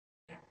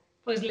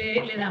Pues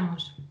le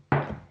damos.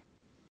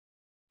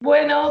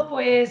 Bueno,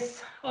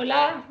 pues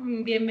hola,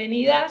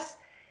 bienvenidas.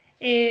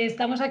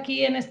 Estamos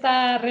aquí en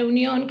esta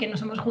reunión que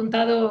nos hemos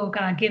juntado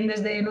cada quien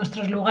desde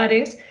nuestros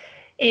lugares.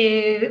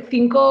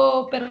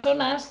 5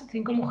 personas,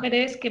 5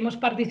 mujeres que hemos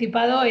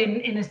participado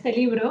en este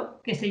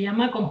libro que se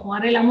llama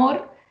Conjugar el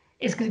amor,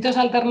 escritos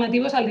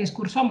alternativos al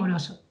discurso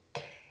amoroso.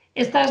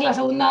 Esta es la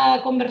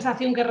segunda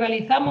conversación que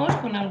realizamos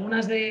con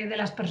algunas de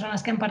las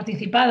personas que han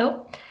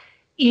participado.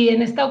 Y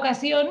en esta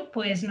ocasión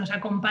pues, nos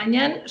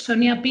acompañan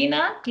Sonia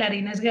Pina,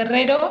 Clarines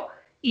Guerrero,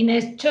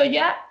 Inés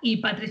Choya y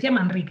Patricia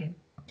Manrique.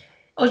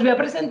 Os voy a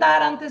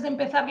presentar antes de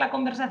empezar la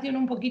conversación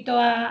un poquito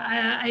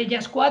a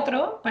ellas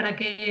 4 para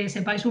que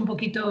sepáis un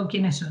poquito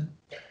quiénes son.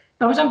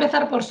 Vamos a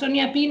empezar por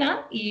Sonia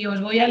Pina y os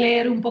voy a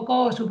leer un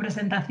poco su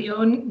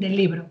presentación del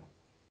libro.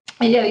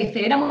 Ella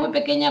dice, era muy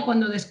pequeña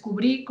cuando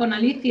descubrí con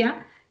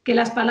Alicia que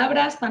las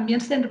palabras también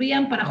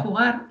servían para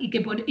jugar y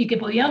que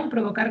podían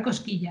provocar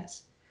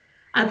cosquillas.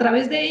 A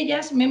través de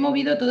ellas me he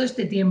movido todo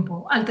este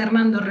tiempo,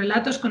 alternando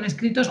relatos con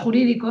escritos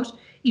jurídicos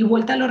y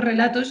vuelta a los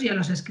relatos y a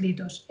los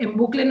escritos, en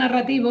bucle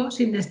narrativo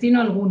sin destino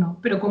alguno,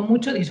 pero con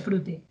mucho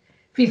disfrute,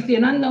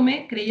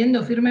 ficcionándome,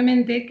 creyendo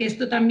firmemente que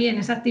esto también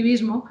es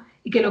activismo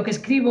y que lo que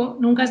escribo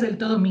nunca es del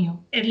todo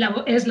mío,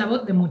 es la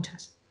voz de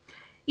muchas.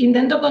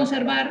 Intento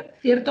conservar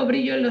cierto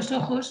brillo en los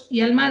ojos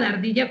y alma de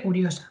ardilla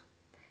curiosa.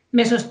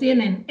 Me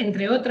sostienen,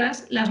 entre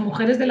otras, las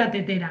mujeres de la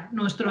Tetera,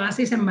 nuestro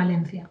oasis en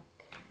Valencia.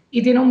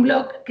 Y tiene un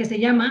blog que se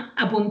llama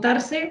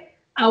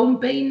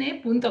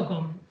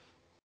apuntarseaunpeine.com.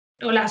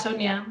 Hola,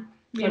 Sonia.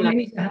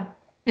 Bienvenida.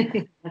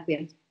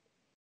 Gracias.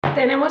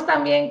 Tenemos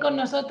también con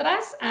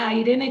nosotras a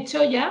Irene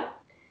Choya.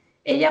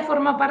 Ella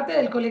forma parte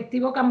del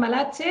colectivo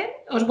Cambalache.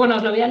 Os lo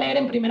voy a leer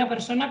en primera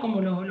persona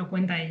como lo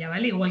cuenta ella,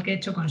 ¿vale? Igual que he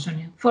hecho con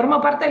Sonia.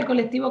 Formo parte del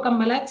colectivo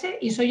Cambalache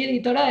y soy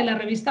editora de la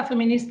revista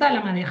feminista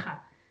La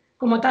Madeja.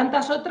 Como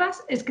tantas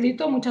otras, he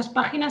escrito muchas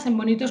páginas en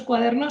bonitos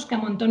cuadernos que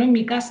amontono en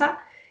mi casa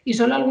y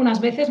solo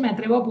algunas veces me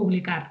atrevo a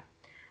publicar.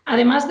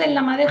 Además de en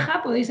La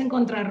Madeja, podéis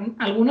encontrar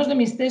algunos de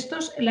mis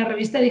textos en la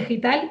revista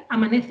digital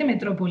Amanece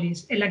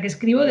Metrópolis, en la que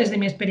escribo desde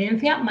mi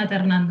experiencia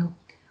maternando.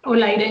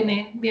 Hola,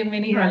 Irene,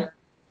 bienvenida. Hola.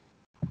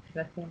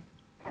 Gracias.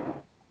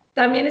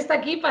 También está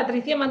aquí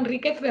Patricia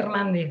Manrique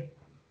Fernández.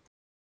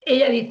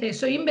 Ella dice,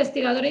 soy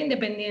investigadora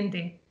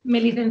independiente,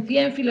 me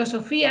licencié en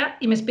filosofía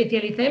y me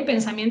especialicé en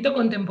pensamiento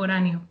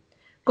contemporáneo.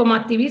 Como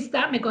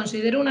activista me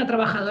considero una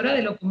trabajadora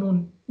de lo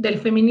común, del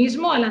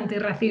feminismo al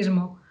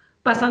antirracismo,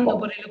 pasando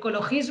por el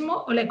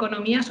ecologismo o la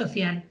economía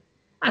social.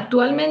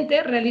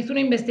 Actualmente realizo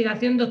una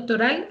investigación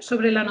doctoral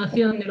sobre la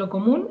noción de lo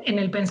común en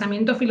el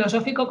pensamiento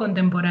filosófico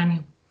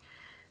contemporáneo.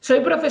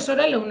 Soy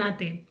profesora en la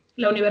UNATE,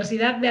 la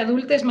Universidad de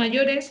Adultos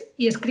Mayores,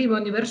 y escribo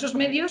en diversos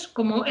medios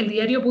como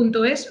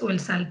eldiario.es o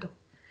El Salto.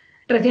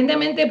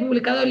 Recientemente he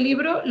publicado el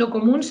libro Lo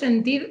común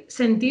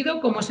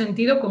sentido como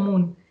sentido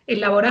común,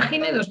 en la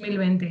Vorágine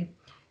 2020,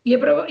 y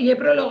he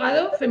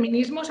prologado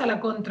Feminismos a la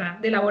contra,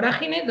 de la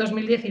Vorágine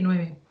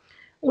 2019,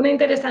 una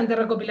interesante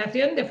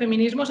recopilación de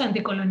feminismos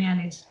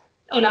anticoloniales.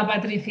 Hola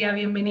Patricia,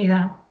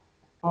 bienvenida.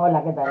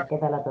 Hola, ¿qué tal? ¿Qué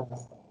tal a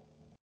todos?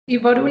 Y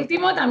por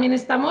último también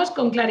estamos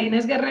con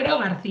Clarines Guerrero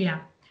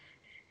García.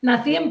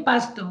 Nací en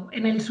Pasto,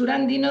 en el sur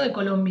andino de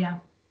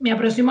Colombia. Me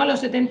aproximo a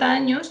los 70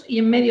 años y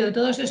en medio de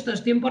todos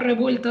estos tiempos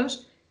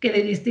revueltos, que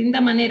de distinta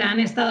manera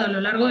han estado a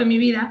lo largo de mi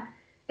vida,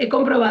 he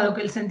comprobado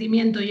que el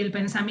sentimiento y el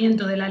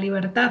pensamiento de la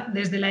libertad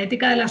desde la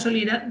ética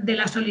de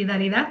la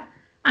solidaridad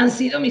han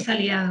sido mis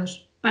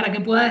aliados, para que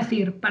pueda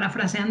decir,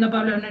 parafraseando a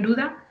Pablo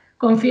Neruda,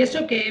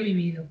 confieso que he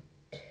vivido.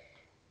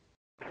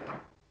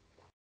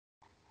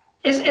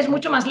 Es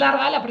mucho más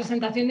larga la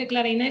presentación de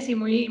Clara Inés y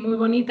muy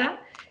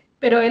bonita,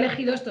 pero he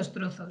elegido estos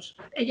trozos.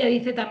 Ella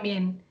dice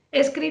también, he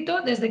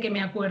escrito desde que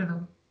me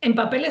acuerdo, en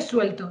papeles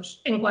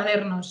sueltos, en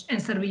cuadernos, en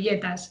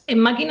servilletas, en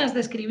máquinas de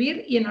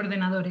escribir y en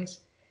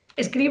ordenadores.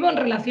 Escribo en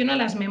relación a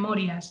las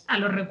memorias, a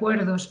los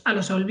recuerdos, a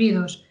los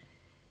olvidos.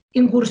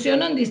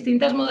 Incursiono en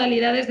distintas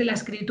modalidades de la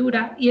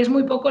escritura y es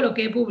muy poco lo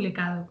que he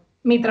publicado.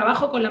 Mi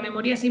trabajo con la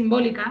memoria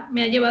simbólica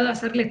me ha llevado a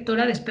ser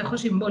lectora de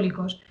espejos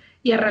simbólicos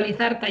y a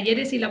realizar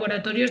talleres y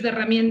laboratorios de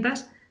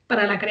herramientas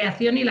para la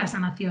creación y la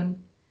sanación.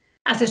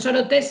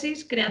 Asesoro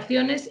tesis,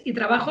 creaciones y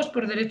trabajos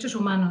por derechos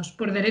humanos,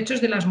 por derechos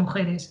de las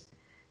mujeres.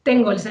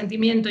 Tengo el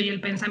sentimiento y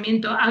el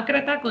pensamiento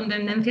ácrata con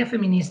tendencia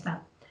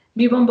feminista.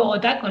 Vivo en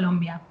Bogotá,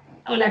 Colombia.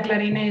 Hola,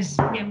 Clarines,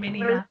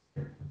 bienvenida.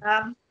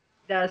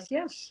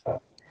 Gracias.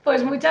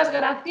 Pues muchas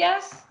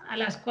gracias a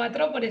las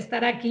 4 por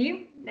estar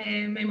aquí.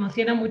 Me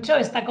emociona mucho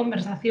esta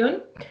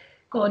conversación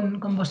con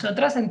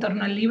vosotras en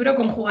torno al libro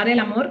Conjugar el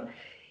amor.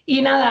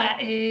 Y nada,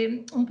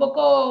 un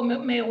poco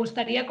me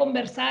gustaría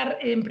conversar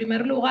en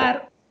primer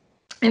lugar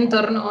en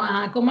torno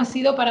a cómo ha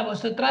sido para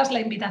vosotras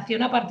la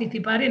invitación a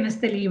participar en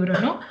este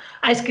libro, ¿no?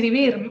 A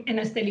escribir en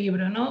este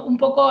libro, ¿no? Un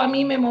poco a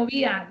mí me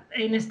movía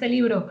en este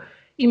libro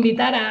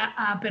invitar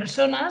a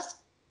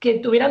personas que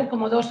tuvieran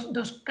como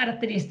dos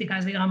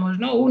características, digamos,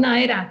 ¿no?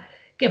 Una era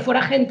que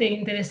fuera gente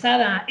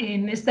interesada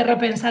en este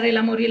repensar el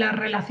amor y las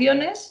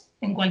relaciones,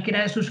 en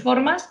cualquiera de sus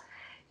formas,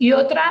 y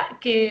otra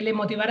que le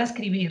motivara a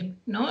escribir,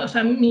 ¿no? O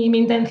sea, mi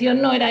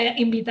intención no era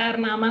invitar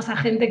nada más a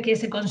gente que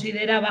se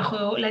considera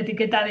bajo la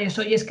etiqueta de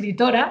soy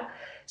escritora,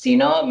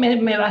 sino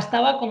me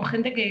bastaba con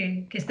gente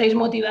que estáis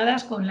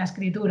motivadas con la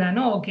escritura,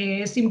 ¿no? O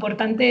que es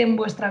importante en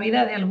vuestra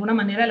vida de alguna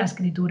manera la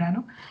escritura,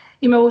 ¿no?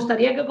 Y me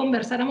gustaría que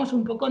conversáramos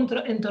un poco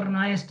en torno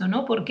a esto,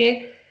 ¿no? ¿Por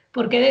qué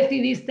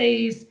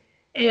decidisteis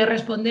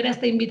responder a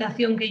esta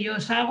invitación que yo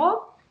os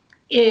hago?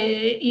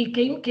 ¿Y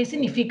qué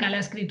significa la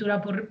escritura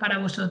para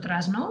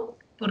vosotras, ¿no?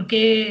 ¿Por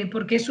qué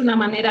es una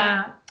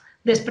manera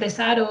de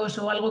expresaros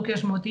o algo que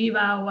os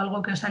motiva o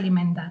algo que os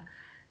alimenta?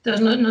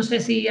 Entonces, no sé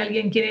si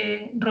alguien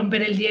quiere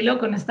romper el hielo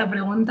con esta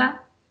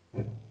pregunta.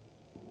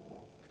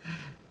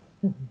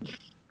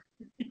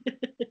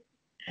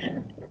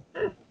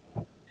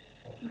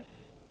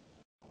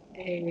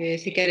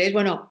 Si queréis,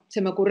 bueno,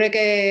 se me ocurre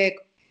que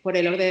por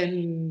el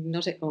orden,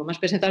 no sé, como me has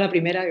presentado la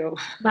primera, yo,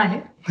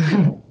 Vale.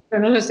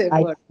 pero no lo sé,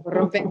 Ay. por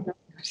romper. No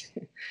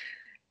sé.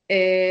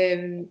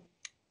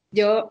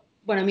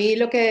 Bueno, a mí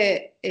lo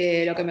que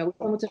me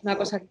gusta mucho es una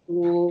cosa que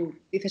tú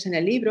dices en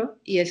el libro,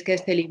 y es que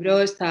este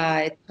libro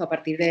está hecho a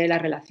partir de las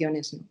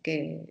relaciones, ¿no?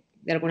 Que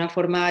de alguna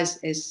forma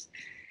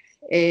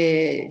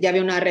ya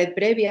había una red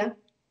previa,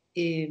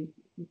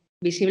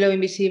 visible o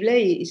invisible,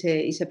 y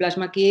se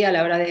plasma aquí a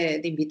la hora de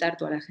invitar a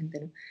toda la gente,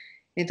 ¿no?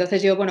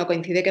 Entonces yo, bueno,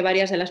 coincide que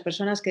varias de las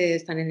personas que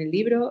están en el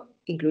libro,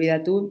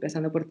 incluida tú,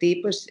 empezando por ti,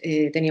 pues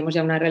teníamos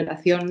ya una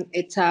relación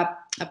hecha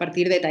a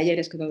partir de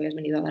talleres que tú habías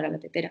venido a dar a la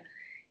tetera.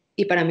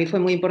 Y para mí fue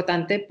muy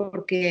importante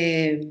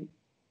porque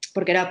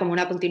era como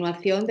una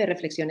continuación de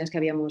reflexiones que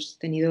habíamos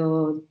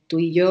tenido tú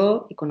y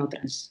yo y con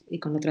otras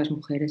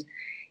mujeres.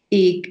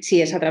 Y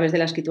si es a través de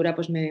la escritura,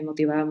 pues me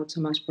motivaba mucho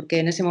más, porque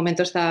en ese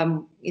momento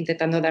estaba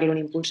intentando darle un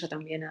impulso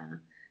también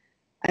a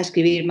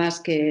escribir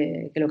más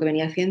que lo que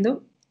venía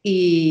haciendo,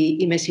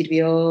 y me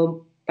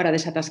sirvió para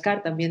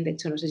desatascar también. De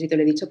hecho, no sé si te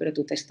lo he dicho, pero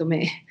tu texto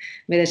me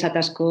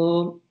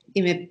desatascó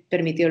y me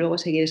permitió luego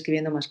seguir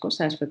escribiendo más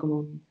cosas. Fue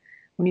como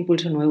un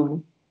impulso nuevo,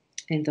 ¿no?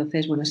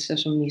 Entonces, bueno, esas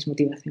son mis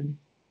motivaciones.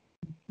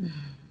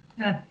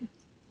 Gracias.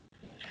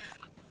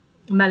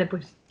 Vale,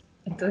 pues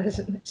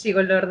entonces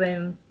sigo el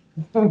orden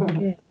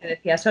que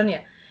decía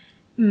Sonia.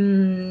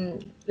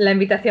 La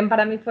invitación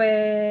para mí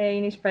fue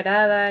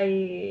inesperada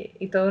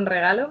y todo un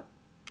regalo.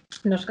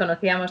 Nos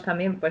conocíamos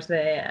también pues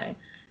de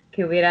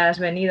que hubieras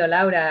venido,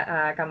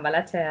 Laura, a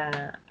Cambalache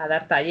a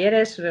dar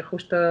talleres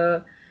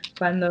justo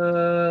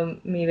cuando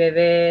mi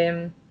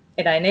bebé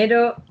era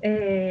enero.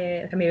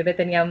 Mi bebé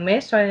tenía un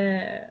mes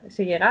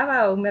si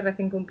llegaba, o un mes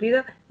recién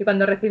cumplido, y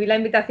cuando recibí la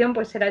invitación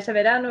pues era ese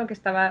verano que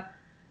estaba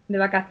de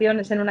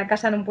vacaciones en una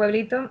casa en un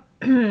pueblito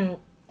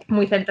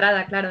muy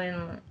centrada, claro,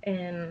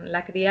 en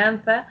la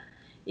crianza,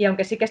 y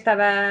aunque sí que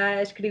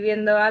estaba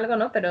escribiendo algo,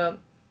 ¿no? Pero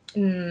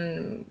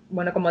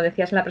bueno, como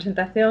decías en la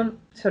presentación,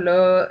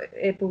 solo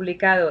he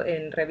publicado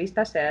en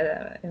revistas,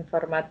 sea en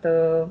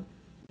formato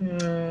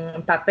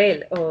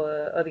papel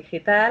o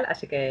digital,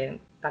 así que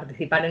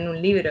participar en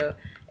un libro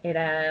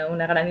era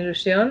una gran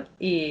ilusión,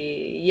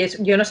 y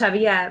yo no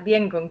sabía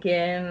bien con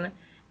quién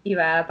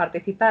iba a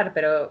participar,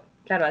 pero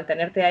claro, al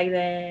tenerte ahí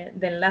de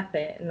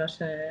enlace, no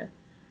sé,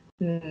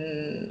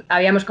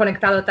 habíamos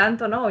conectado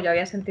tanto, ¿no? O yo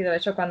había sentido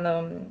eso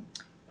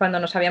cuando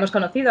nos habíamos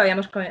conocido,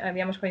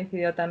 habíamos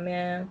coincidido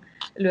también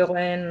luego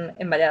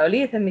en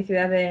Valladolid, en mi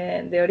ciudad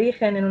de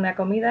origen, en una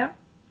comida.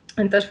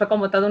 Entonces fue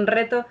como todo un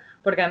reto,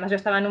 porque además yo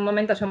estaba en un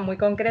momento muy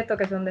concreto,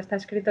 que es donde está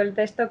escrito el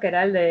texto, que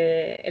era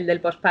el del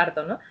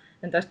posparto, ¿no?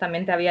 Entonces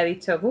también te había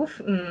dicho,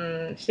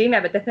 sí, me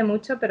apetece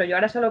mucho, pero yo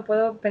ahora solo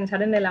puedo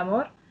pensar en el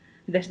amor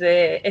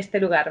desde este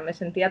lugar. Me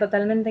sentía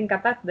totalmente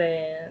incapaz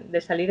de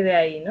salir de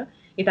ahí, ¿no?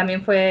 Y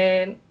también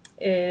fue,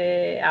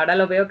 ahora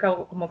lo veo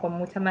como con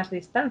mucha más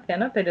distancia,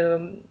 ¿no? Pero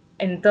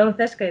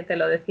entonces, que te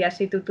lo decía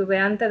así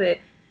tuteante,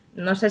 de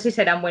no sé si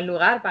será un buen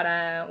lugar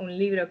para un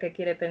libro que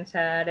quiere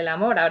pensar el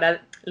amor.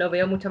 Ahora lo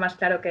veo mucho más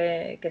claro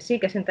que sí,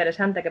 que es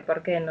interesante, que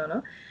por qué no,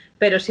 ¿no?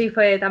 Pero sí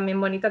fue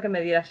también bonito que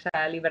me diera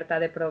esa libertad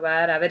de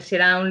probar, a ver si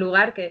era un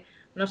lugar que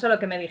no solo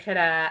que me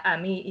dijera a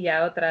mí y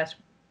a otras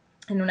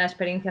en una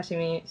experiencia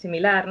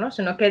similar, ¿no?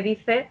 Sino que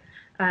dice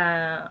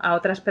a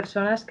otras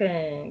personas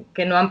que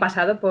no han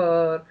pasado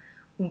por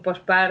un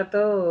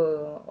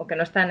posparto, o que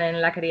no están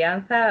en la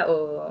crianza,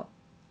 o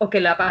que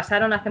la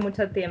pasaron hace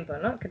mucho tiempo,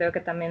 ¿no? Creo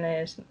que también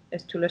es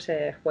chulo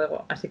ese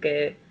juego. Así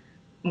que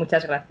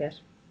muchas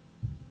gracias.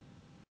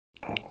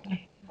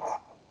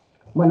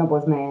 Bueno,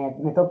 pues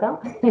me toca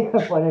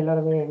por el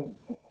orden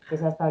que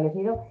se ha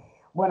establecido.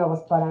 Bueno,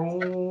 pues para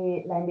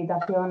mí la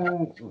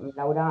invitación,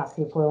 Laura,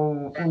 sí fue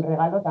un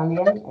regalo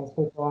también.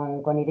 Estoy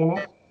con Irene.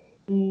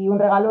 Y un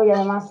regalo, y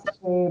además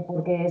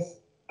porque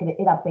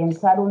era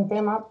pensar un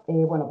tema.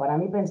 Bueno, para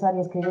mí pensar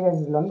y escribir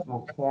es lo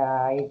mismo. O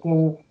sea, hay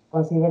quien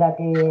considera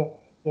que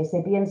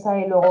se piensa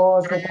y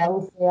luego se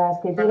traduce a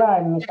escritura.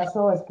 En mi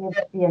caso es que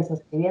pienso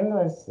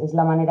escribiendo, es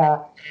la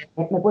manera.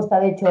 Me cuesta,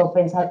 de hecho,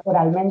 pensar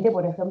oralmente,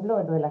 por ejemplo.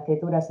 Entonces la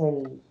escritura es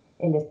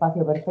el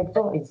espacio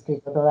perfecto. He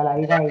escrito toda la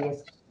vida y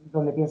es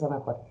donde pienso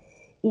mejor.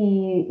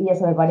 Y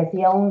eso me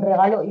parecía un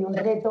regalo y un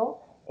reto,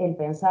 el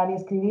pensar y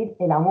escribir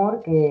el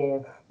amor,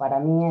 que para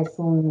mí es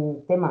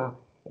un tema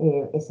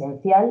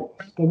esencial,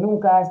 que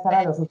nunca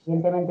estará lo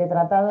suficientemente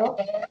tratado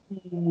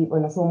y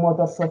bueno, es un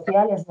motor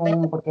social,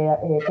 porque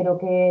creo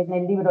que en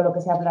el libro lo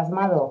que se ha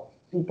plasmado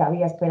y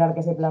cabía esperar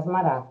que se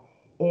plasmara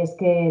es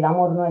que el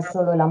amor no es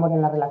solo el amor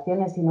en las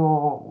relaciones,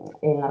 sino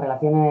en las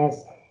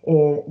relaciones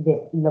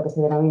de lo que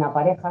se denomina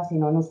pareja,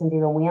 sino en un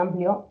sentido muy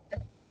amplio,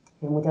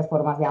 de muchas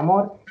formas de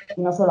amor,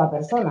 y no solo a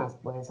personas,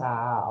 pues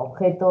a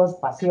objetos,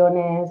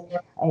 pasiones,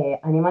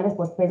 animales.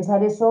 Pues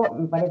pensar eso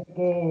me parece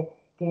que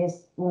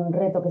es un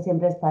reto que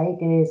siempre está ahí,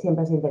 que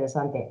siempre es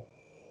interesante.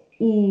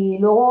 Y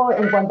luego,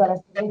 en cuanto a la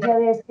experiencia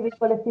de escribir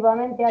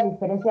colectivamente, a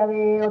diferencia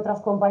de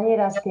otras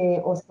compañeras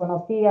que os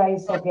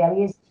conocíais o que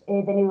habéis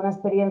tenido una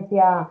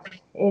experiencia,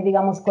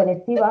 digamos,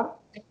 colectiva,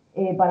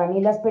 para mí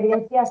la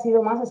experiencia ha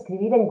sido más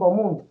escribir en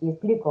común. Y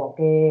explico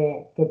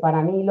que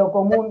para mí lo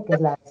común, que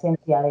es la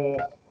esencia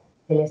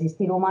del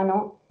existir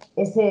humano,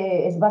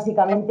 es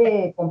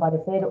básicamente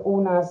comparecer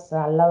unas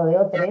al lado de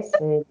otras,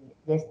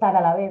 de estar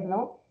a la vez,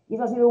 ¿no? Y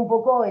eso ha sido un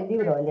poco el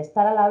libro, el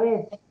estar a la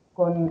vez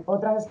con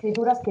otras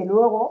escrituras, que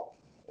luego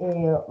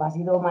ha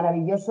sido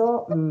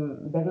maravilloso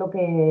ver lo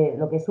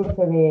que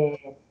surge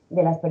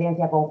de la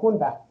experiencia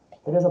conjunta.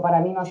 Pero eso para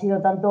mí no ha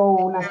sido tanto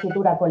una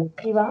escritura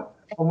colectiva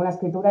como una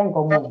escritura en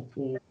común.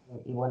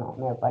 Y bueno,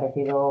 me ha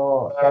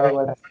parecido, ya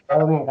digo, el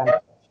resultado me ha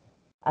encantado.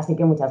 Así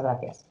que muchas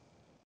gracias.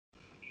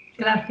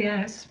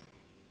 Gracias.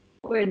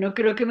 Bueno,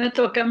 creo que me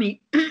toca a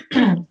mí.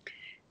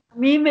 A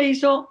mí me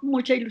hizo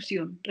mucha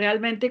ilusión.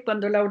 Realmente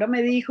cuando Laura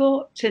me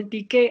dijo,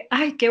 sentí que,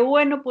 ay, qué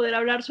bueno poder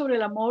hablar sobre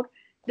el amor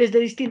desde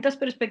distintas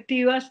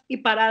perspectivas y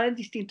parada en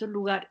distintos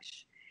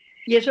lugares.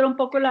 Y eso era un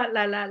poco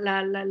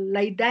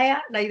la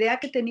idea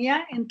que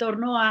tenía en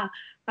torno a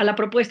la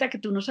propuesta que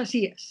tú nos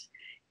hacías.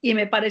 Y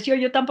me pareció,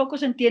 yo tampoco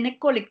sentí en el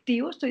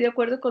colectivo, estoy de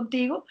acuerdo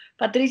contigo,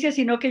 Patricia,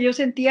 sino que yo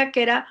sentía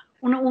que era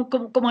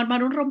como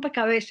armar un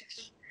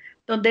rompecabezas,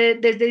 donde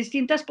desde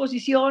distintas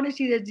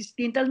posiciones y desde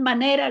distintas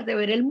maneras de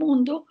ver el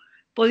mundo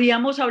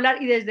podíamos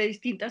hablar y desde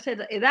distintas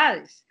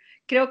edades.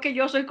 Creo que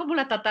yo soy como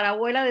la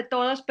tatarabuela de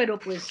todas, pero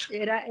pues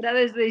era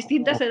desde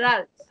distintas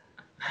edades.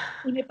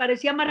 Y me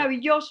parecía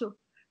maravilloso,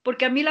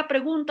 porque a mí la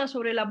pregunta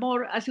sobre el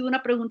amor ha sido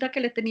una pregunta que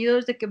le he tenido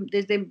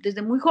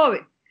desde muy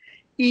joven.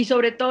 Y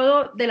sobre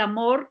todo del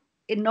amor,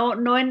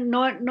 no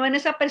en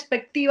esa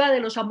perspectiva de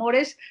los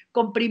amores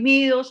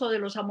comprimidos o de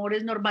los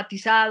amores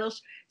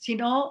normatizados,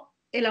 sino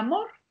el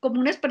amor como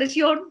una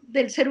expresión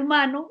del ser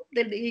humano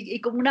y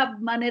como una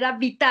manera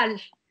vital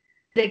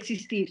de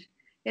existir.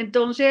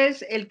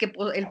 Entonces, el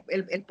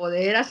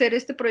poder hacer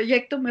este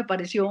proyecto me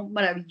pareció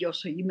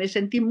maravilloso y me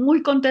sentí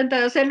muy contenta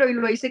de hacerlo y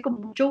lo hice con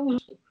mucho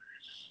gusto.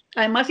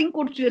 Además,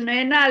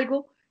 incursioné en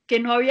algo que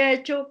no había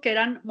hecho, que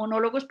eran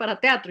monólogos para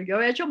teatro. Yo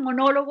había hecho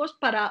monólogos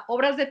para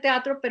obras de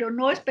teatro, pero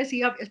no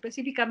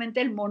específicamente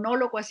el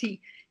monólogo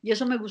así, y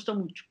eso me gustó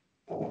mucho.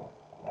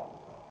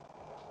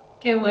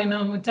 Qué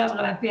bueno, muchas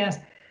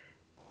gracias.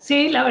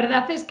 Sí, la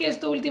verdad es que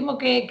esto último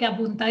que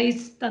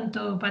apuntáis,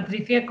 tanto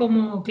Patricia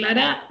como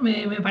Clara,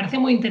 me parece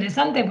muy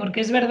interesante,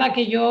 porque es verdad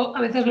que yo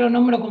a veces lo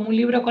nombro como un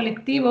libro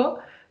colectivo,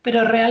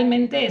 pero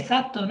realmente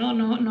exacto, ¿no?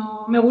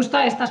 No, me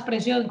gusta esta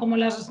expresión, como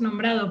la has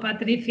nombrado,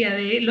 Patricia,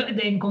 de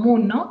en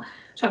común, ¿no?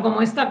 O sea,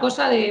 como esta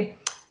cosa de,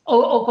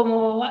 o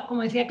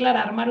como decía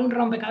Clara, armar un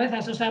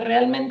rompecabezas. O sea,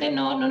 realmente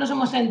no nos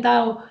hemos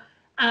sentado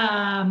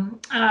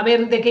a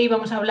ver de qué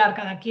íbamos a hablar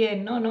cada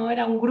quien, ¿no? No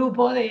era un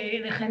grupo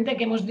de gente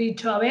que hemos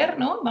dicho, a ver,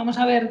 ¿no? Vamos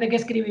a ver de qué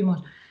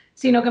escribimos,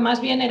 sino que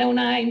más bien era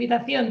una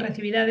invitación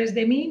recibida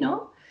desde mí,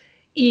 ¿no?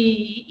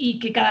 Y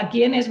que cada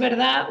quien, es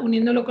verdad,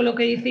 uniéndolo con lo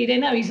que dice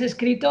Irene, habéis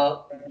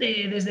escrito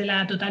desde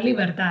la total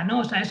libertad, ¿no?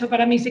 O sea, eso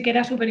para mí sí que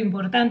era súper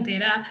importante,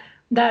 era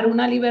dar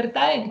una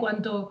libertad en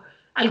cuanto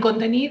al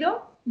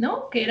contenido,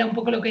 ¿no? Que era un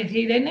poco lo que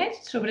decía Irene,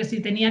 sobre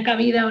si tenía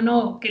cabida o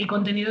no que el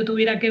contenido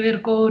tuviera que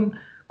ver con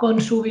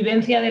su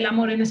vivencia del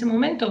amor en ese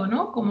momento,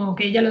 ¿no? Como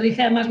que ella lo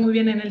dice además muy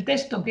bien en el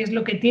texto, que es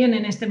lo que tiene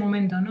en este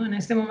momento, ¿no? En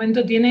este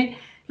momento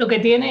lo que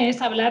tiene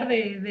es hablar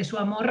de su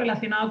amor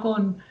relacionado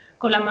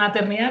con la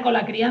maternidad, con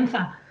la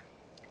crianza.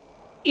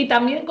 Y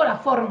también con la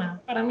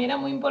forma. Para mí era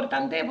muy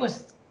importante,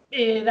 pues,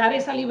 dar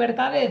esa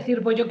libertad de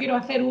decir, pues yo quiero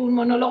hacer un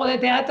monólogo de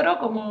teatro,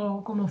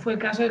 como fue el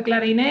caso de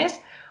Clara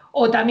Inés,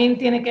 o también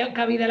tiene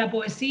cabida la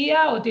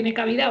poesía, o tiene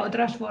cabida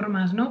otras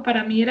formas, ¿no?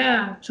 Para mí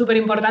era súper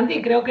importante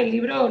y creo que el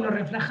libro lo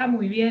refleja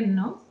muy bien,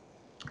 ¿no?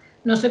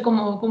 No sé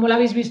cómo lo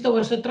habéis visto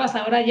vosotras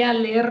ahora ya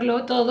al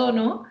leerlo todo,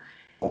 ¿no?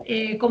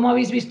 ¿Cómo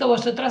habéis visto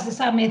vosotras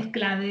esa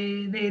mezcla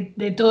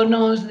de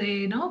tonos,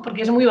 ¿no?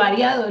 Porque es muy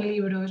variado el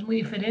libro, es muy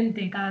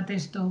diferente cada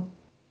texto.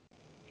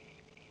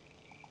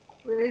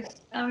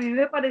 Pues a mí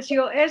me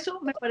pareció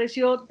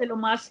de lo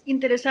más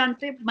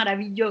interesante,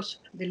 maravilloso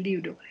del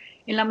libro,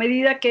 en la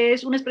medida que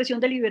es una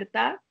expresión de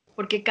libertad,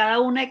 porque cada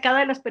una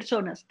de las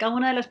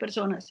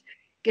personas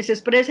que se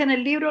expresa en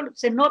el libro,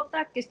 se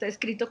nota que está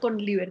escrito con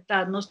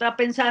libertad, no está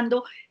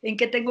pensando en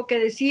qué tengo que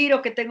decir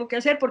o qué tengo que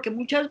hacer, porque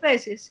muchas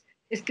veces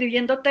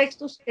escribiendo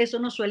textos eso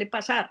nos suele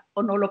pasar,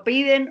 o no lo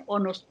piden, o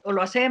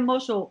lo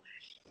hacemos,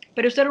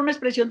 pero esto era una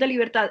expresión de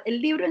libertad.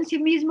 El libro en sí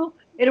mismo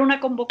era una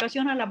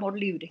convocación al amor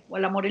libre o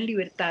al amor en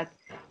libertad.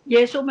 Y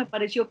eso me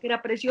pareció que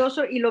era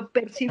precioso y lo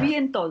percibí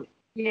en todo.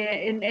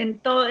 En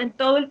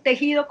todo el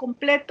tejido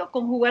completo,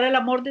 conjugar el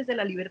amor desde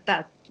la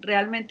libertad.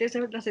 Realmente esa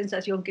es la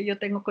sensación que yo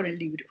tengo con el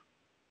libro.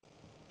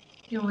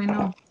 Qué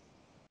bueno.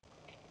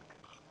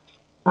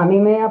 A mí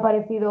me ha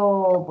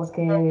parecido pues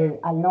que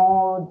al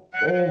no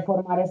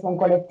formar eso en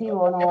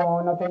colectivo,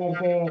 no tener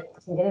que,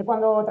 sin querer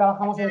cuando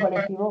trabajamos en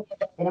colectivo,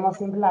 tenemos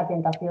siempre la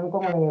tentación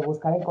como de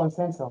buscar el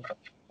consenso,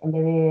 en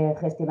vez de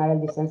gestionar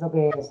el disenso,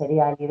 que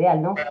sería el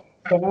ideal, ¿no?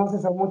 Tenemos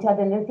eso, mucha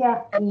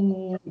tendencia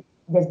y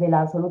desde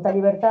la absoluta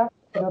libertad,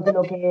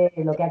 creo que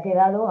lo que ha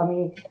quedado, a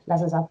mí la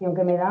sensación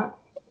que me da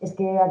es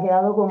que ha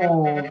quedado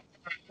como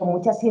con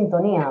mucha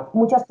sintonía,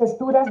 muchas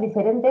texturas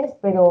diferentes,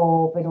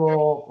 pero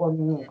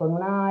con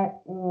una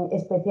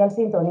especial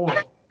sintonía.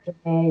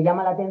 Me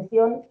llama la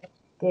atención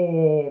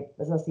que,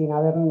 eso sin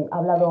haber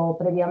hablado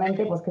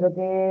previamente, pues creo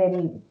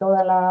que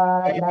todos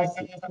los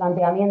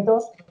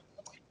planteamientos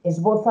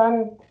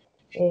esbozan,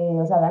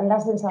 o sea, dan la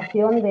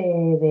sensación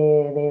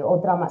de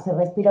otra, se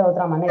respira de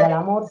otra manera el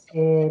amor,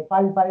 se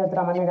palpa de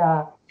otra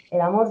manera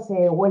el amor,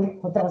 se huele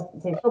otras,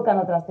 se tocan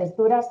otras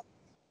texturas.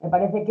 Me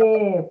parece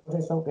que,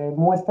 pues eso, que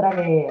muestra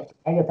que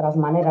hay otras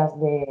maneras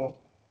de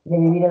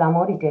vivir el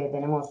amor y que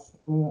tenemos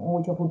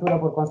mucho futuro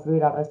por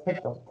construir al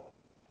respecto.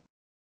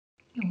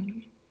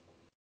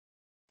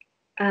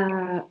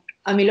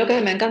 A mí lo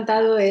que me ha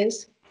encantado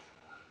es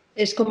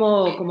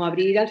como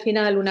abrir al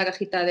final una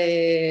cajita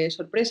de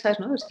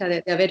sorpresas, ¿no? O sea,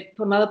 de haber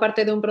formado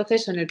parte de un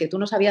proceso en el que tú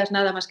no sabías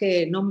nada más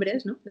que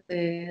nombres, ¿no?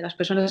 De las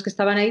personas que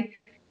estaban ahí,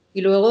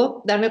 y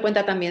luego darme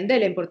cuenta también de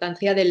la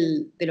importancia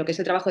de lo que es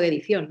el trabajo de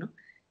edición, ¿no?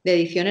 De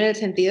edición en el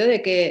sentido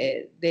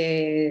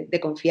de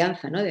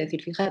confianza, ¿no? De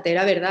decir, fíjate,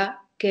 era verdad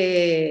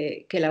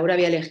que Laura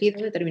había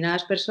elegido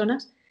determinadas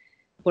personas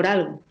por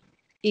algo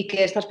y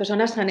que estas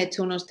personas han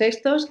hecho unos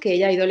textos que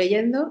ella ha ido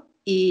leyendo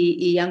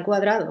y han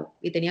cuadrado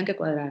y tenían que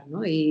cuadrar,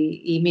 ¿no?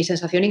 Y mi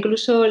sensación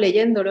incluso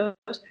leyéndolos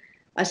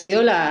ha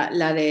sido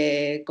la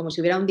de como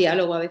si hubiera un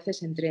diálogo a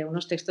veces entre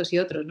unos textos y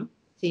otros, ¿no?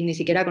 Sin ni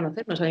siquiera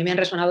conocernos. A mí me han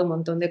resonado un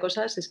montón de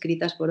cosas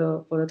escritas por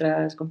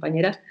otras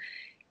compañeras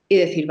y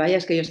decir, vaya,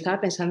 es que yo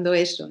estaba pensando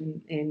eso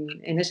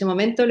en ese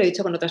momento, lo he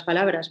dicho con otras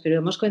palabras, pero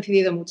hemos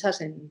coincidido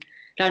muchas en...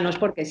 Claro, no es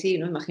porque sí,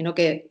 ¿no? Imagino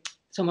que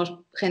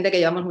somos gente que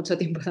llevamos mucho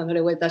tiempo dándole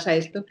vueltas a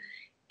esto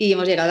y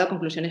hemos llegado a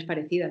conclusiones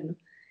parecidas, ¿no?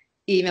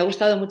 Y me ha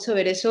gustado mucho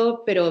ver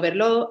eso, pero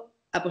verlo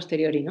a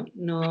posteriori, ¿no?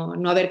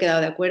 No haber quedado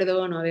de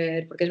acuerdo, no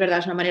haber... Porque es verdad,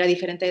 es una manera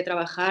diferente de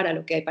trabajar a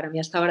lo que para mí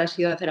hasta ahora ha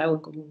sido hacer algo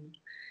en común.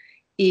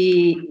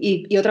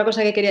 Y otra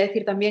cosa que quería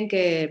decir también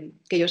que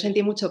yo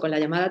sentí mucho con la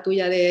llamada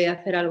tuya de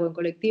hacer algo en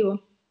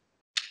colectivo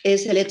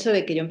es el hecho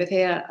de que yo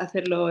empecé a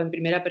hacerlo en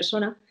primera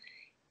persona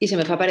y se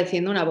me fue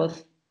apareciendo una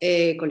voz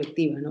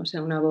colectiva, ¿no? O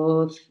sea, una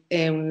voz,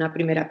 una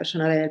primera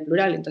persona del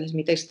plural. Entonces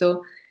mi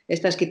texto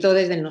está escrito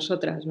desde el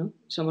nosotras, ¿no?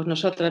 Somos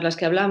nosotras las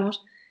que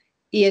hablamos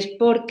y es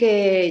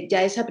porque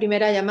ya esa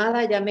primera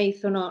llamada ya me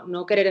hizo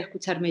no querer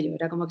escucharme yo.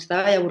 Era como que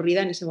estaba ya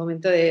aburrida en ese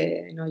momento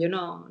de, no, yo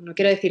no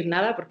quiero decir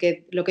nada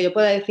porque lo que yo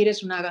pueda decir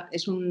es una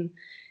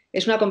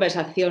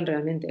conversación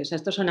realmente. O sea,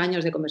 estos son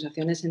años de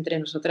conversaciones entre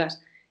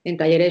nosotras en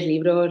talleres,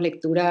 libros,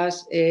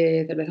 lecturas,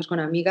 cervezas con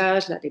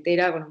amigas, la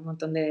tetera, bueno, un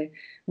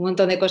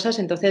montón de cosas.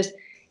 Entonces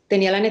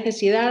tenía la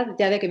necesidad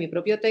ya de que mi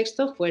propio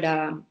texto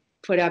fuera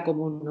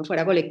común, ¿no?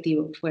 Fuera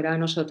colectivo, fuera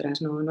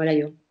nosotras, no era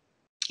yo.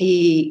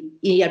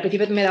 Y al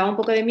principio me daba un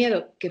poco de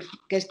miedo que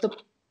esto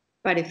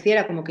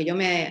pareciera como que yo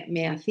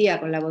me hacía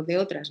con la voz de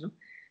otras, ¿no?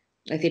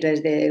 Es decir,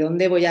 ¿desde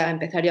dónde voy a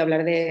empezar yo a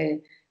hablar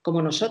de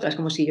como nosotras?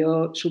 Como si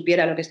yo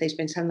supiera lo que estáis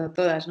pensando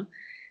todas, ¿no?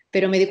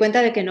 Pero me di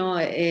cuenta de que no,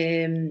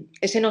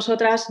 ese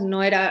nosotras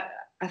no era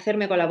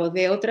hacerme con la voz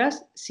de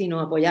otras, sino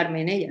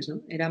apoyarme en ellas,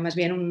 ¿no? Era más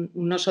bien un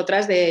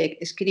nosotras de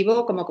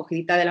escribo como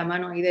cogidita de la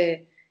mano ahí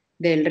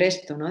del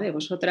resto, ¿no? De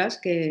vosotras,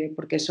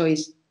 porque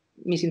sois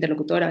mis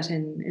interlocutoras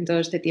en todo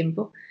este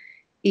tiempo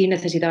y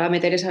necesitaba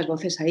meter esas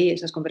voces ahí,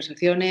 esas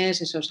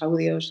conversaciones, esos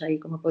audios ahí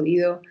como he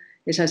podido,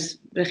 esos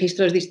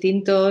registros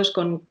distintos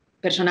con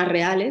personas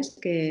reales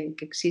que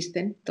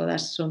existen,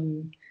 todas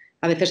son,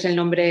 a veces el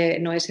nombre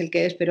no es el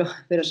que es, pero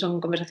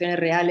son conversaciones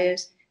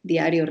reales,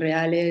 diarios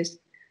reales,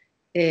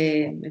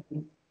 eh,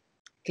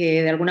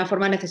 que de alguna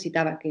forma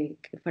necesitaba que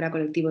fuera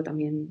colectivo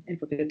también el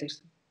propio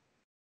texto.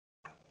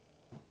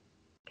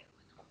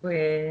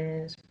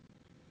 Pues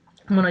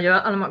bueno, yo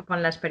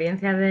con la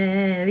experiencia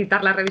de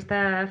editar la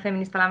revista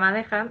feminista La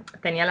Madeja,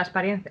 tenía la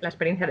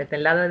experiencia desde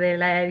el lado de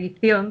la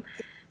edición,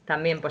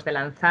 también pues de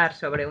lanzar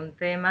sobre un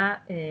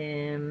tema,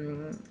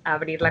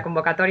 abrir la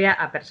convocatoria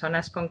a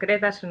personas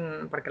concretas,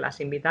 porque las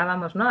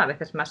invitábamos, ¿no? A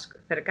veces más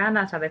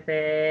cercanas, a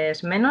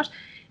veces menos,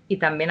 y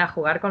también a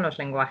jugar con los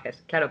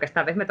lenguajes. Claro que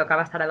esta vez me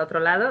tocaba estar al otro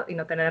lado y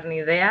no tener ni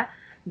idea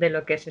de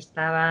lo que se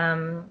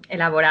estaba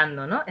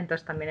elaborando, ¿no?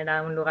 Entonces también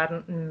era un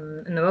lugar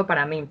nuevo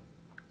para mí.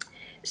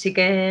 Sí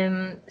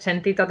que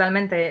sentí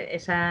totalmente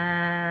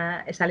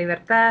esa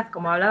libertad,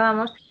 como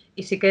hablábamos,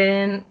 Y sí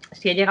que,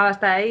 si he llegado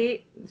hasta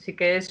ahí, sí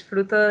que es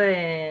fruto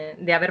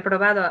de haber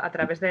probado a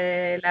través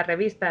de la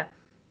revista,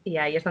 y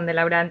ahí es donde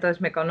Laura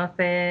entonces me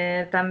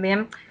conoce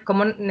también,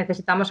 cómo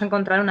necesitamos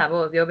encontrar una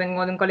voz. Yo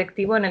vengo de un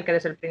colectivo en el que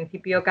desde el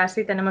principio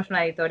casi tenemos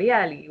una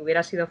editorial y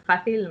hubiera sido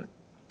fácil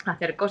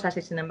hacer cosas,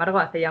 y sin embargo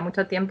hace ya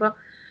mucho tiempo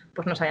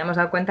pues nos habíamos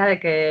dado cuenta de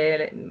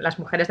que las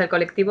mujeres del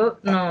colectivo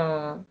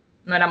no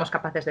éramos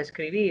capaces de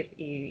escribir,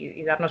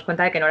 y darnos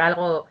cuenta de que no era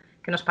algo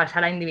que nos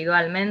pasara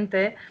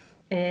individualmente,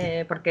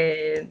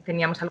 porque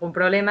teníamos algún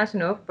problema,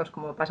 sino, pues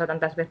como pasa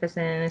tantas veces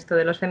en esto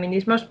de los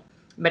feminismos,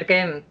 ver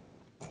que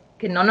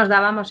no nos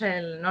dábamos,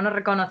 no nos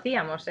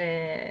reconocíamos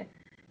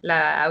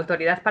la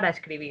autoridad para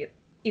escribir.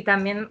 Y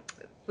también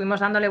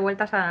fuimos dándole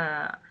vueltas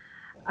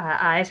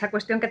a esa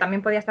cuestión que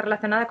también podía estar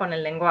relacionada con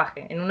el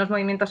lenguaje. En unos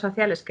movimientos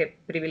sociales que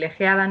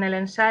privilegiaban el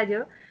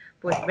ensayo,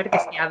 pues ver que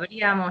si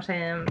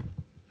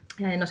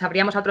nos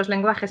abríamos a otros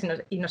lenguajes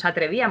y nos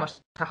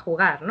atrevíamos a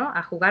jugar, ¿no?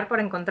 A jugar por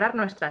encontrar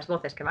nuestras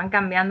voces, que van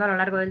cambiando a lo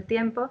largo del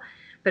tiempo,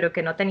 pero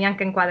que no tenían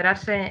que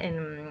encuadrarse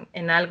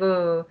en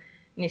algo,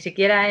 ni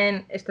siquiera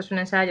en esto es un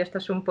ensayo, esto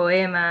es un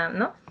poema,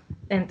 ¿no?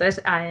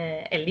 Entonces,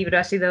 el libro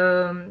ha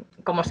sido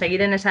como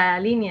seguir en esa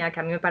línea, que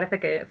a mí me parece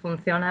que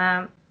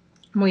funciona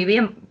muy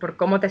bien por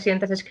cómo te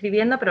sientes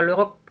escribiendo, pero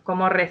luego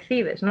cómo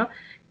recibes, ¿no?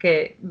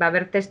 Que va a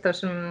haber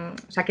textos, o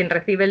sea, quien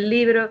recibe el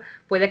libro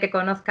puede que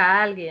conozca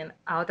a alguien,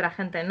 a otra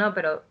gente no,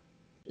 pero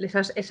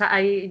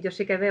ahí yo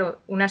sí que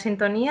veo una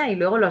sintonía, y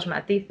luego los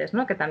matices,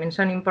 ¿no? Que también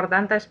son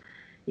importantes,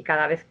 y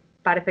cada vez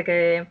parece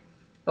que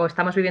o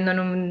estamos viviendo en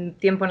un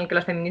tiempo en el que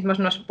los feminismos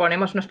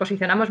nos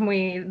posicionamos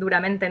muy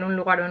duramente en un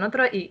lugar o en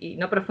otro, y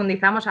no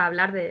profundizamos a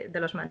hablar de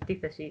los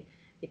matices,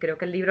 y creo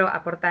que el libro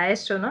aporta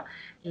eso, ¿no?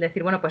 El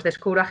decir, bueno, pues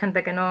descubro a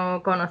gente que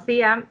no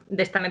conocía,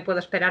 de esta me puedo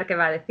esperar qué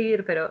va a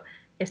decir, pero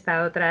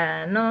esta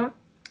otra no.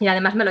 Y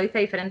además me lo dice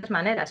de diferentes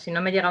maneras. Si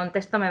no me llega un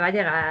texto, me va a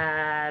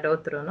llegar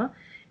otro, ¿no?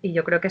 Y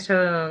yo creo que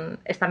eso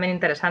es también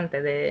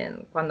interesante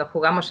cuando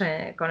jugamos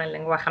con el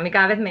lenguaje. A mí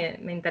cada vez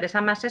me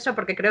interesa más eso,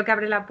 porque creo que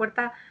abre la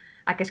puerta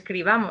a que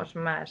escribamos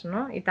más,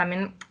 ¿no? Y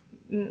también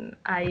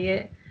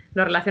ahí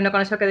lo relaciono con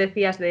eso que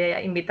decías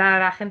de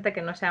invitar a gente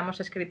que no seamos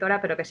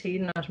escritora, pero que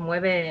sí nos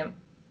mueve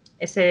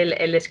es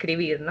el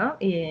escribir, ¿no?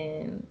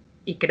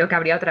 Y creo que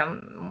habría otra,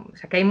 o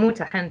sea, que hay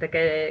mucha gente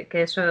que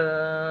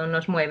eso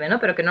nos mueve, ¿no?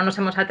 Pero que no nos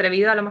hemos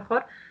atrevido, a lo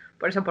mejor,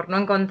 por eso, por no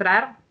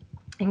encontrar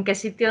en qué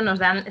sitio nos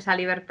dan esa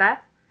libertad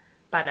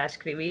para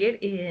escribir,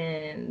 y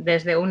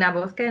desde una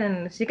voz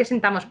que sí que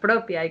sintamos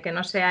propia, y que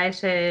no sea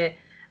ese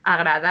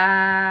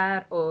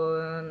agradar o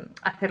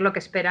hacer lo que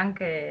esperan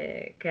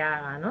que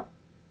haga, ¿no?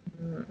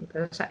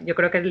 Entonces, yo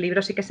creo que el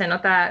libro sí que se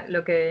nota,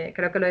 lo que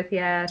creo que lo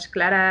decías,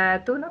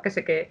 Clara, tú, ¿no? Que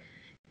sé que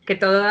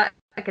todos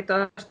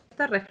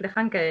estos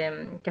reflejan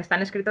que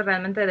están escritos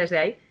realmente desde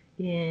ahí,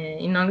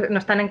 y no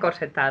están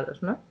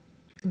encorsetados, ¿no?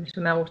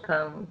 Eso me ha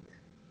gustado mucho.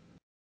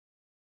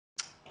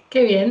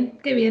 Qué bien,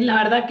 qué bien.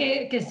 La verdad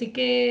que sí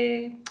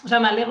que, o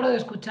sea, me alegro de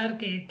escuchar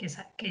que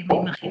me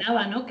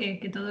imaginaba, ¿no?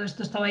 Que todo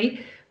esto estaba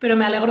ahí, pero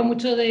me alegro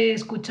mucho de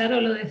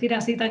escucharlo decir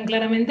así tan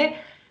claramente,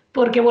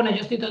 porque bueno, yo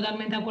estoy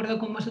totalmente de acuerdo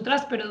con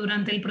vosotras, pero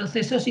durante el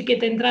proceso sí que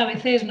te entra a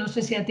veces, no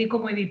sé si a ti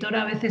como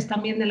editora a veces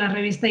también de la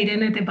revista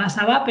Irene te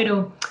pasaba,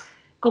 pero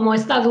como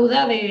esta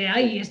duda de,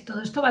 ay,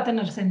 todo esto va a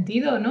tener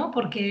sentido, ¿no?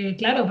 Porque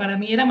claro, para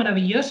mí era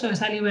maravilloso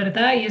esa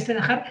libertad y ese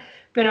dejar,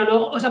 pero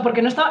luego, o sea,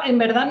 porque no estaba, en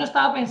verdad no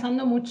estaba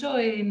pensando mucho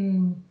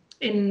en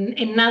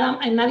nada,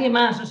 en nadie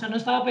más, o sea, no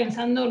estaba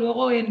pensando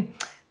luego en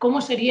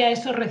cómo sería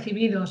eso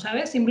recibido,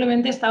 ¿sabes?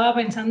 Simplemente estaba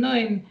pensando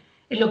en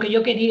lo que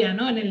yo quería,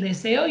 ¿no? En el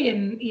deseo y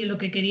en lo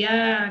que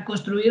quería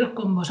construir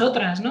con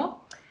vosotras,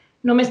 ¿no?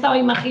 No me estaba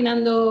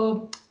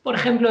imaginando, por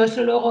ejemplo,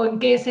 eso luego en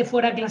qué se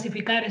fuera a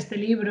clasificar este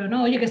libro,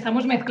 ¿no? Oye, que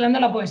estamos mezclando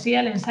la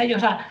poesía, el ensayo, o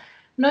sea,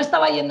 no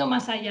estaba yendo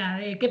más allá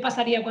de qué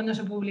pasaría cuando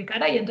se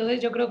publicara, y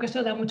entonces yo creo que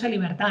eso da mucha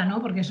libertad,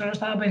 ¿no? Porque solo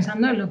estaba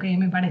pensando en lo que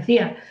me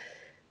parecía.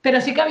 Pero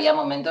sí que había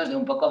momentos de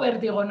un poco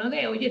vértigo, ¿no?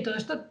 De, oye, todo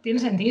esto tiene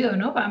sentido,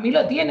 ¿no? Para mí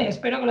lo tiene,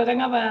 espero que lo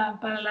tenga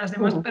para las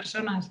demás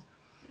personas.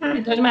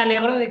 Entonces me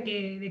alegro de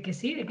que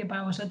sí, de que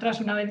para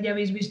vosotras, una vez ya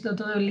habéis visto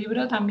todo el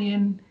libro,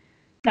 también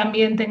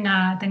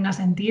tenga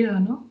sentido,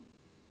 ¿no?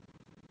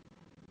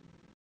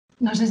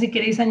 No sé si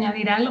queréis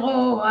añadir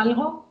algo o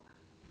algo.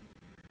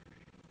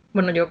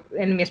 Bueno, yo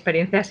en mi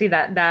experiencia sí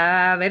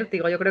da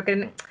vértigo. Yo creo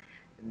que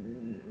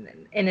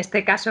en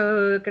este caso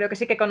creo que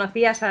sí que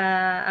conocías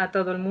a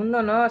todo el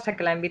mundo, ¿no? O sea,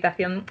 que la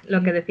invitación,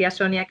 lo que decía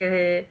Sonia,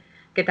 que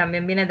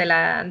también viene de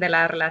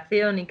la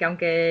relación, y que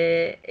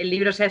aunque el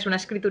libro sea una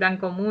escritura en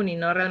común y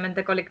no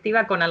realmente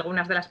colectiva, con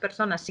algunas de las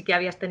personas sí que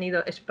habías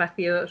tenido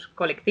espacios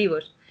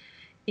colectivos,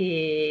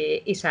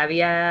 y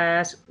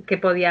sabías que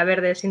podía haber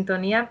de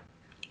sintonía,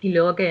 y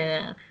luego que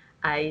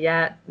ahí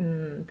ya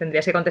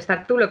tendrías que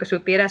contestar tú lo que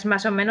supieras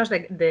más o menos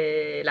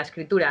de la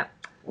escritura.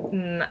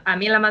 A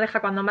mí en La Madeja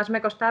cuando más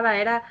me costaba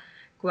era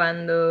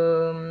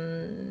cuando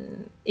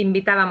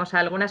invitábamos a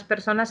algunas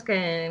personas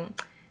que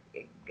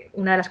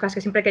una de las cosas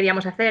que siempre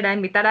queríamos hacer era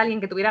invitar a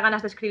alguien que tuviera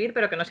ganas de escribir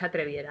pero que no se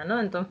atreviera,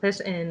 ¿no?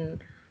 Entonces,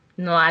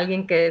 no a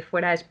alguien que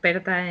fuera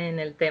experta en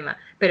el tema.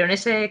 Pero en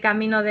ese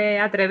camino de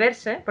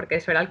atreverse, porque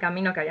eso era el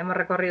camino que habíamos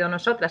recorrido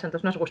nosotras,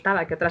 entonces nos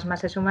gustaba que otras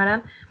más se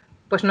sumaran,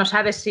 pues no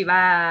sabes si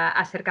va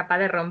a ser capaz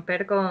de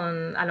romper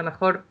con, a lo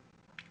mejor,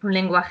 un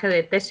lenguaje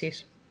de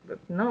tesis,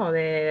 ¿no? O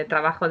de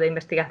trabajo de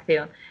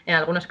investigación. En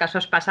algunos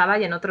casos pasaba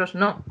y en otros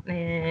no.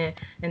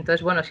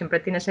 Entonces, bueno, siempre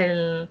tienes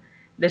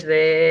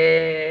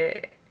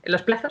desde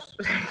los plazos,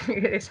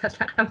 esa es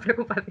la gran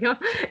preocupación,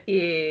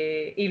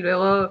 y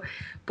luego,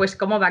 pues,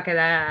 cómo va a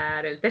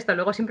quedar el texto.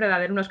 Luego siempre va a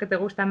haber unos que te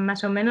gustan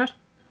más o menos,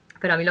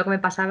 pero a mí lo que me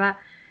pasaba,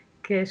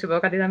 que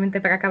supongo que a ti también te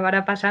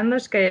acabará pasando,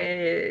 es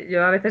que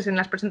yo a veces en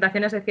las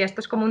presentaciones decía, esto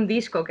es como un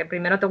disco, que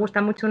primero te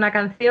gusta mucho una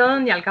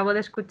canción y al cabo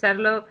de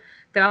escucharlo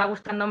te va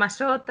gustando más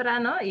otra,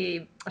 ¿no?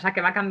 Y, o sea,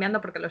 que va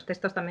cambiando porque los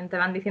textos también te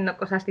van diciendo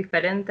cosas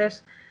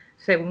diferentes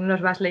según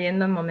los vas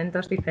leyendo en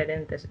momentos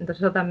diferentes. Entonces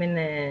eso también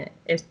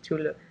es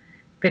chulo.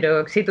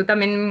 Pero sí, tú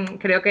también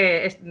creo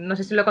que, no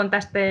sé si lo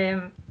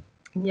contaste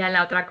ya en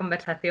la otra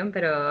conversación,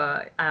 pero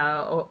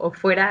o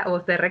fuera, o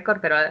de récord,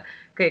 pero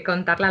que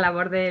contar la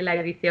labor de la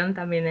edición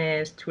también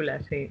es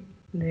chula, sí,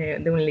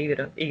 de un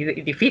libro.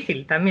 Y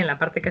difícil también, la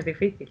parte que es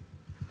difícil.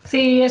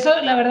 Sí, eso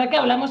la verdad que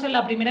hablamos en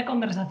la primera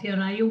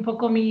conversación. Ahí un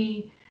poco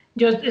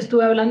yo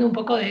estuve hablando un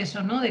poco de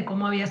eso, ¿no? De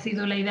cómo había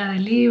sido la idea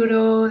del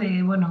libro,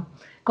 de, bueno,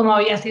 cómo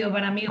había sido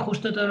para mí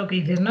justo todo lo que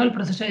dices, ¿no? El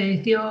proceso de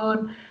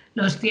edición,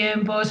 los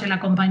tiempos, el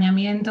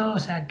acompañamiento, o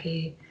sea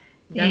que...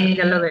 Ya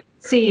lo veréis.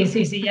 Sí,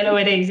 sí, sí, ya lo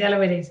veréis, ya lo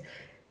veréis.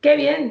 Qué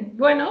bien.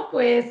 Bueno,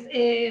 pues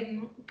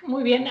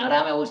muy bien.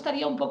 Ahora me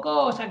gustaría un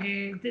poco, o sea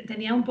que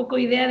tenía un poco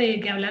idea de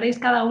que hablarais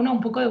cada uno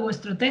un poco de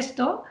vuestro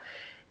texto.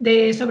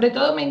 Sobre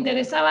todo me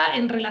interesaba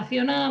en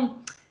relación a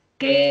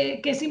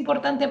qué es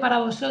importante para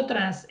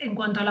vosotras en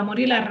cuanto al amor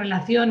y las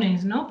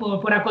relaciones, ¿no?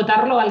 Por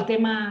acotarlo al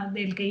tema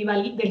del que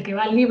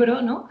va el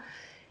libro, ¿no?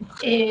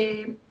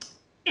 Eh,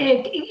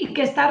 y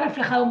que está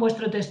reflejado en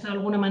vuestro texto de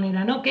alguna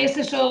manera, ¿no? ¿Qué es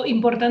eso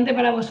importante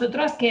para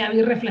vosotras que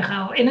habéis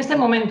reflejado en este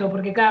momento?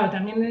 Porque claro,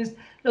 también es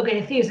lo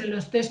que decís, en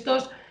los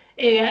textos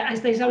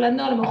estáis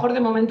hablando a lo mejor de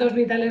momentos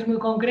vitales muy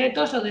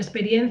concretos o de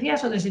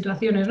experiencias o de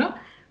situaciones, ¿no?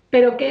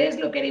 Pero ¿qué es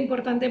lo que era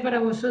importante para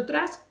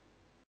vosotras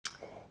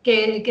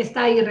que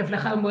está ahí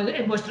reflejado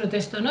en vuestro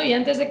texto, ¿no? Y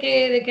antes de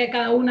que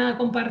cada una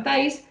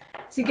compartáis,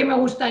 sí que me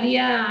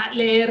gustaría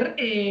leer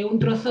un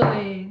trozo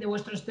de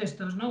vuestros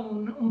textos, ¿no?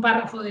 Un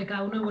párrafo de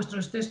cada uno de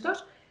vuestros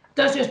textos.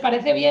 Entonces, si os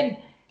parece bien,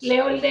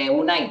 leo el de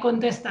una y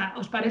contesta,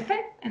 ¿os parece?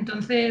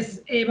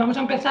 Entonces, vamos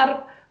a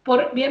empezar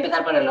voy a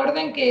empezar por el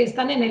orden que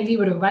están en el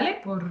libro,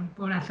 ¿vale?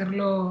 Por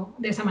hacerlo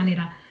de esa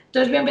manera.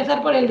 Entonces, voy a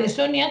empezar por el de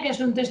Sonia, que es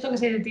un texto que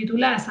se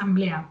titula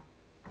Asamblea.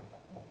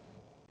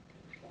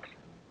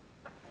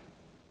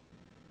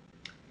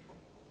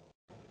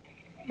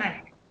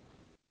 Vale.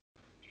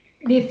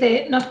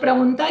 Dice, nos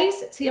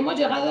preguntáis si hemos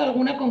llegado a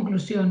alguna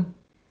conclusión,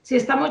 si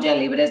estamos ya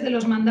libres de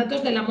los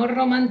mandatos del amor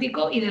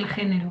romántico y del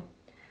género.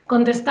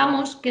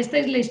 Contestamos que esta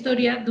es la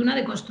historia de una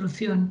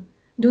deconstrucción,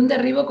 de un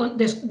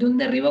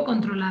derribo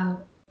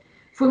controlado.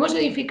 Fuimos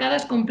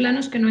edificadas con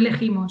planos que no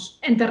elegimos,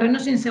 en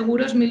terrenos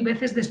inseguros 1000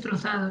 veces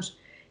destrozados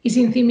y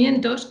sin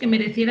cimientos que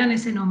merecieran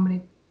ese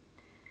nombre.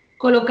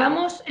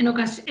 Colocamos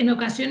en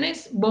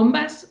ocasiones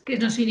bombas que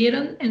nos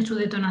hirieron en su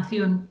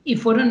detonación y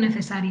fueron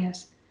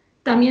necesarias.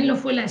 También lo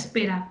fue la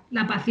espera,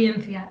 la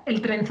paciencia,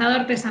 el trenzado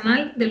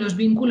artesanal de los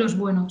vínculos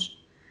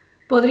buenos.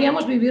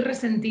 Podríamos vivir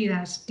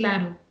resentidas,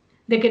 claro,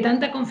 de que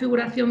tanta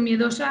configuración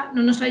miedosa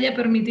no nos haya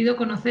permitido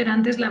conocer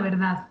antes la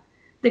verdad,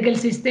 de que el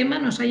sistema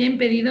nos haya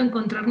impedido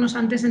encontrarnos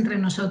antes entre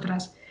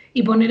nosotras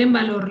y poner en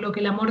valor lo que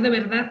el amor de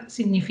verdad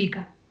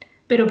significa.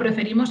 Pero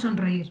preferimos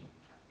sonreír.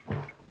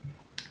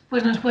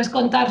 Pues nos puedes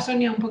contar,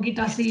 Sonia, un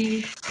poquito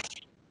así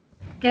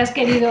qué has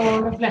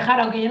querido reflejar,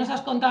 aunque ya nos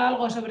has contado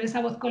algo sobre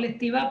esa voz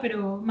colectiva,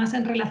 pero más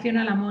en relación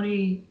al amor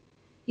y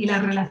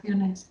las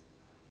relaciones.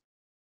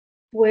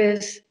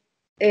 Pues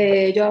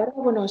yo ahora,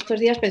 bueno, estos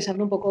días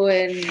pensando un poco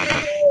un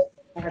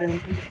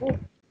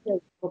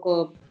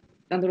poco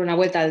dándole una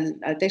vuelta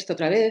al texto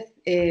otra vez,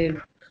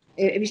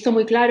 he visto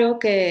muy claro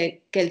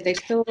que el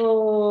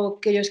texto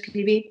que yo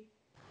escribí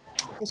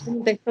es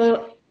un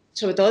texto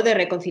sobre todo de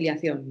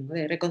reconciliación, ¿no?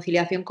 De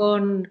reconciliación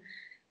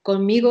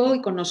conmigo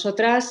y con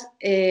nosotras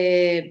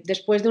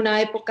después de una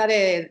época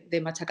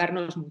de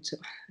machacarnos mucho.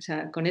 O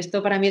sea, con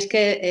esto para mí es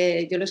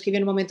que yo lo escribí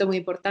en un momento muy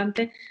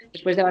importante,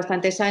 después de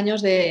bastantes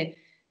años de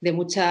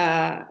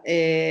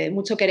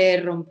mucho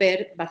querer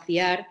romper,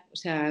 vaciar, o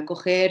sea,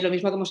 coger lo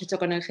mismo que hemos hecho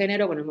con el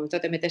género, bueno, en el momento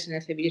que te metes en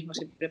el feminismo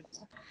siempre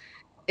pasa,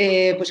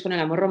 pues con el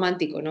amor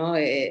romántico, ¿no?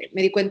 Me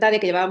di cuenta de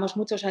que llevábamos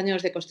muchos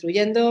años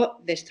deconstruyendo,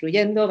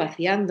 destruyendo,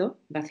 vaciando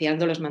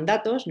los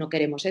mandatos, no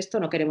queremos esto,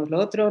 no queremos lo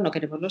otro, no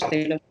queremos los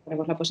celos, no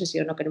queremos la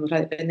posesión, no queremos la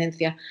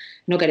dependencia,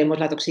 no queremos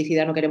la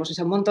toxicidad, no queremos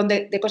un montón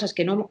de cosas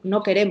que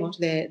no queremos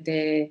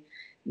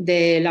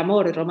del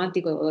amor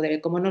romántico o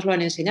de cómo nos lo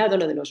han enseñado,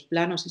 lo de los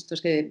planos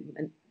estos de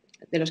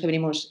los que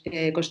venimos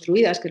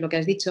construidas, que es lo que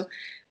has dicho.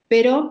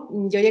 Pero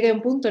yo llegué a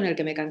un punto en el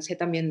que me cansé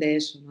también de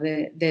eso, ¿no?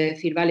 de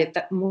decir, vale,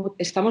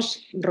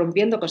 estamos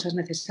rompiendo cosas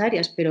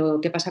necesarias,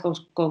 pero ¿qué pasa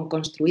con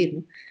construir,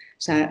 ¿no? O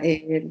sea,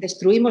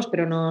 destruimos,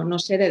 pero no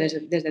sé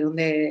desde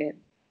dónde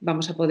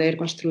vamos a poder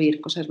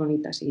construir cosas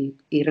bonitas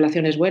y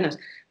relaciones buenas,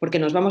 porque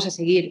nos vamos a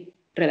seguir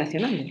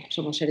relacionando.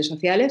 Somos seres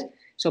sociales,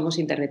 somos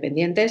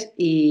interdependientes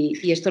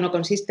y esto no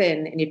consiste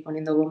en ir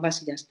poniendo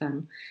bombas y ya está,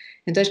 ¿no?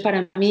 Entonces,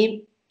 para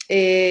mí,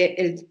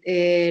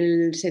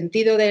 el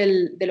sentido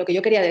de lo que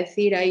yo quería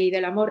decir ahí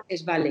del amor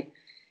es, vale,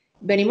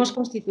 venimos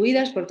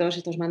constituidas por todos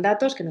estos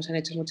mandatos que nos han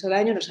hecho mucho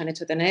daño, nos han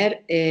hecho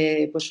tener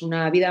pues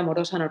una vida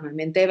amorosa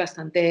normalmente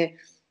bastante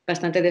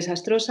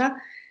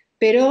desastrosa,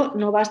 pero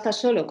no basta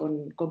solo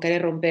con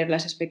querer romper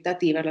las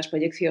expectativas, las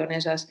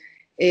proyecciones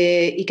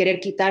y querer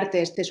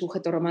quitarte este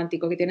sujeto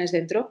romántico que tienes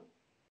dentro,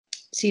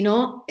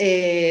 sino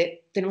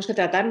tenemos que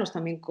tratarnos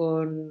también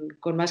con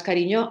más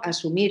cariño,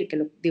 asumir, que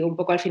lo digo un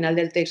poco al final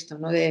del texto,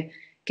 ¿no? De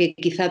que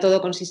quizá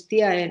todo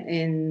consistía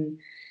en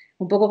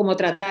un poco como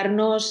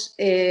tratarnos,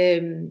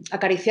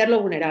 acariciar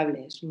lo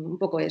vulnerable, es un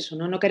poco eso,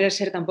 ¿no? No querer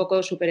ser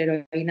tampoco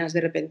superheroínas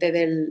de repente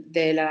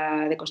de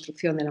la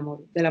deconstrucción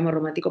del amor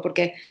romántico,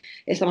 porque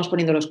estamos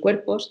poniendo los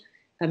cuerpos,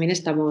 también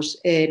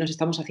nos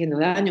estamos haciendo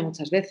daño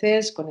muchas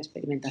veces con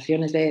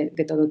experimentaciones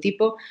de todo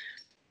tipo,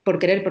 por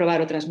querer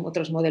probar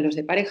otros modelos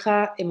de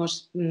pareja.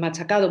 Hemos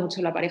machacado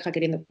mucho la pareja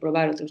queriendo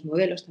probar otros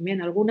modelos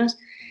también, algunas.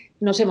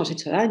 Nos hemos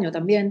hecho daño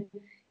también.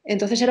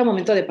 Entonces era un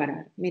momento de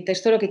parar. Mi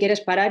texto lo que quiere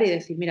es parar y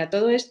decir, mira,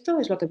 todo esto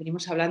es lo que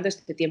venimos hablando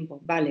este tiempo.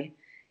 Vale.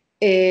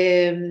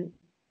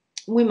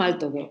 Muy mal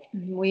todo,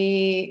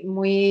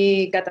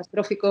 muy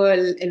catastrófico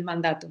el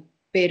mandato,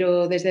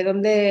 pero desde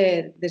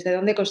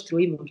dónde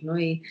construimos, ¿no?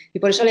 Y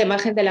por eso la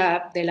imagen de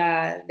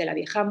la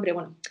viejambre,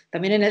 bueno,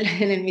 también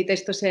en mi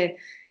texto se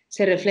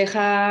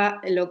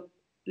refleja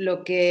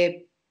lo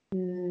que,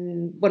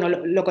 bueno,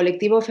 lo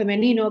colectivo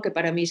femenino, que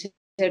para mí se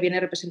viene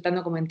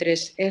representando como en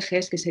tres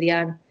ejes, que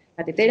serían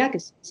la tetera, que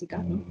es física,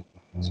 ¿no?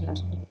 Son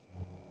las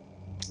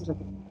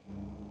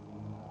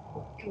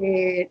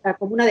la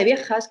Comuna de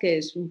Viejas, que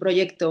es un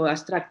proyecto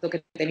abstracto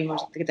que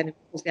tenemos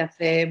desde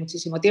hace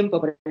muchísimo tiempo,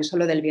 por eso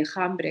lo del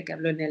viejambre que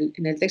hablo en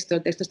el texto.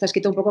 El texto está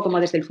escrito un poco como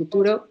desde el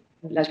futuro,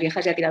 las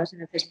viejas ya tiradas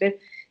en el césped,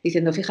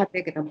 diciendo,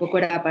 fíjate que tampoco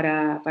era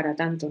para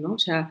tanto, ¿no? O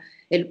sea,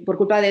 por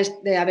culpa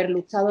de haber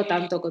luchado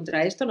tanto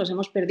contra esto, nos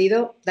hemos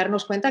perdido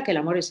darnos cuenta que el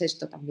amor es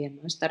esto también,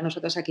 ¿no? Estar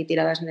nosotras aquí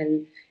tiradas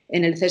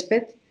en el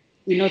césped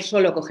y no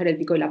solo coger el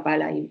pico y la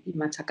pala y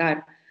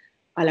machacar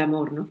al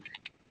amor, ¿no?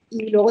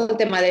 Y luego el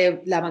tema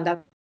de la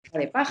banda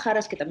de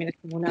pájaras, que también es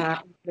como un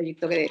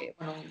proyecto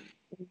bueno,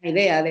 una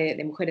idea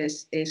de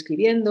mujeres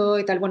escribiendo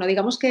y tal. Bueno,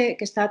 digamos que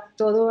está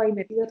todo ahí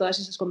metido, todas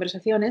esas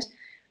conversaciones,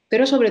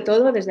 pero sobre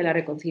todo desde la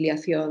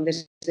reconciliación,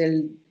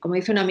 desde como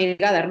dice una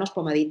amiga, darnos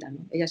pomadita,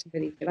 ¿no? Ella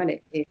siempre dice,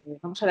 vale,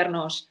 vamos a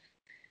darnos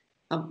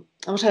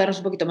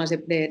un poquito más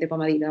de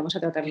pomadita, vamos a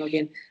tratarnos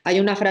bien. Hay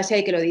una frase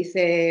ahí que lo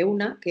dice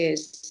que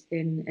es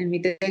en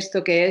mi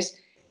texto, que es,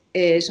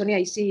 Sonia,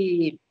 y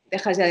si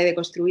dejas ya de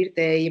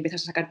construirte y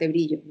empiezas a sacarte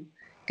brillo, ¿no?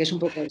 Que es un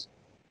poco eso.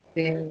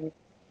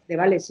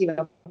 Vale, sí,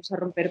 vamos a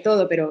romper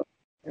todo, pero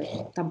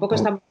tampoco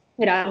estamos a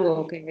hacer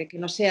algo que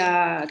no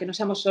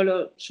seamos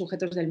solo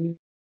sujetos del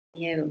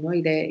miedo, ¿no?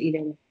 Y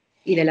de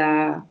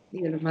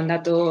los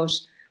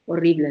mandatos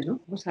horribles,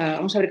 ¿no? Vamos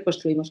a ver qué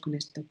construimos con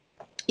esto.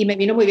 Y me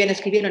vino muy bien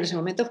escribirlo en ese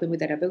momento, fue muy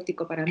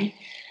terapéutico para mí,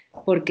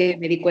 porque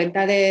me di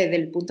cuenta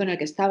del punto en el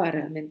que estaba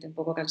realmente, un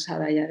poco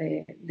cansada ya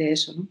de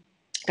eso, ¿no?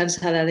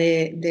 Cansada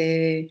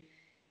de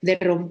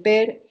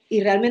romper, y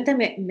realmente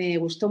me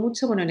gustó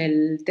mucho, bueno, en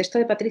el texto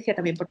de Patricia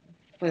también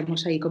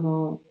podemos ahí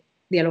como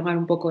dialogar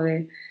un poco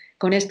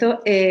con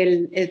esto,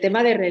 el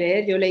tema de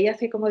releer. Yo leí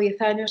hace como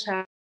 10 años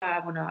a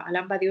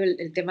Alain Badiou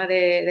el tema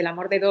del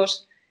amor de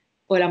dos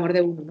o el amor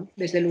de uno, ¿no?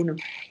 Desde el uno.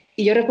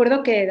 Y yo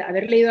recuerdo que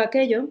haber leído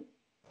aquello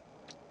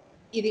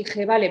y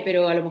dije, vale,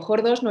 pero a lo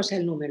mejor dos no es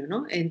el número,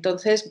 ¿no?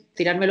 Entonces,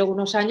 tirarme luego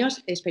unos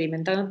años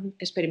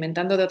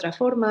experimentando de otra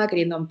forma,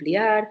 queriendo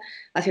ampliar,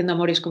 haciendo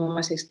amores como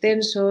más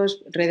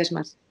extensos, redes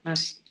más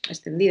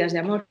extendidas de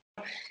amor.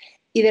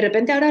 Y de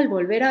repente ahora al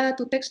volver a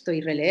tu texto y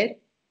releer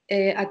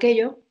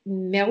aquello,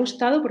 me ha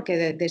gustado porque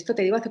de esto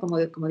te digo hace como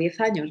 10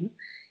 años, ¿no?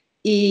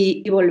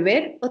 Y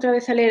volver otra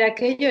vez a leer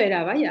aquello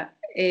era, vaya,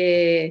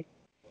 me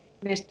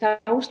está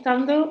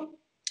gustando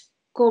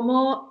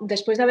cómo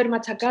después de haber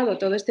machacado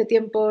todo este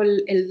tiempo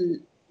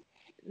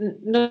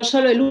no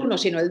solo el uno,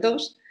 sino el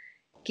dos,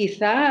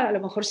 quizá a lo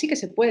mejor sí que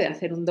se puede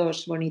hacer un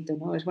dos bonito,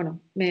 ¿no? Es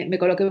bueno, me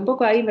coloqué un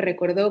poco ahí, me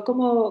recordó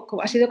como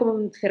ha sido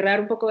como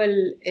cerrar un poco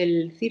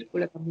el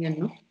círculo también,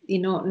 ¿no? Y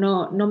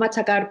no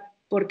machacar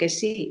porque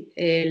sí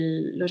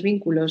los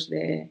vínculos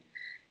de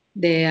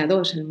a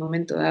dos en el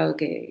momento dado,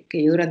 que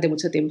yo durante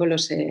mucho tiempo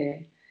los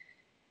he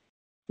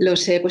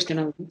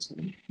cuestionado mucho,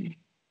 ¿no?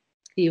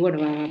 Y bueno,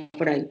 va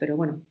por ahí, pero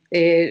bueno,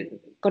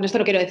 con esto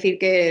no quiero decir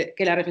que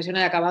la reflexión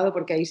haya acabado,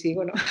 porque ahí sí,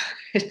 bueno,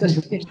 esto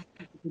es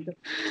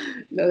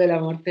lo del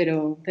amor,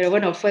 pero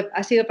bueno,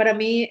 ha sido para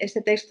mí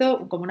este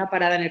texto como una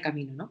parada en el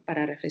camino, ¿no?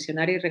 Para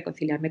reflexionar y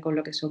reconciliarme con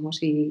lo que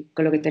somos y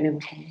con lo que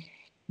tenemos también.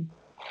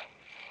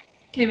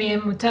 Qué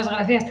bien, muchas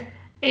gracias.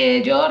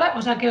 Yo ahora,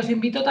 o sea, que os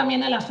invito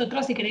también a las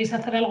otras si queréis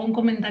hacer algún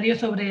comentario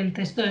sobre el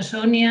texto de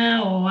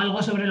Sonia o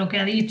algo sobre lo que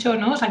ha dicho,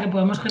 ¿no? O sea, que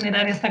podemos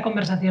generar esta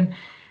conversación.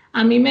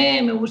 A mí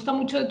me gusta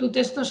mucho de tu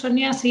texto,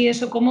 Sonia, sí,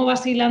 eso, cómo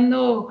vas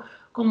hilando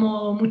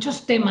como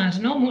muchos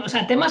temas, ¿no? O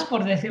sea, temas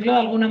por decirlo de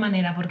alguna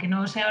manera, porque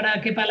no sé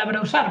ahora qué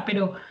palabra usar,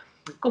 pero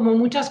como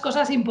muchas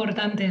cosas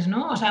importantes,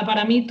 ¿no? O sea,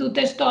 para mí tu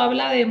texto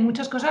habla de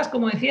muchas cosas,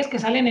 como decías, que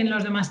salen en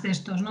los demás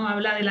textos, ¿no?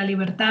 Habla de la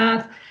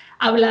libertad,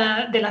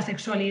 habla de la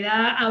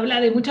sexualidad,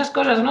 habla de muchas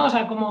cosas, ¿no? O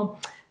sea, como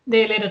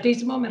del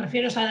erotismo, me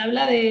refiero, o sea,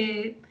 habla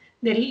de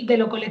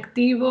lo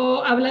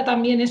colectivo, habla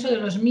también eso de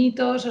los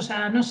mitos, o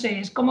sea, no sé,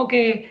 es como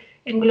que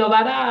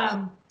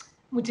englobara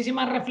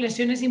muchísimas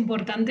reflexiones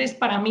importantes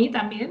para mí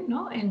también,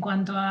 ¿no? En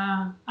cuanto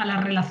a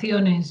las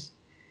relaciones.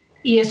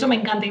 Y eso me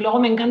encanta. Y luego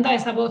me encanta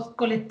esa voz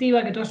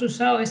colectiva que tú has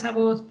usado, esa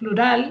voz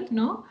plural,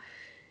 ¿no?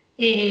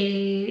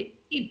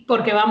 Y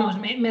porque, vamos,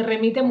 me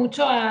remite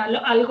mucho a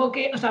algo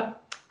que, o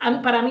sea,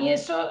 para mí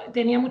eso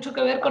tenía mucho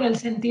que ver con el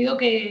sentido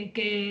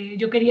que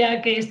yo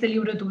quería que este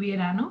libro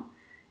tuviera, ¿no?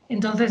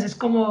 Entonces es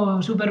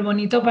como súper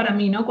bonito para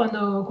mí, ¿no?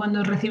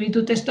 Cuando recibí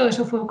tu texto,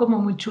 eso fue como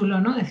muy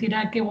chulo, ¿no? Decir,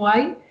 ah, qué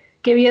guay,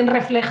 qué bien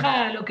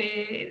refleja lo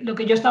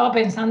que yo estaba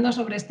pensando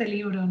sobre este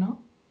libro,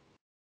 ¿no?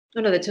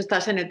 Bueno, de hecho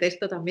estás en el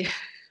texto también.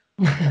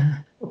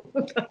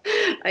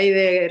 Ahí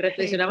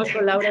reflexionamos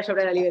con Laura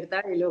sobre la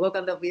libertad y luego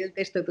cuando pide el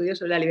texto tuyo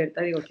sobre la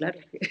libertad digo, claro,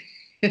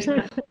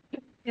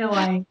 Qué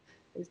guay.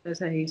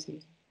 estás ahí, sí.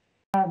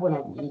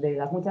 Bueno, de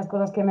las muchas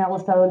cosas que me ha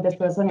gustado el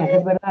texto de Sonia, que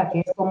es verdad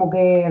que es como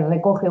que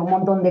recoge un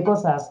montón de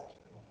cosas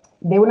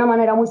de una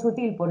manera muy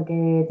sutil,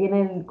 porque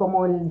tiene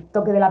como el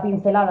toque de la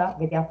pincelada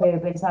que te hace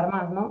pensar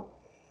más, ¿no?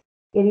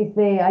 Que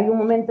dice, hay un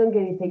momento en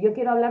que dice, yo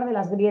quiero hablar de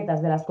las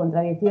grietas, de las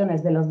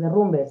contradicciones, de los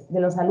derrumbes, de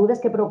los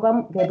aludes que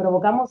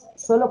provocamos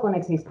solo con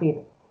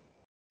existir.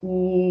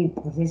 Y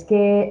pues es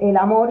que el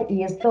amor,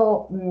 y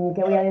esto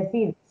que voy a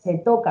decir, se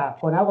toca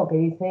con algo que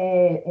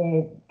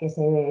dice, que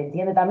se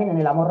entiende también en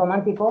el amor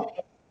romántico,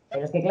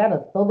 pero es que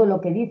claro, todo lo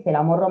que dice el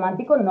amor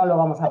romántico no lo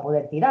vamos a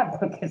poder tirar,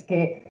 porque es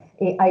que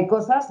hay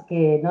cosas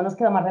que no nos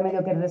queda más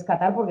remedio que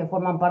rescatar porque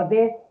forman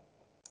parte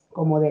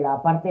como de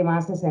la parte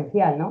más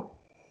esencial, ¿no?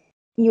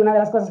 Y una de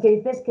las cosas que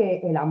dice es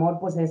que el amor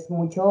pues es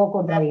mucho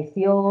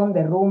contradicción,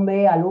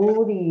 derrumbe,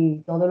 alud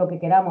y todo lo que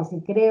queramos.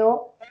 Y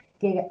creo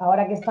que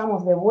ahora que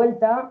estamos de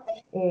vuelta,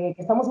 que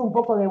estamos un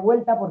poco de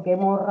vuelta porque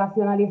hemos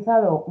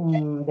racionalizado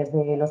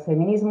desde los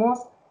feminismos,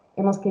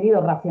 hemos querido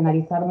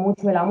racionalizar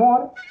mucho el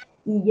amor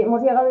y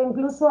hemos llegado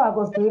incluso a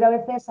construir a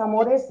veces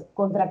amores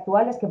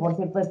contractuales, que por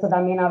cierto esto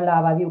también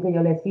habla Badiou, que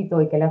yo le cito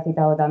y que le ha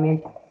citado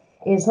también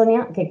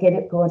Sonia,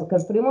 que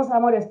construimos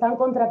amores tan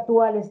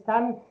contractuales,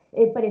 tan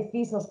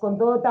precisos, con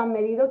todo tan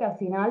medido que al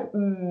final,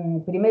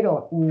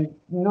 primero,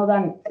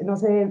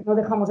 no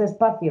dejamos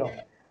espacio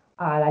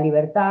a la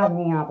libertad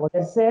ni a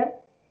poder ser,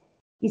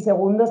 y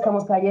segundo,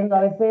 estamos cayendo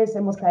a veces,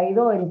 hemos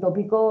caído en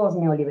tópicos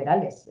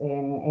neoliberales,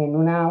 en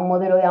un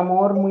modelo de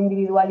amor muy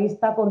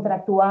individualista,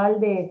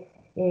 contractual, de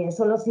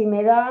solo si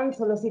me dan,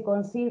 solo si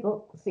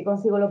consigo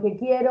lo que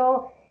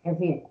quiero, en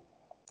fin.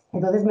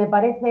 Entonces me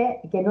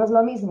parece que no es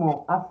lo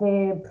mismo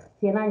hace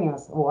 100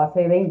 años o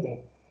hace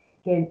 20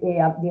 que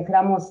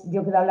dijéramos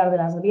yo quiero hablar de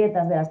las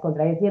grietas, de las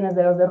contradicciones,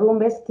 de los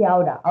derrumbes, que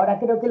ahora. Ahora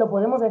creo que lo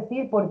podemos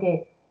decir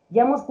porque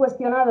ya hemos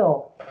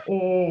cuestionado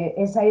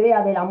esa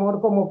idea del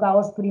amor como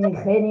caos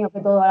primigenio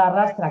que todo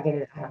arrastra,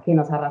 que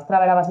nos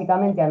arrastraba era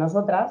básicamente a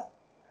nosotras,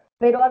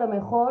 pero a lo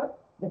mejor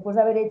después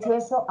de haber hecho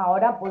eso,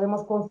 ahora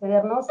podemos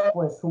concedernos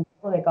pues un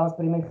poco de caos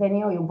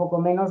primigenio y un poco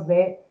menos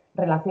de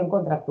relación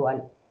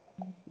contractual.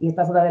 Y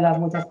esta es una de las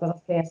muchas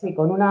cosas que así,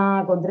 con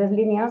 3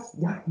 líneas,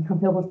 ya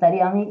me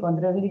gustaría a mí, con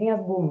 3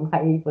 líneas, boom,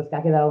 ahí pues que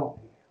ha quedado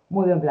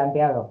muy bien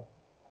planteado.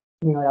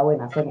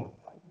 Enhorabuena, Sonia.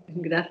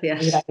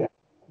 Gracias. Gracias.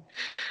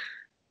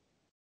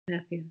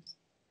 Gracias.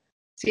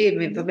 Sí,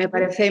 me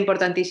parece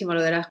importantísimo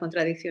lo de las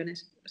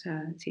contradicciones. O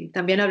sea, sí.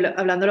 También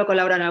hablándolo con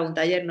Laura en algún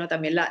taller, ¿no?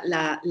 También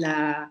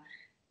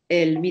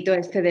el mito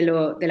este de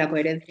la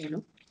coherencia, ¿no?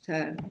 O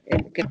sea,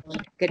 que hemos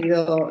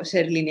querido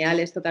ser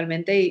lineales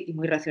totalmente y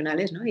muy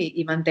racionales, ¿no?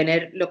 Y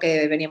mantener lo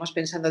que veníamos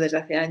pensando desde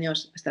hace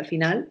años hasta el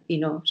final, y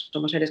no,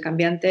 somos seres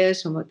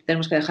cambiantes,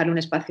 tenemos que dejarle un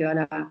espacio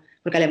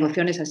porque la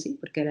emoción es así,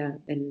 porque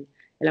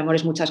el amor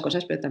es muchas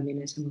cosas, pero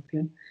también es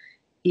emoción.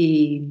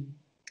 Y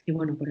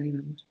bueno, por ahí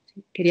vamos.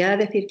 Sí. Quería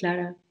decir,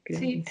 Clara.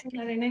 Sí,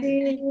 Clara Inés.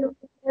 Sí, yo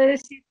quiero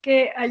decir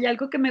que hay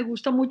algo que me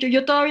gusta mucho.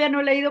 Yo todavía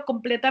no he leído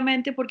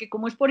completamente porque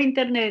como es por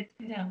internet,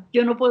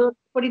 yo no puedo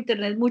por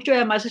internet mucho y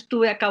además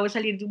acabo de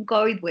salir de un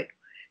COVID, bueno.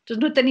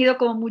 Entonces no he tenido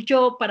como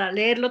mucho para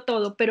leerlo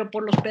todo, pero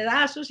por los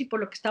pedazos y por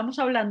lo que estamos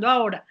hablando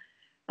ahora,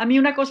 a mí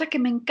una cosa que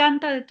me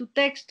encanta de tu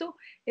texto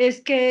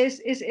es que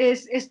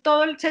es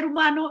todo el ser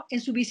humano en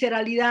su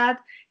visceralidad,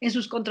 en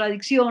sus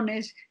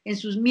contradicciones, en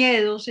sus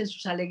miedos, en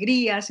sus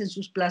alegrías, en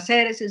sus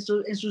placeres, en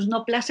sus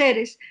no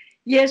placeres.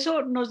 Y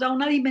eso nos da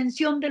una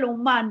dimensión de lo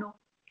humano,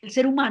 el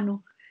ser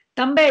humano,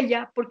 tan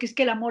bella, porque es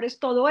que el amor es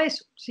todo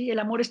eso, ¿sí? El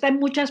amor está en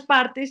muchas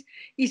partes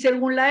y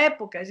según la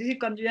época, es decir,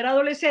 cuando yo era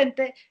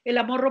adolescente, el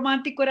amor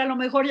romántico era lo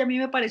mejor y a mí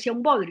me parecía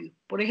un bodrio,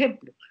 por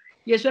ejemplo.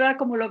 Y eso era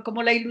como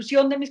la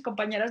ilusión de mis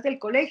compañeras del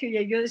colegio.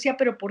 Y yo decía,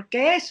 ¿pero por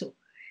qué eso?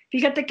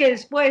 Fíjate que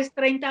después,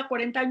 30,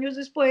 40 años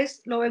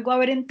después, lo vengo a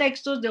ver en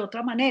textos de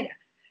otra manera.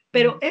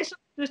 Pero eso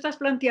que tú estás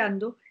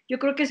planteando, yo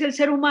creo que es el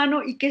ser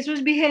humano y que eso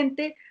es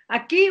vigente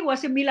aquí o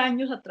hace 1000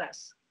 años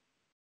atrás.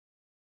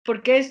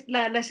 Porque es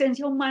la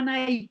esencia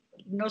humana ahí.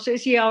 No sé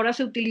si ahora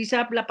se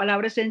utiliza la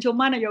palabra esencia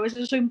humana, yo a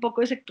veces soy un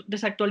poco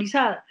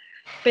desactualizada,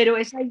 pero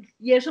es ahí,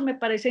 y eso me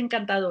parece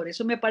encantador,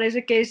 eso me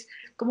parece que es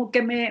como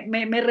que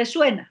me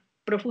resuena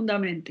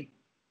profundamente.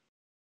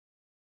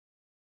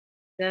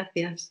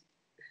 Gracias.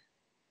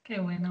 Qué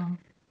bueno.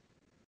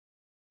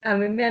 A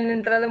mí me han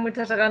entrado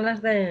muchas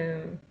ganas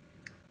de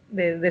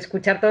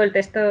escuchar todo el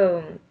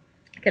texto,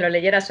 que lo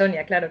leyera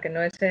Sonia, claro, que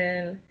no es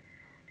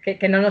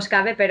que no nos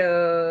cabe,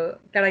 pero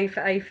claro,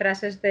 hay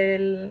frases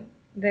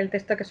del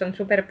texto que son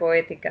súper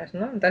poéticas,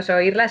 ¿no? Entonces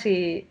oírlas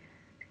y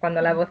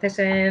cuando la voz es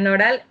en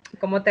oral,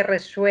 cómo te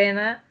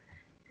resuena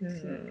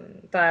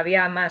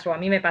todavía más, o a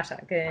mí me pasa,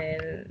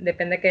 que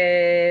depende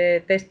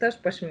qué textos,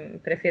 pues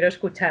prefiero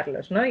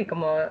escucharlos, ¿no? Y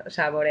como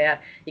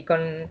saborear. Y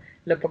con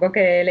lo poco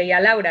que leía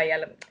Laura y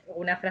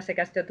una frase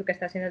que has dicho tú que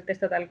estás en el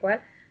texto tal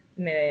cual,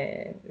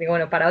 me digo,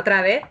 bueno, para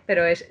otra vez,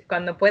 pero es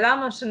cuando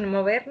podamos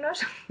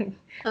movernos,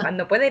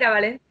 cuando pueda ir a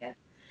Valencia,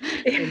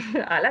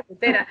 a la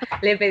tutera,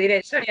 le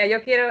pediré, Sonia,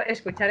 yo quiero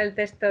escuchar el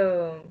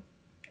texto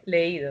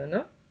leído,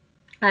 ¿no?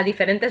 A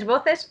diferentes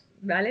voces,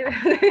 ¿vale?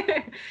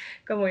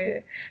 Como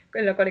en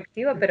lo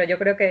colectivo, pero yo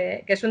creo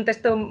que es un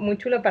texto muy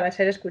chulo para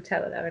ser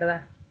escuchado, la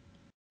verdad.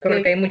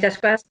 Porque hay muchas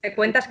cosas que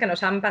cuentas que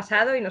nos han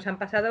pasado y nos han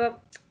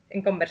pasado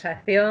en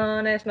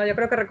conversaciones, ¿no? Yo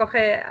creo que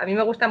recoge, a mí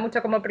me gusta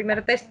mucho como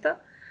primer texto,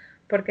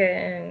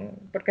 porque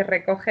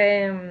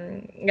recoge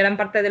gran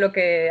parte de lo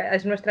que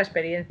es nuestra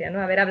experiencia, ¿no?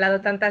 Haber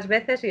hablado tantas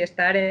veces y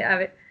estar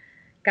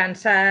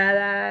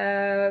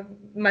cansada,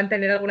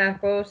 mantener alguna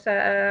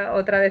cosa,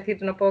 otra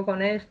decir no puedo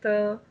con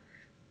esto.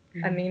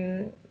 A mí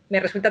me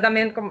resulta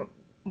también como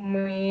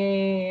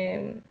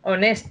muy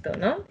honesto,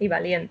 ¿no? Y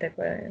valiente,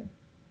 pues.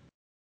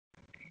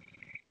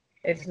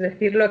 Es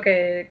decir, lo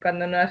que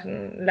cuando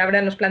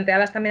Laura nos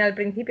planteabas también al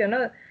principio, ¿no?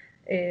 Lo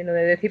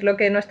de decir lo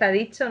que no está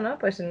dicho, ¿no?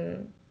 Pues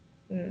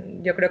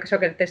yo creo que eso,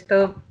 que el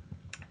texto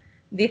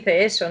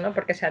dice eso, ¿no?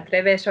 Porque se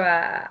atreve eso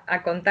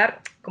a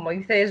contar, como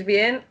dices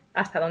bien,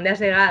 hasta dónde has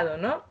llegado,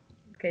 ¿no?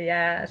 Que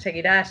ya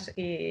seguirás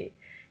y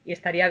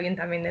estaría bien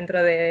también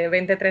dentro de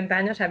 20, 30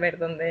 años a ver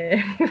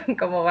dónde,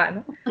 cómo va,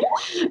 ¿no?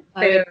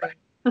 Pero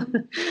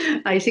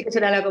ahí sí que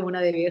será la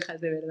comuna de viejas,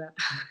 de verdad.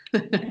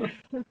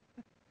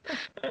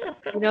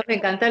 No, me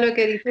encanta lo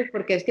que dices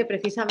porque es que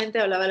precisamente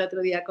hablaba el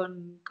otro día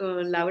con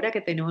Laura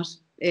que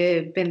tenemos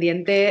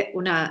pendiente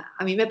una...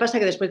 A mí me pasa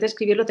que después de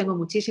escribirlo tengo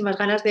muchísimas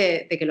ganas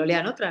de que lo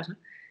lean otras, ¿no?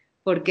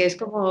 Porque es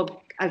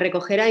como, al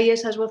recoger ahí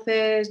esas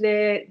voces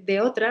de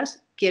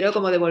otras, quiero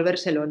como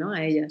devolvérselo, ¿no?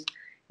 A ellas.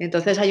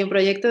 Entonces hay un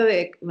proyecto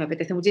me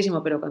apetece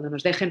muchísimo, pero cuando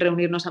nos dejen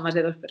reunirnos a más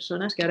de 2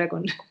 personas, que ahora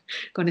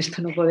con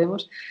esto no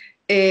podemos,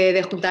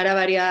 de juntar a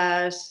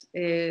varias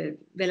de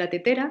la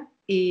tetera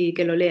y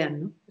que lo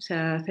lean, ¿no? O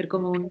sea, hacer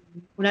como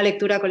una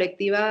lectura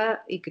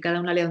colectiva y que cada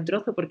una lea un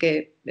trozo,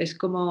 porque es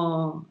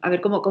como, a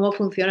ver cómo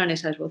funcionan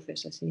esas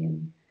voces, así,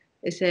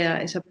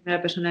 esa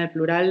primera persona del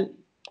plural,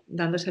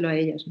 dándoselo a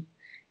ellas, ¿no?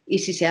 Y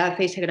si se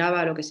hace y se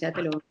graba, lo que sea,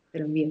 te lo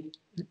envío.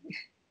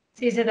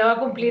 Sí, se te va a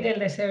cumplir el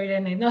deseo,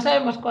 Irene. No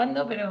sabemos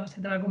cuándo, pero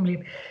se te va a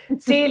cumplir.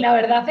 Sí, la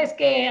verdad es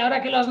que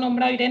ahora que lo has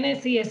nombrado, Irene,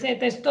 sí, ese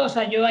texto, o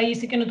sea, yo ahí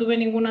sí que no tuve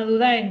ninguna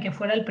duda en que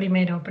fuera el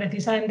primero,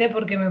 precisamente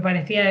porque me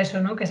parecía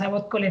eso, ¿no? Que esa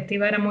voz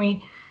colectiva era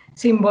muy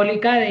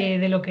simbólica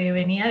de lo que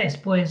venía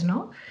después,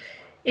 ¿no?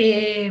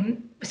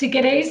 Si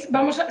queréis,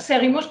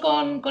 seguimos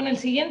con el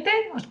siguiente,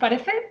 ¿os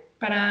parece?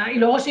 Y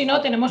luego, si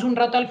no, tenemos un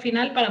rato al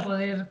final para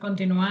poder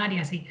continuar y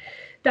así.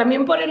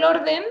 También por el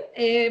orden,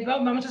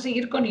 vamos a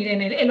seguir con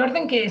Irene, el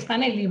orden que está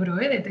en el libro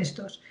de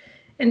textos.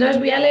 Entonces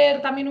voy a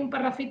leer también un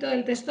parrafito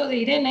del texto de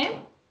Irene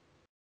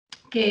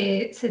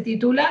que se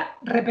titula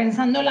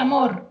Repensando el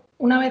amor,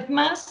 una vez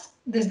más,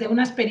 desde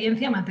una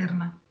experiencia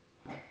materna.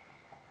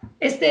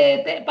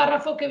 Este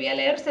párrafo que voy a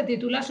leer se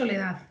titula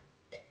Soledad.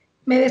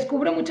 Me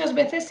descubro muchas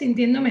veces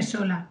sintiéndome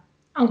sola,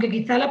 aunque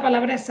quizá la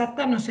palabra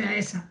exacta no sea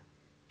esa.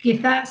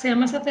 Quizá sea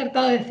más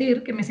acertado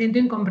decir que me siento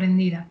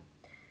incomprendida.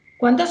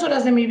 ¿Cuántas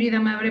horas de mi vida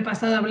me habré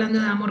pasado hablando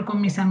de amor con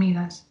mis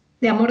amigas?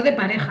 De amor de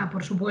pareja,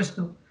 por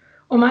supuesto.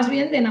 O más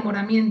bien de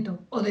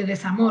enamoramiento o de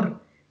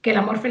desamor, que el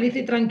amor feliz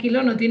y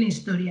tranquilo no tiene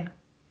historia.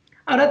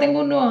 Ahora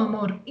tengo un nuevo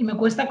amor y me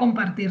cuesta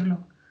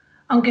compartirlo,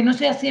 aunque no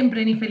sea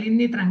siempre ni feliz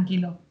ni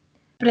tranquilo.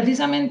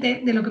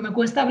 Precisamente de lo que me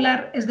cuesta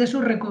hablar es de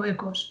sus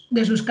recovecos,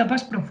 de sus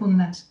capas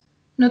profundas.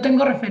 No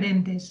tengo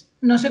referentes,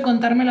 no sé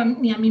contármelo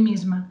ni a mí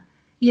misma,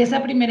 y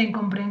esa primera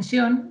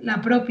incomprensión,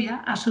 la propia,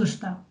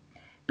 asusta,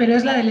 pero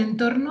es la del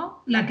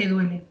entorno la que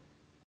duele.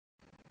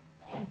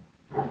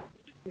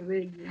 Qué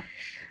bello.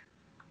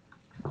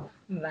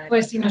 Vale.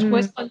 Pues si nos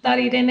puedes contar,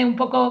 Irene, un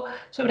poco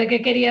sobre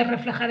qué querías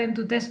reflejar en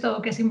tu texto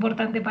o qué es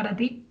importante para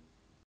ti.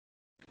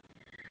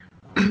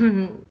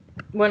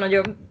 Bueno,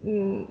 yo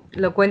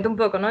lo cuento un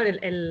poco, ¿no?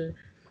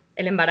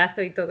 el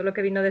embarazo y todo lo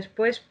que vino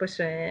después,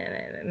 pues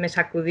me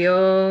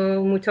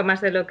sacudió mucho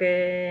más de lo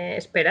que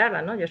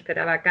esperaba, ¿no? Yo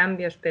esperaba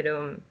cambios,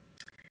 pero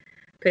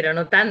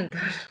no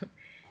tantos.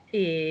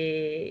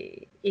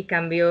 Y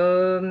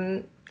cambió,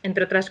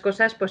 entre otras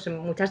cosas, pues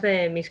muchas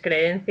de mis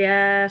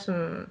creencias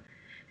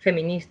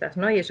feministas,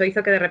 ¿no? Y eso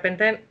hizo que de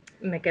repente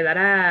me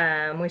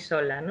quedara muy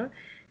sola, ¿no?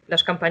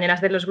 Las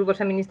compañeras de los grupos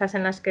feministas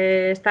en las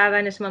que estaba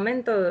en ese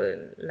momento,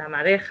 la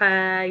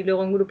Madeja y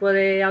luego un grupo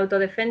de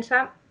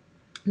autodefensa,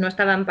 no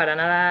estaban para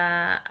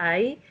nada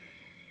ahí.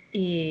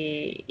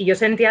 Y yo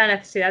sentía la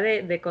necesidad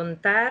de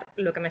contar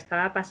lo que me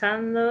estaba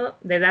pasando,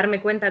 de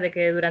darme cuenta de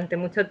que durante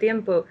mucho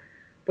tiempo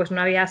pues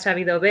no había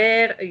sabido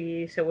ver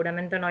y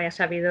seguramente no había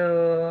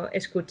sabido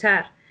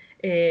escuchar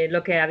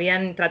lo que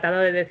habían tratado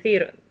de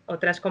decir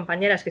otras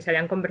compañeras que se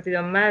habían convertido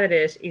en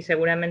madres y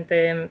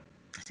seguramente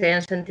se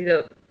habían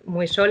sentido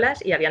muy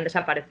solas y habían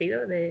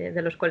desaparecido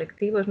de los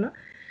colectivos, ¿no?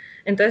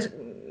 Entonces,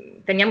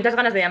 tenía muchas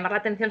ganas de llamar la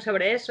atención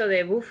sobre eso,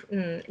 de,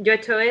 yo he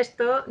hecho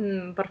esto,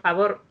 por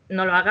favor,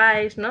 no lo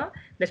hagáis, ¿no?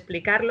 De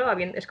explicarlo.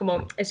 Es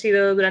como, he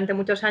sido durante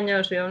muchos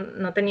años, yo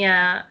no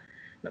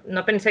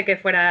pensé que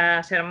fuera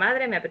a ser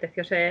madre, me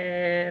apeteció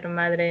ser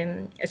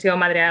madre, he sido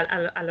madre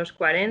a los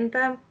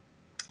 40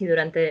 y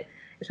durante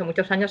eso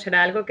muchos años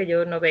era algo que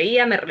yo no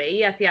veía, me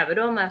reía, hacía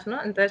bromas,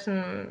 ¿no? Entonces,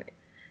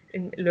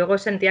 luego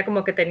sentía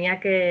como que tenía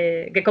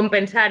que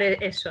compensar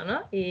eso,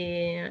 ¿no?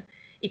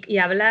 Y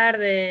hablar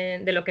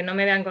de lo que no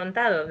me habían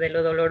contado, de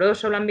lo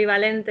doloroso, lo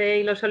ambivalente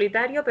y lo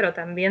solitario, pero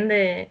también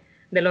de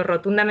lo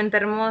rotundamente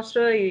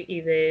hermoso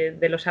y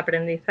de los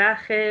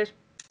aprendizajes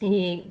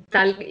y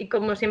tal y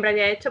como siempre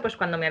había hecho, pues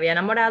cuando me había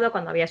enamorado,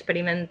 cuando había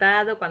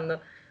experimentado,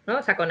 cuando, ¿no?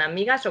 O sea, con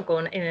amigas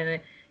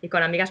y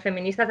con amigas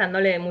feministas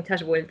dándole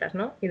muchas vueltas,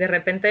 ¿no? Y de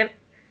repente,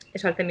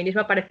 eso, al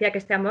feminismo parecía que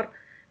este amor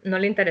no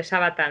le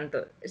interesaba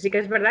tanto. Sí que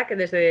es verdad que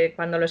desde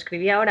cuando lo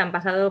escribí ahora han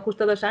pasado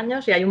justo 2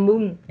 años y hay un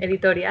boom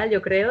editorial,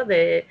 yo creo,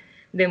 de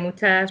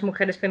muchas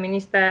mujeres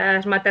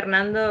feministas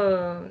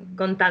maternando,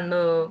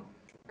 contando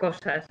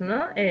cosas,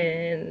 ¿no?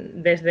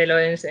 Desde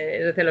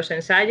los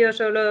ensayos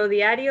o lo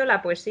diario,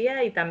 la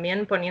poesía y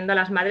también poniendo a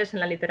las madres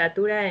en la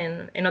literatura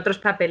en otros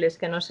papeles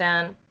que no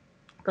sean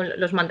con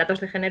los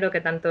mandatos de género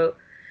que tanto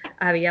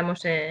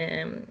habíamos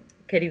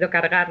querido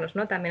cargarnos,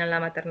 ¿no? También en la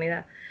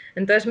maternidad.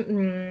 Entonces,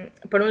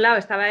 por un lado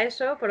estaba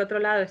eso, por otro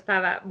lado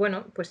estaba,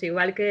 bueno, pues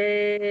igual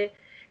que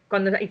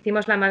cuando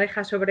hicimos la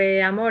madeja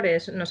sobre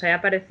amores, nos había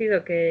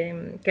parecido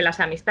que las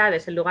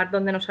amistades, el lugar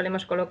donde nos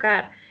solemos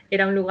colocar,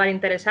 era un lugar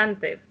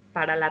interesante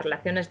para las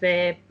relaciones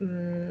de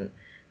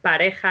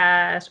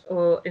parejas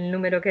o el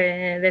número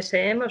que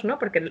deseemos, ¿no?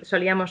 Porque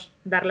solíamos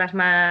darlas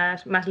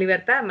más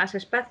libertad, más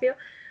espacio.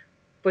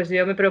 Pues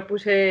yo me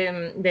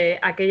propuse de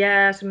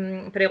aquellas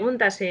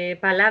preguntas y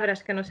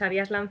palabras que nos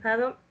habías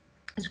lanzado,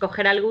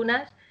 escoger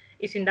algunas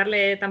y sin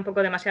darle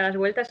tampoco demasiadas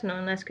vueltas, sino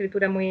una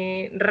escritura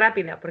muy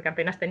rápida, porque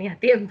apenas tenía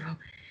tiempo,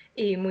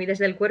 y muy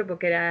desde el cuerpo,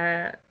 que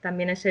era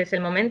también ese es el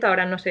momento.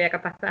 Ahora no sería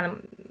capaz,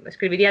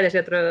 escribiría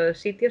desde otro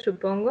sitio,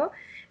 supongo,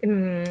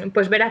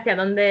 pues ver hacia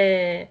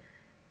dónde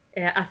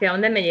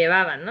me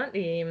llevaban, ¿no?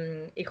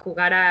 Y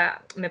jugar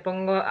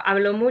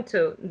hablo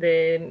mucho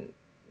de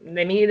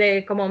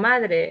mí como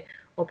madre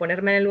o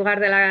ponerme en el lugar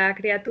de la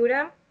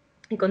criatura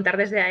y contar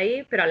desde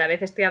ahí, pero a la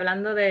vez estoy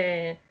hablando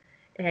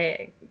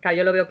claro,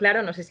 yo lo veo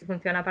claro, no sé si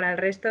funciona para el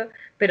resto,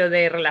 pero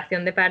de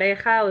relación de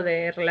pareja o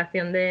de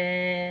relación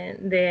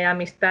de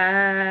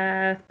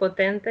amistad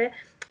potente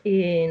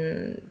y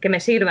que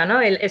me sirva,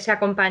 ¿no? Ese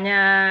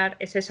acompañar,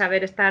 ese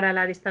saber estar a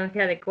la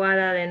distancia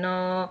adecuada, de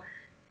no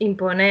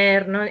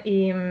imponer, ¿no?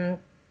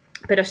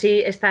 Pero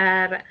sí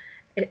estar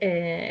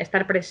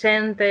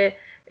presente.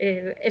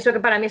 Eso que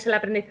para mí es el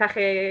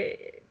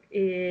aprendizaje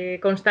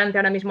constante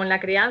ahora mismo en la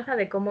crianza,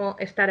 de cómo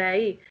estar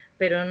ahí,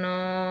 pero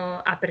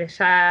no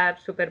apresar,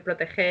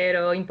 superproteger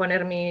o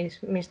imponer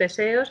mis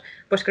deseos,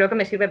 pues creo que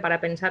me sirve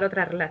para pensar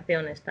otras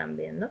relaciones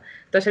también, ¿no?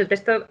 Entonces el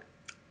texto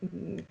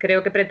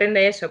creo que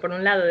pretende eso, por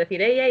un lado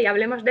decir, hey,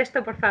 hablemos de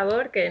esto, por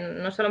favor, que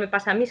no solo me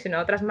pasa a mí, sino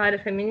a otras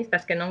madres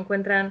feministas que no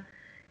encuentran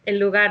el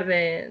lugar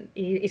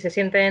y se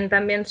sienten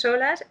también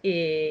solas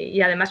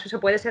y además eso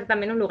puede ser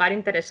también un lugar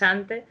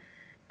interesante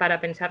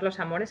para pensar los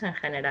amores en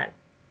general.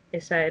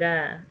 Esa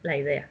era la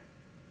idea.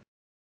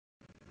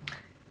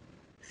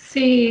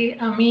 Sí,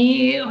 a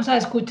mí, o sea,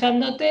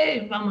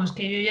 escuchándote, vamos,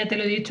 que yo ya te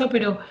lo he dicho,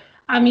 pero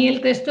a mí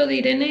el texto de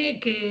Irene,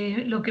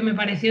 que lo que me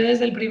pareció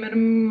desde el primer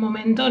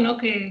momento, ¿no?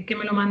 que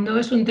me lo mandó,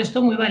 es un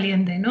texto muy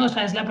valiente, ¿no? O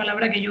sea, es la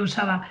palabra que yo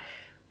usaba.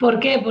 ¿Por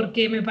qué?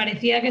 Porque me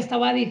parecía que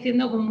estaba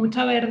diciendo con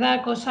mucha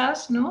verdad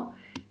cosas, ¿no?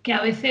 Que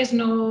a veces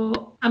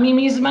no, a mí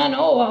misma,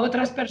 ¿no? O a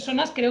otras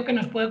personas creo que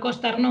nos puede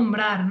costar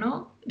nombrar,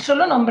 ¿no?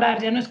 Solo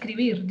nombrar, ya no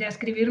escribir, ya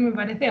escribir me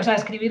parece, o sea,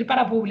 escribir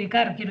para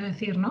publicar, quiero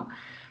decir, ¿no?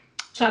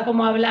 O sea,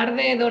 como hablar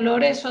de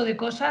dolores o de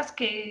cosas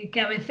que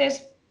a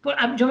veces,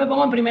 yo me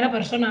pongo en primera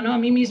persona, ¿no? A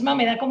mí misma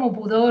me da como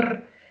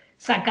pudor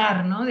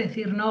sacar, ¿no?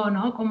 Decir,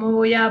 no, ¿cómo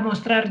voy a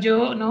mostrar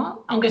yo,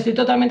 ¿no? Aunque estoy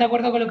totalmente de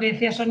acuerdo con lo que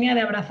decía Sonia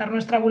de abrazar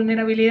nuestra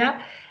vulnerabilidad,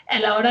 a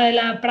la hora de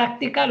la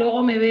práctica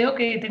luego me veo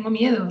que tengo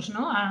miedos,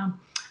 ¿no?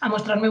 a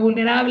mostrarme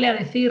vulnerable, a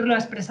decirlo, a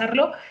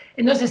expresarlo.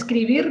 Entonces,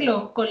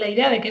 escribirlo con la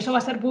idea de que eso va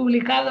a ser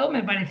publicado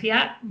me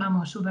parecía,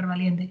 vamos, súper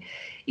valiente.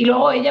 Y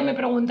luego ella me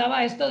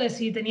preguntaba esto de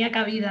si tenía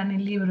cabida en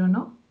el libro,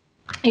 ¿no?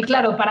 Y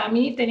claro, para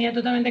mí tenía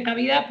totalmente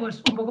cabida,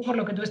 pues un poco por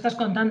lo que tú estás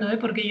contando, ¿eh?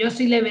 Porque yo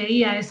sí le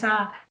veía ese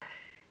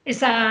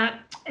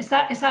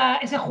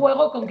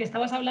juego con que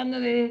estabas hablando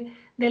de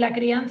la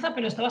crianza,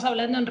 pero estabas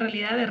hablando en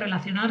realidad de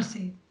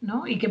relacionarse,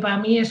 ¿no? Y que para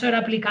mí eso era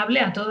aplicable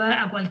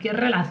a cualquier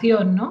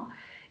relación, ¿no?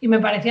 Y me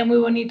parecía muy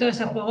bonito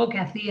ese juego que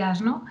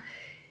hacías, ¿no?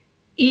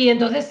 Y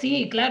entonces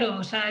sí, claro,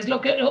 o sea, es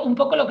un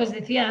poco lo que os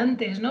decía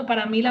antes, ¿no?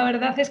 Para mí la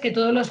verdad es que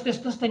todos los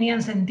textos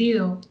tenían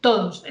sentido,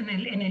 todos en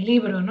el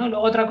libro, ¿no?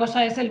 Luego otra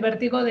cosa es el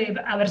vértigo de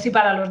a ver si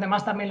para los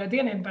demás también lo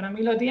tienen. Para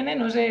mí lo tienen,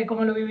 no sé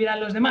cómo lo vivirán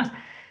los demás,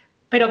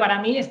 pero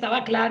para mí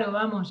estaba claro,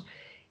 vamos.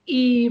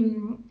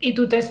 Y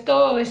tu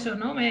texto, eso,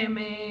 ¿no?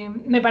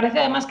 Me parece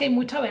además que hay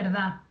mucha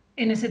verdad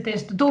en ese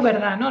texto. Tu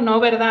verdad, ¿no? No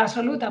verdad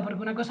absoluta,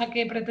 porque una cosa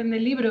que pretende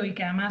el libro y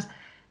que además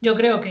yo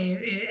creo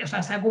que o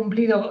sea, se ha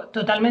cumplido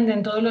totalmente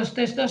en todos los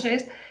textos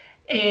es,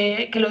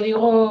 que lo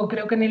digo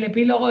creo que en el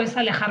epílogo, es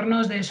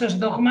alejarnos de esos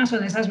dogmas o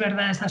de esas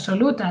verdades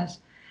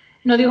absolutas.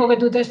 No digo que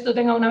tu texto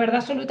tenga una verdad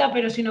absoluta,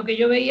 pero sino que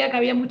yo veía que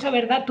había mucha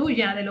verdad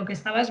tuya de lo que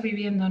estabas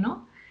viviendo,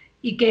 ¿no?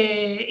 Y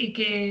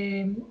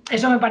que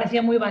eso me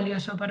parecía muy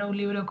valioso para un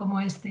libro como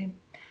este.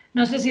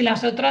 No sé si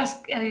las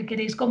otras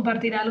queréis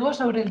compartir algo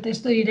sobre el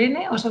texto de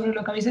Irene o sobre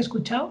lo que habéis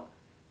escuchado.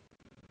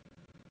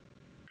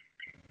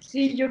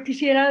 Sí, yo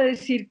quisiera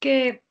decir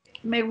que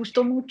me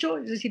gustó mucho,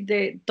 es decir,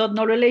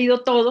 no lo he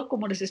leído todo,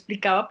 como les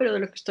explicaba, pero de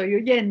lo que estoy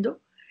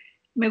oyendo,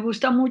 me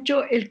gusta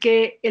mucho el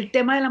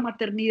tema de la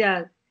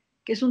maternidad,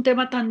 que es un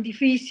tema tan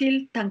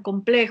difícil, tan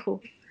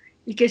complejo,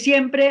 y que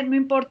siempre, no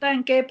importa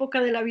en qué época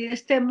de la vida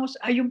estemos,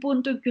 hay un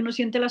punto en que uno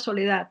siente la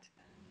soledad.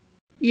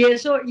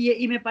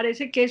 Y me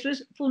parece que eso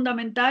es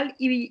fundamental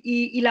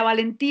y la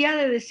valentía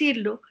de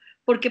decirlo,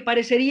 porque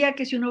parecería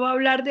que si uno va a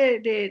hablar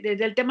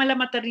del tema de la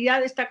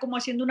maternidad está como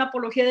haciendo una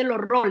apología de los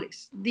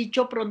roles,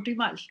 dicho pronto y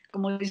mal,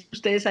 como dicen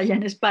ustedes allá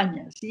en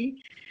España,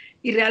 ¿sí?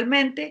 Y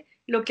realmente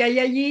lo que hay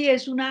allí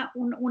es una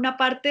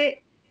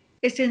parte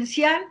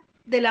esencial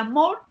del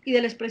amor y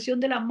de la expresión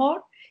del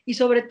amor y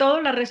sobre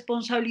todo la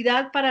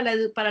responsabilidad para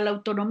la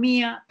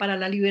autonomía, para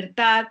la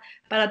libertad,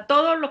 para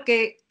todo lo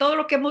que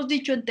hemos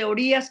dicho en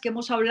teorías, que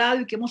hemos hablado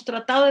y que hemos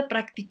tratado de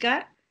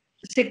practicar,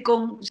 se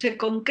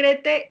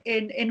concrete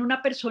en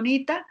una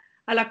personita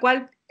a la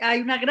cual hay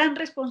una gran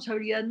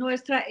responsabilidad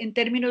nuestra en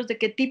términos de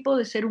qué tipo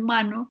de ser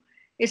humano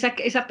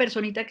esa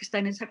personita que está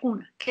en esa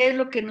cuna. ¿Qué es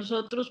lo que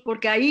nosotros,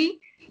 porque ahí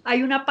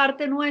hay una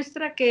parte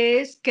nuestra que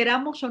es,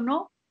 queramos o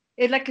no,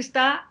 es la que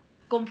está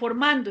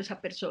conformando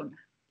esa persona.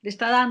 Le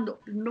está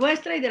dando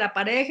nuestra y de la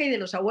pareja y de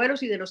los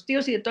abuelos y de los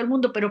tíos y de todo el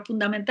mundo, pero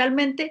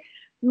fundamentalmente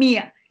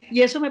mía.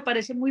 Y eso me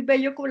parece muy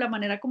bello con la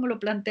manera como lo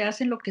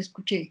planteas en lo que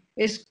escuché.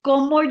 Es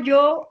como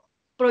yo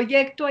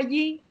proyecto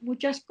allí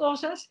muchas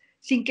cosas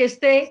sin que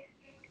esté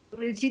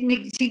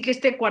sin que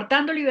esté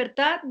coartando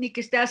libertad, ni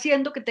que esté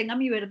haciendo que tenga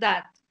mi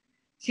verdad,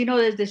 sino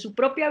desde su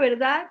propia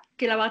verdad,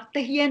 que la va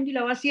tejiendo y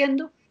la va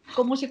haciendo,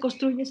 cómo se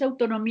construye esa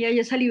autonomía y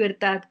esa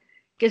libertad,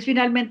 que es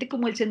finalmente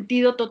como el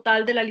sentido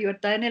total de la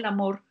libertad en el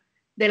amor,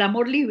 del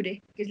amor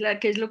libre, que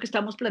es lo que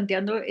estamos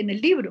planteando en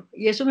el libro.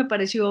 Y eso me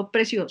pareció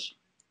precioso.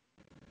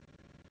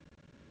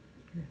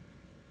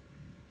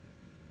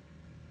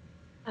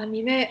 A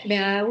mí me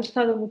ha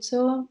gustado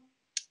mucho,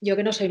 yo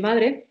que no soy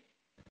madre,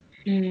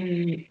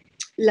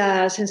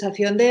 la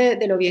sensación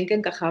de lo bien que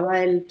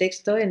encajaba el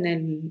texto en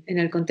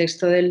el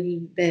contexto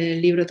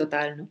del libro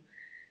total, ¿no?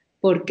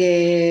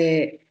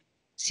 Porque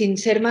sin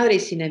ser madre y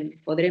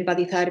sin poder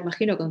empatizar,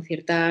 imagino, con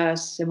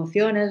ciertas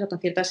emociones o con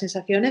ciertas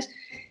sensaciones,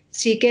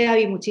 sí que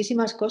hay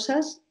muchísimas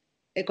cosas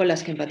con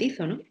las que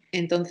empatizo, ¿no?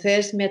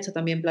 Entonces me ha hecho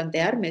también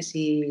plantearme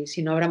si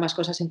no habrá más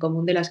cosas en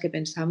común de las que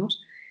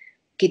pensamos.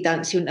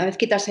 Si una vez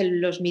quitas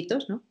los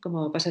mitos, ¿no?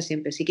 Como pasa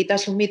siempre, si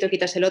quitas un mito y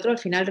quitas el otro, al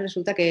final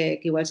resulta que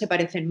igual se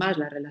parecen más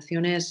las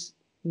relaciones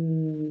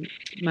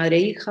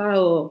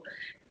madre-hija o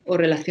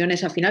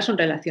relaciones, al final son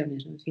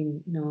relaciones, ¿no? En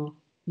fin,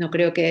 no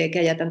creo que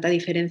haya tanta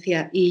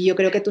diferencia y yo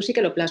creo que tú sí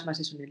que lo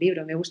plasmas eso en el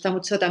libro. Me gusta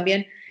mucho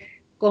también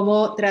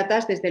cómo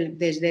tratas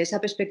desde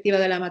esa perspectiva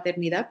de la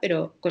maternidad,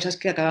 pero cosas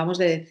que acabamos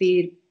de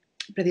decir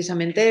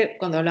precisamente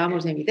cuando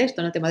hablábamos de mi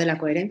texto, ¿no? El tema de la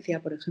coherencia,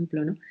 por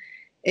ejemplo, ¿no?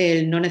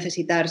 El no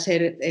necesitar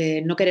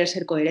no querer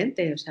ser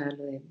coherente, o sea,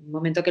 el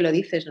momento que lo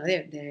dices, ¿no?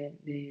 De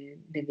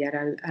enviar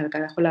al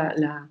carajo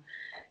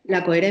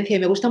la coherencia. Y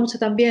me gusta mucho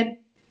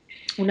también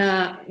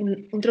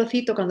un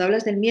trocito cuando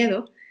hablas del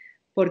miedo,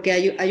 porque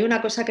hay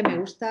una cosa que me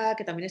gusta,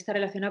 que también está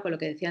relacionada con lo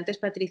que decía antes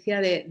Patricia,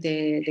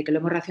 de que lo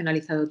hemos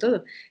racionalizado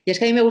todo. Y es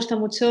que a mí me gustan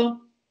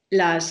mucho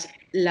las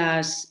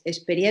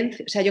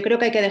experiencias, o sea, yo creo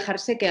que hay que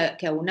dejarse que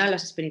a una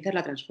las experiencias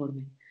la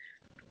transformen.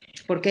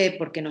 ¿Por qué?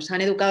 Porque nos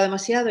han educado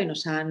demasiado y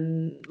nos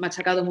han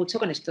machacado mucho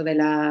con esto de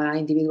la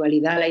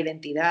individualidad, la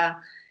identidad,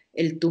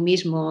 el tú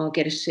mismo,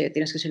 que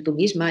tienes que ser tú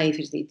misma, y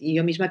dices, ¿y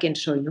yo misma quién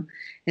soy? ¿No?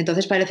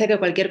 Entonces parece que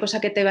cualquier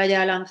cosa que te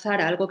vaya a lanzar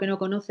a algo que no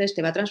conoces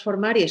te va a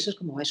transformar, y eso es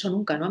como, eso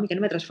nunca, ¿no? A mí que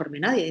no me transforme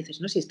nadie. Y dices,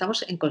 no, si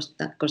estamos en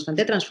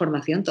constante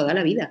transformación toda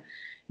la vida.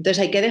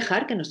 Entonces hay que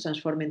dejar que nos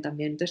transformen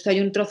también. Entonces hay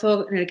un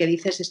trozo en el que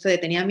dices esto de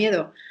tenía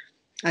miedo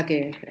a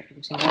que, espera,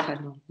 que sin gafas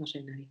no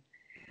soy nadie.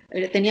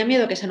 Tenía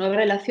miedo que esa nueva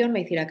relación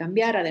me hiciera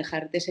cambiar, a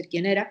dejar de ser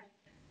quien era,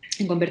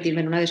 en convertirme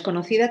en una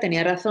desconocida.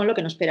 Tenía razón, lo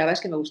que no esperaba es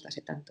que me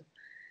gustase tanto.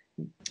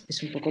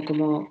 Es un poco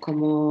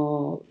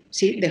como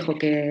sí, dejo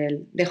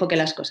que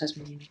las cosas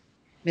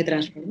me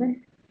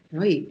transformen,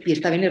 ¿no? Y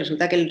está bien, y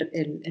resulta que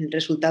el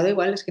resultado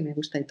igual es que me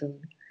gusta y todo,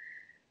 ¿no?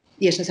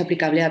 Y eso es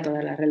aplicable a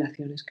todas las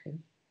relaciones, creo.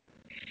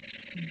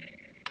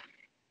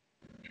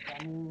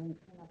 A mí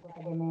una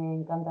cosa que me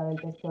encanta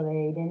del texto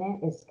de Irene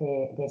es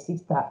que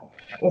exista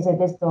ese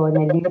texto en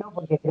el libro,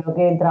 porque creo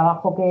que el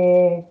trabajo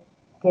que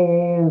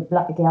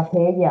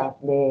hace ella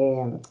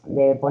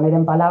de poner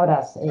en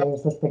palabras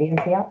su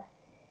experiencia,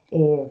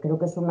 creo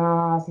que es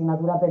una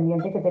asignatura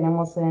pendiente que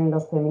tenemos en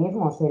los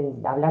feminismos,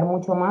 el hablar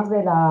mucho más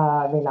del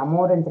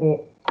amor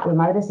entre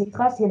madres e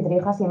hijas y entre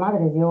hijas y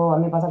madres. A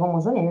mí me pasa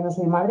como Sonia, yo no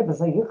soy madre, pero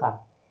soy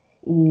hija.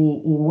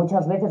 Y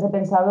muchas veces he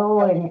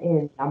pensado en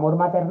el amor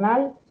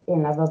maternal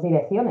en las dos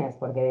direcciones,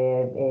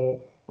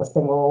 porque pues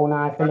tengo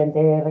una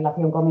excelente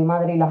relación con mi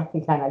madre y la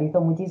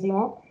analizo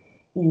muchísimo.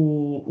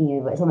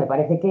 Y eso me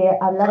parece que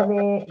hablar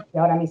de que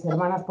ahora mis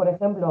hermanas, por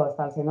ejemplo,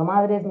 están siendo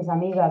madres, mis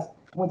amigas,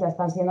 muchas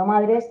están siendo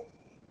madres,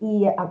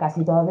 y a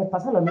casi todas les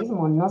pasa lo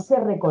mismo, no se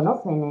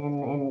reconocen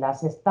en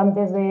las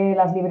estantes de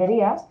las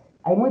librerías,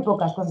 hay muy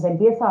pocas cosas,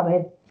 empieza a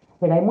ver,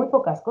 pero hay muy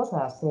pocas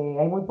cosas,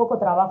 hay muy poco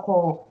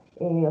trabajo,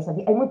 o sea,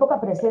 hay muy poca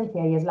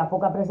presencia, y es la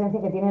poca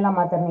presencia que tiene la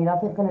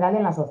maternidad en general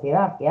en la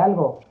sociedad, que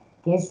algo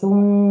que es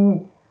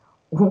un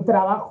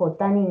trabajo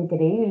tan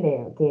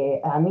increíble, que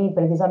a mí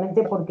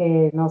precisamente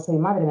porque no soy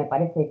madre me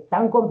parece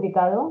tan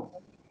complicado,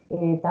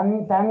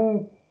 tan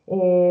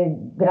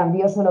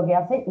grandioso lo que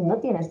hace, y no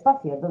tiene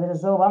espacio. Entonces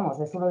eso, vamos,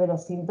 es uno de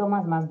los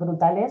síntomas más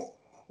brutales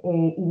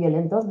y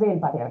violentos del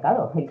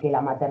patriarcado, el que la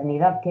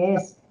maternidad, que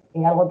es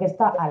algo que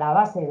está a la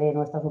base de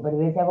nuestra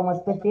supervivencia como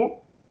especie,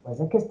 pues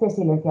es que esté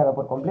silenciado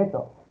por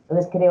completo.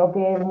 Entonces creo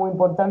que es muy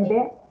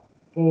importante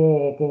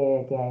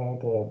que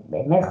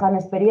emerjan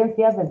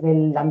experiencias desde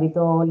el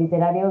ámbito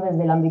literario,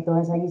 desde el ámbito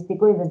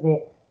ensayístico y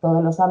desde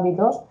todos los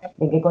ámbitos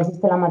en qué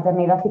consiste la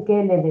maternidad, y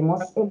que le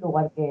demos el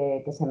lugar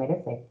que se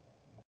merece.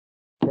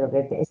 Creo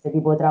que este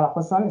tipo de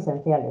trabajos son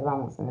esenciales,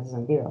 vamos, en ese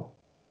sentido.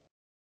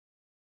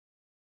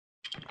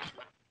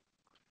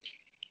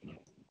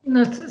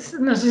 No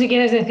sé si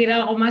quieres decir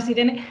algo más,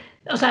 Irene.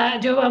 O sea,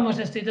 yo, vamos,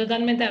 estoy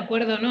totalmente de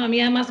acuerdo, ¿no? A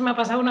mí además me ha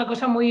pasado una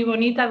cosa muy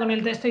bonita con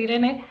el texto de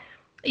Irene,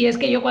 y es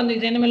que yo, cuando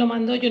Irene me lo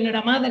mandó, yo no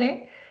era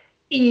madre,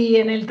 y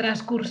en el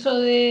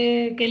transcurso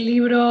de que el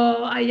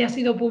libro haya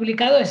sido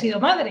publicado he sido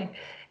madre.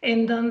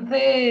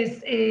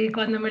 Entonces,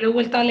 cuando me lo he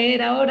vuelto a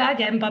leer ahora,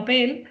 ya en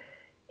papel,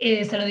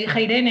 se lo dije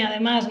a Irene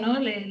además, ¿no?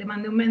 Le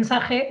mandé un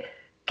mensaje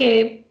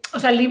que, o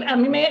sea, a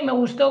mí me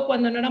gustó.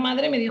 Cuando no era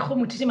madre me dijo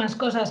muchísimas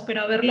cosas,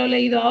 pero haberlo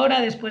leído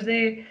ahora, después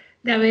de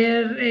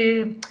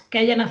haber, que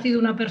haya nacido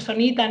una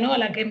personita, ¿no?, a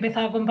la que he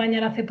empezado a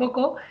acompañar hace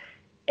poco,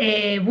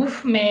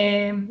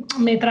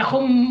 me trajo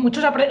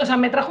o sea,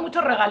 me trajo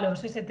muchos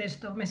regalos ese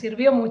texto, me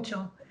sirvió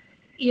mucho.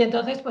 Y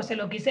entonces pues se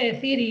lo quise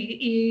decir,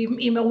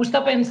 y me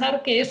gusta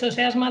pensar que eso,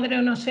 seas madre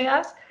o no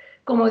seas,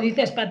 como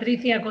dices,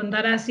 Patricia,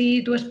 contar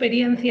así tu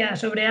experiencia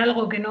sobre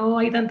algo que no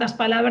hay tantas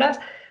palabras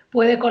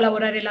puede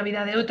colaborar en la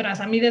vida de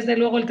otras. A mí, desde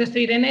luego, el texto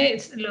de Irene,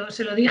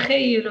 se lo dije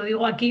y lo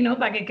digo aquí, ¿no?,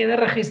 para que quede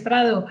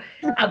registrado.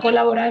 Ha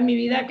colaborado en mi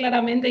vida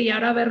claramente, y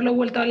ahora haberlo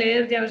vuelto a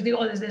leer, ya os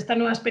digo, desde esta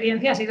nueva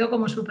experiencia ha sido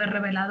como súper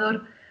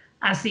revelador.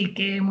 Así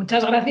que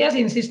muchas gracias,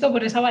 insisto,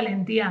 por esa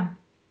valentía.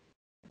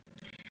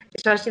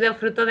 Eso ha sido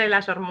fruto de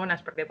las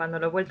hormonas, porque cuando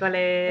lo he vuelto a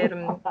leer,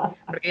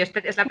 porque yo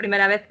es la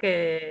primera vez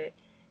que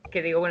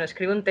digo, bueno,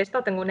 escribo un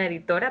texto, tengo una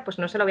editora, pues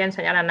no se lo voy a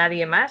enseñar a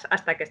nadie más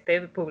hasta que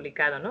esté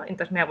publicado, ¿no?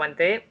 Entonces me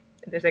aguanté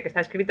desde que está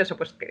escrito eso,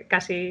 pues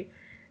casi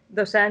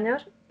 2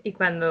 años, y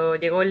cuando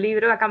llegó el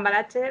libro a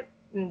Cambalache,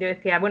 yo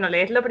decía, bueno,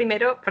 leedlo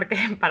primero porque,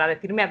 para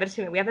decirme a ver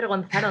si me voy a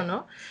avergonzar o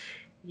no.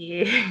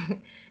 Y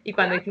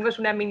cuando hicimos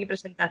una mini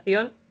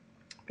presentación,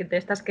 de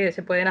estas que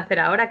se pueden hacer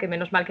ahora, que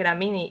menos mal que era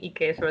mini y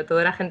que sobre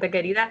todo era gente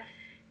querida,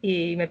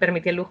 y me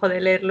permití el lujo de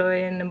leerlo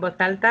en voz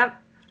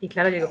alta, y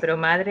claro, digo, pero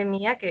madre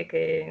mía,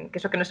 que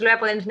eso, que no se lo voy a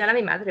poder enseñar a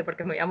mi madre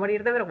porque me voy a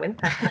morir de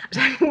vergüenza. O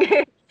sea,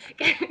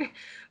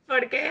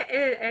 ¿por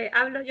qué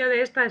hablo yo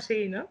de esto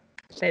así, no?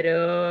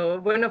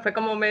 Pero bueno, fue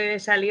como me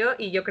salió,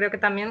 y yo creo que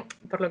también,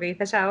 por lo que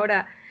dices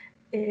ahora,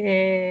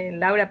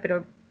 Laura,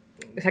 pero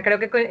o sea, creo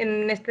que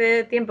en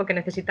este tiempo que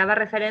necesitaba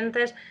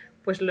referentes,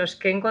 pues los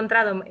que he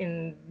encontrado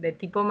de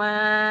tipo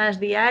más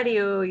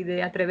diario y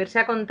de atreverse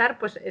a contar,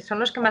 pues son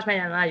los que más me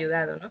han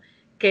ayudado, ¿no?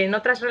 Que en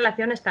otras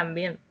relaciones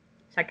también.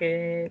 O sea,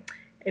 que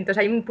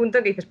entonces hay un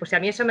punto que dices, pues si a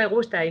mí eso me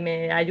gusta y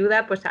me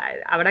ayuda, pues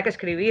habrá que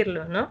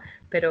escribirlo, ¿no?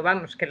 Pero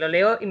vamos, que lo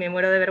leo y me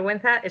muero de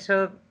vergüenza,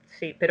 eso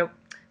sí. Pero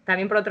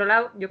también, por otro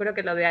lado, yo creo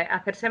que lo de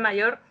hacerse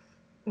mayor,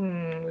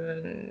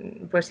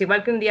 pues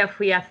igual que un día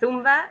fui a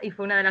Zumba y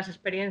fue una de las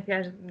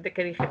experiencias de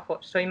que dije,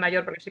 soy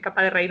mayor porque soy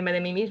capaz de reírme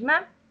de mí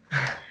misma,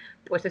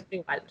 pues esto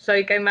igual,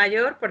 soy que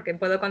mayor porque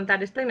puedo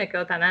contar esto y me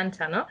quedo tan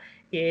ancha, ¿no?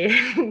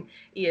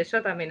 Y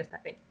eso también está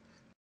bien.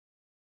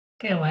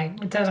 Qué guay,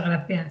 muchas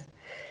gracias.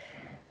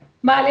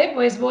 Vale,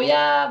 pues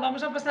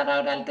vamos a pasar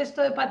ahora al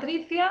texto de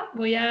Patricia.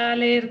 Voy a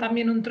leer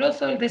también un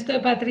trozo. El texto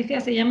de Patricia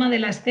se llama De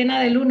la escena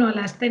del 1 a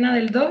la escena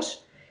del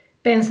 2,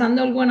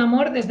 pensando el buen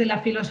amor desde la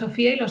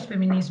filosofía y los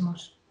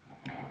feminismos.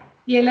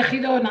 Y he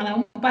elegido nada,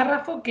 un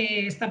párrafo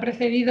que está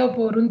precedido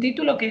por un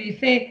título que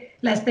dice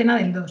La escena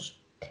del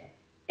 2.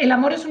 El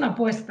amor es una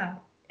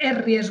apuesta,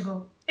 es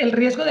riesgo, el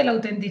riesgo de la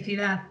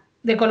autenticidad,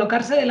 de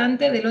colocarse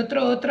delante del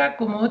otro otra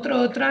como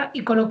otro otra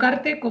y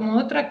colocarte como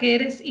otra que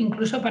eres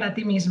incluso para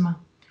ti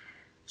misma.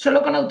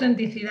 Solo con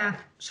autenticidad,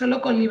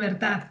 solo con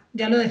libertad,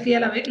 ya lo decía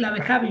la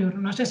Behavior,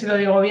 no sé si lo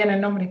digo bien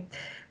el nombre,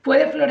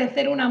 puede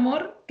florecer un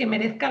amor que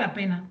merezca la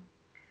pena.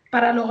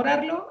 Para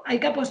lograrlo hay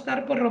que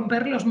apostar por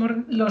romper los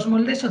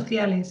moldes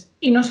sociales,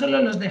 y no solo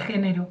los de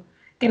género,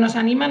 que nos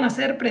animan a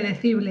ser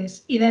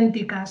predecibles,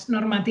 idénticas,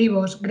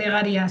 normativos,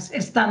 gregarias,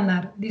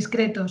 estándar,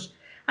 discretos,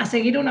 a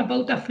seguir una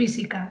pauta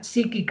física,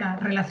 psíquica,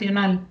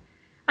 relacional.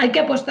 Hay que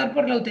apostar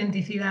por la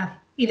autenticidad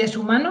y, de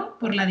su mano,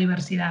 por la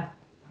diversidad.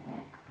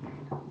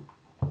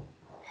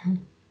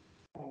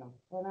 Bueno,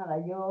 pues nada,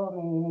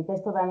 mi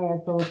texto también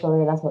es producto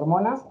de las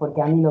hormonas,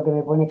 porque a mí lo que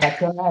me pone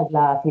cachonda es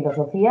la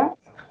filosofía.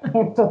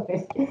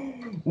 Entonces,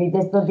 mi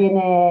texto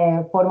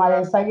tiene forma de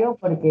ensayo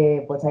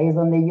porque pues ahí es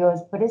donde yo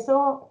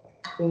expreso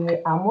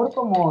amor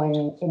como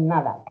en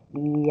nada.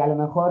 Y a lo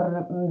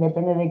mejor,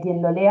 depende de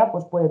quién lo lea,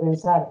 pues puede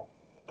pensar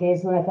que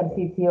es un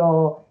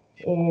ejercicio,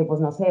 pues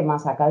no sé,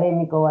 más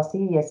académico o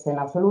así, y es en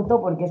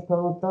absoluto, porque es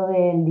producto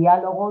del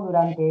diálogo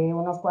durante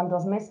unos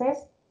cuantos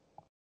meses,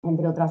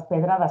 entre otras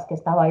pedradas que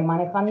estaba ahí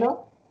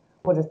manejando,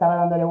 pues estaba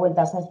dándole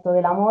vueltas a esto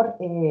del amor,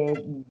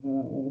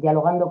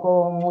 dialogando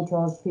con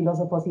muchos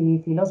filósofos y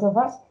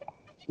filósofas,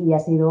 y ha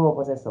sido,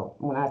 pues eso,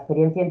 una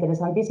experiencia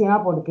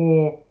interesantísima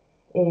porque,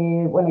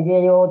 bueno, yo ya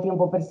llevo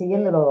tiempo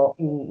persiguiéndolo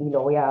y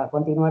lo voy a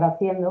continuar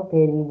haciendo,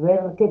 que el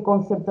ver qué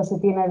concepto se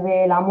tiene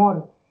del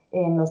amor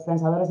en los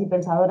pensadores y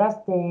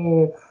pensadoras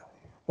te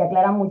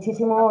aclara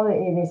muchísimo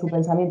de su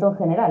pensamiento en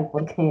general,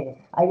 porque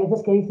hay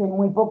veces que dicen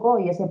muy poco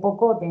y ese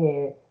poco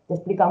te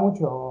explica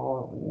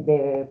mucho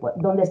de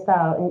dónde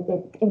está,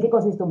 en qué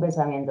consiste un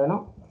pensamiento,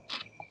 ¿no?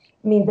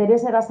 Mi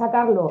interés era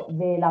sacarlo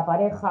de la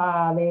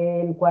pareja,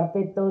 del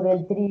cuarteto,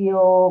 del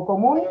trío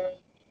común,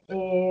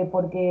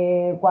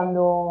 porque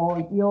cuando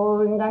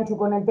yo engancho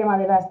con el tema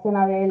de la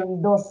escena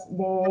del 2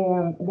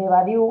 de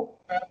Badiou,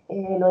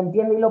 lo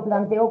entiendo y lo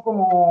planteo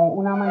como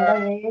una manera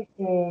de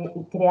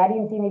crear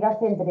intimidad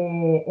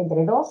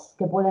entre dos,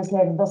 que pueden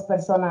ser dos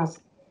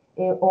personas,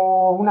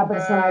 o una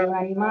persona y un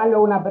animal,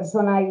 o una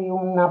persona y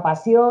una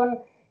pasión,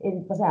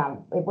 o sea,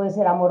 puede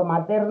ser amor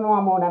materno,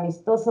 amor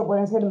amistoso,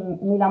 pueden ser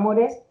mil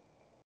amores,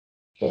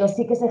 pero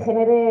sí que se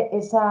genere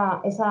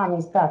esa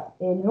amistad.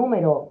 El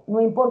número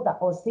no importa,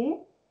 o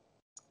sí,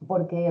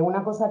 porque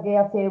una cosa que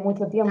hace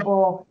mucho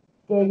tiempo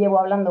que llevo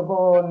hablando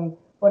con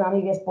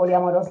amigues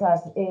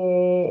poliamorosas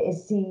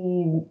es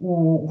si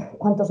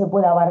cuánto se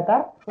puede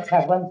abarcar, o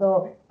sea,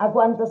 a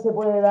cuánto se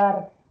puede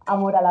dar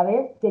amor a la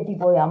vez, qué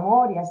tipo de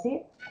amor y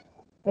así.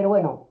 Pero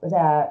bueno, o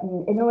sea,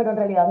 el número en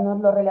realidad no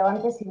es lo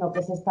relevante, sino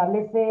que se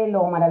establece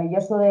lo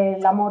maravilloso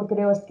del amor,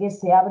 creo, es que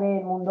se abre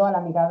el mundo a la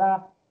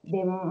mirada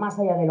de más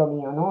allá de lo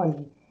mío, ¿no?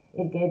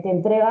 El que te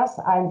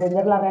entregas a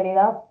entender la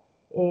realidad,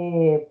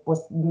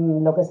 pues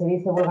lo que se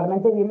dice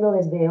vulgarmente, viendo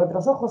desde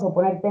otros ojos o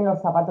ponerte en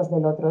los zapatos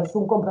del otro. Es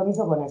un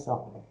compromiso con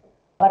eso.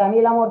 Para mí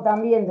el amor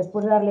también,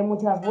 después de darle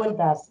muchas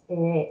vueltas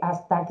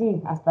hasta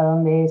aquí, hasta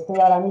donde estoy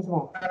ahora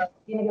mismo,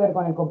 tiene que ver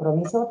con el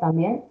compromiso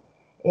también.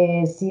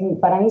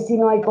 Para mí, si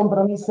no hay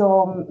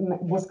compromiso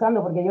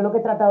buscando, porque yo lo que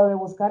he tratado de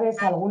buscar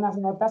es algunas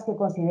notas que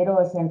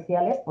considero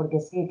esenciales, porque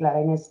sí,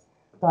 Clara Inés,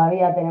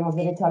 todavía tenemos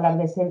derecho a hablar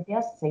de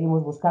esencias,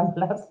 seguimos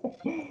buscándolas.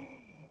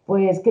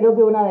 Pues creo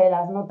que una de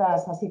las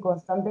notas así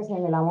constantes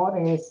en el amor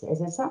es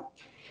esa.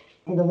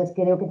 Entonces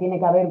creo que tiene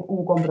que haber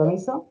un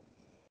compromiso.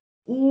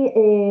 Y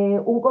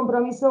un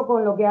compromiso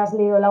con lo que has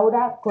leído,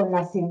 Laura, con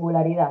la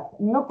singularidad,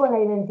 no con la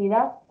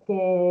identidad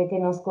que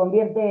nos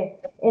convierte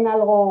en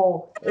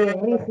algo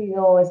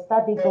rígido,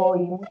 estático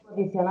y muy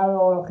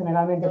condicionado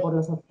generalmente por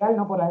lo social,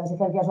 no por las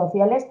exigencias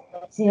sociales,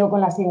 sino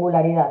con la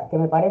singularidad, que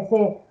me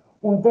parece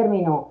un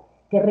término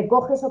que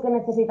recoge eso que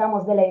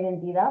necesitamos de la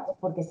identidad,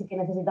 porque sí que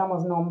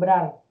necesitamos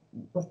nombrar,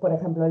 pues por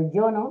ejemplo, el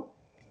yo, ¿no?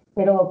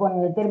 Pero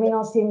con el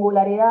término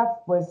singularidad,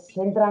 pues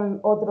entran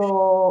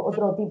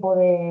otro tipo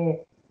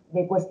de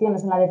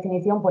cuestiones en la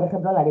definición, por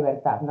ejemplo, la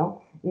libertad, ¿no?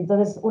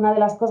 Entonces, una de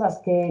las cosas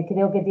que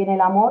creo que tiene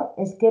el amor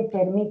es que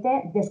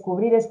permite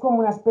descubrir, es como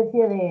una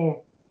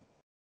especie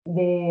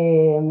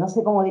no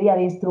sé cómo diría,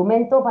 de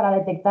instrumento para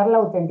detectar la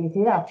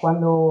autenticidad.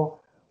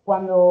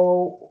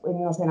 Cuando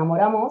nos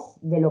enamoramos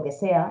de lo que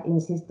sea,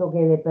 insisto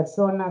que de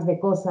personas, de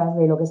cosas,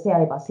 de lo que sea,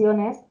 de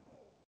pasiones,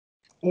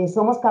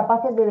 somos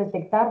capaces de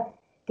detectar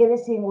qué de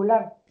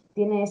singular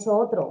tiene eso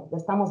otro que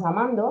estamos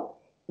amando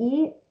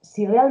y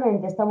si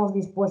realmente estamos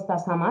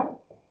dispuestas a amar,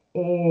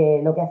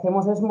 lo que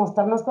hacemos es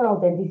mostrarnos con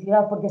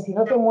autenticidad, porque si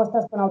no te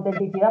muestras con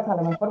autenticidad, a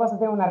lo mejor vas a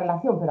tener una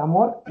relación, pero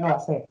amor no va a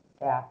ser. O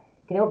sea,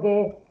 creo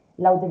que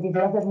la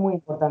autenticidad es muy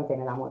importante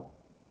en el amor.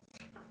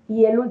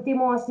 Y el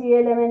último así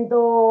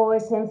elemento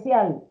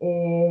esencial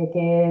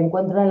que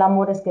encuentro en el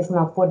amor es que es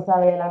una fuerza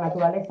de la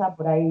naturaleza.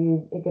 Por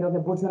ahí creo que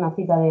puse una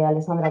cita de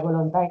Alexandra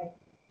Kollontai,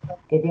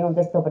 que tiene un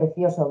texto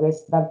precioso que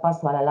es Dar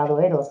paso al alado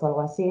eros o algo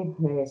así,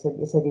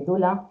 se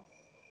titula.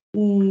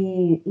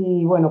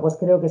 Y bueno, pues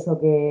creo que eso,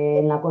 que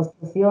en la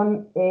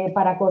construcción,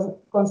 para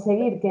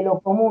conseguir que lo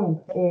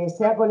común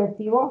sea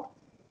colectivo,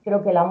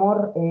 creo que el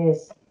amor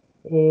es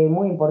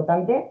muy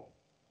importante.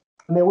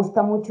 Me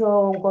gusta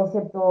mucho un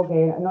concepto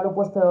que no lo he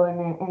puesto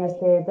en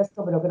este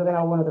texto, pero creo que en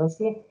algún otro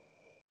sí.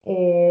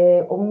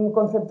 Un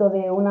concepto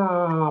de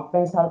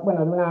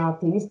bueno, de una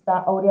activista,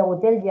 Aurea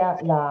Boutella,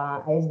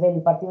 es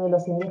del Partido de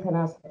los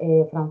Indígenas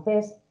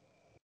francés,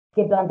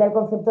 que plantea el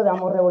concepto de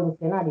amor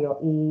revolucionario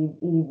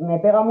y me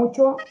pega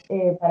mucho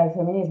para el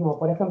feminismo.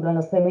 Por ejemplo, en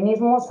los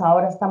feminismos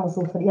ahora estamos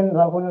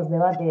sufriendo algunos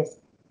debates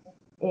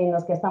en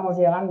los que estamos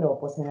llegando,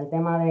 pues en el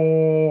tema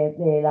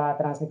de la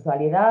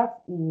transexualidad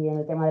y en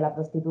el tema de la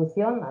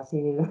prostitución,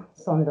 así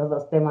son los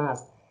dos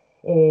temas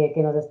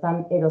que nos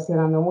están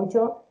erosionando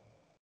mucho.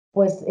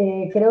 Pues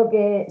creo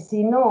que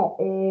si no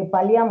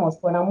paliamos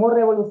con amor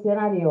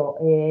revolucionario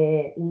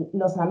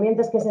los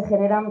ambientes que se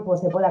generan,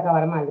 pues se puede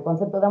acabar mal. El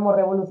concepto de amor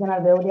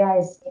revolucionario de Aurea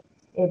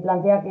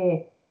plantea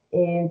que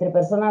entre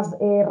personas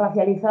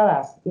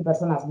racializadas y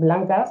personas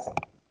blancas,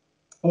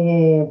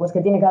 pues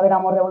que tiene que haber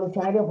amor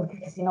revolucionario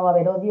porque si no va a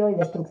haber odio y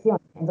destrucción.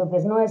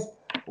 Entonces no es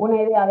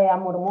una idea de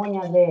amor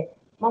moñas, de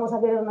vamos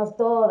a querernos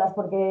todas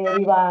porque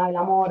viva el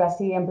amor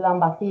así en plan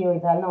vacío y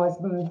tal, no,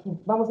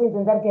 vamos a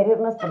intentar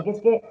querernos porque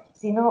es que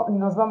si no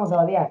nos vamos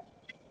a odiar.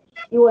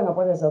 Y bueno,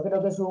 pues eso, creo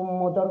que es un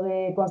motor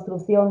de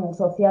construcción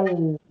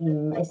social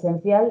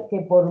esencial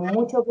que por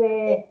mucho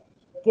que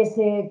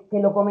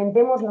lo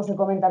comentemos no se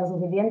comenta lo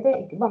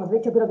suficiente. Vamos, de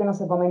hecho creo que no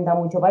se comenta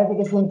mucho, parece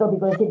que es un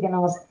tópico decir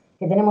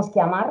que tenemos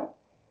que amar,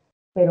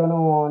 pero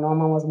no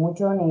amamos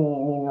mucho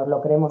ni nos lo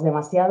creemos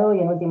demasiado y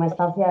en última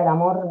instancia el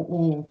amor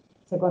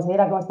se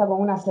considera que está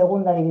como una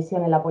segunda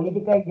división en la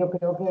política y yo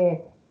creo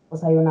que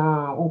pues hay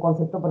un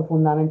concepto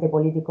profundamente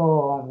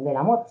político del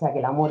amor, o sea que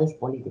el amor es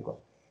político.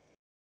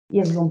 Y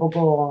eso es un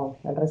poco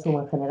el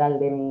resumen general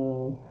de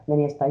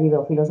mi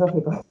estallido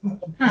filosófico.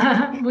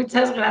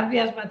 Muchas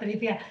gracias,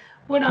 Patricia.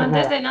 Bueno, Pues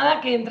antes nada. de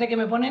nada, que entre que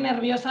me pone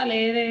nerviosa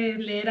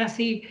leer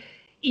así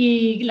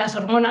y las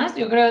hormonas,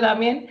 yo creo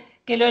también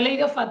que lo he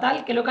leído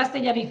fatal, que lo he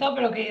castellanizado,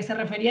 pero que se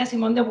refería a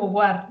Simone de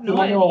Beauvoir, ¿no?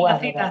 Simone de La Beauvoir,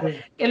 cita, sí.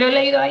 que lo he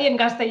leído ahí en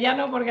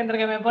castellano, porque entre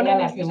que me pone Era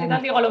la nerviosa y tal,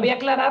 Simone. digo, lo voy a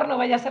aclarar, no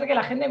vaya a ser que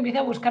la gente empiece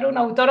a buscar una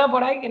autora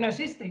por ahí que no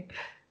existe.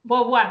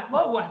 Beauvoir.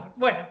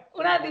 Bueno,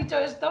 una vez dicho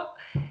esto,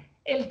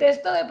 el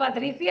texto de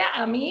Patricia,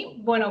 a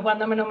mí, bueno,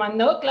 cuando me lo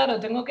mandó, claro,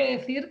 tengo que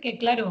decir que,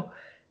 claro,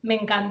 me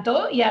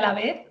encantó y a la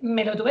vez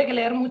me lo tuve que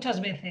leer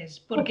muchas veces,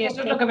 porque eso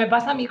es lo que me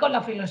pasa a mí con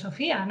la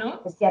filosofía, ¿no?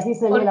 Es que así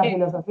se lee la Porque,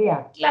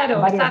 filosofía, claro,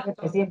 varias veces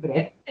exacto,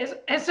 siempre.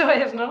 eso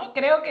es, ¿no?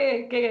 Creo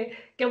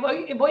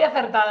que voy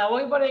acertada,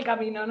 voy por el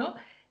camino, ¿no?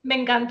 Me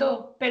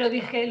encantó, pero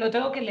dije, lo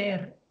tengo que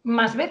leer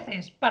más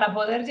veces para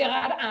poder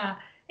llegar a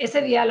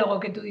ese diálogo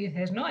que tú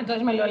dices, ¿no?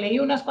 Entonces me lo leí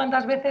unas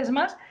cuantas veces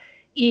más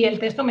y el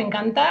texto me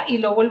encanta y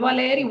lo vuelvo a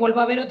leer y vuelvo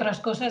a ver otras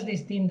cosas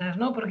distintas,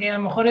 ¿no? Porque a lo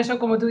mejor eso,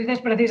 como tú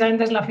dices,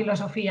 precisamente es la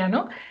filosofía,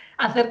 ¿no?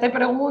 Hacerte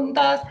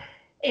preguntas.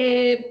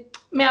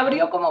 Me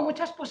abrió como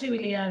muchas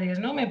posibilidades,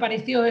 ¿no? Me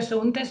pareció eso,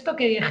 un texto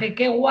que dije,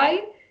 qué guay,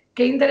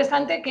 qué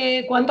interesante,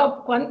 que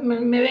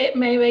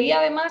me veía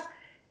además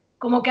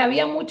como que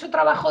había mucho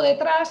trabajo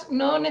detrás,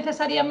 no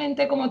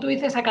necesariamente, como tú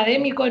dices,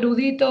 académico,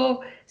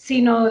 erudito,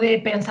 sino de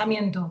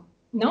pensamiento,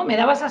 ¿no? Me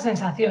daba esa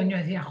sensación, yo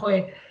decía,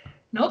 joder,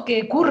 ¿no?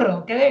 Qué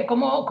curro,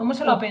 cómo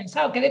se lo ha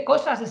pensado, qué de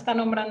cosas está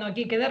nombrando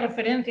aquí, qué de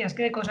referencias,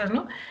 qué de cosas,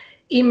 ¿no?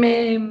 Y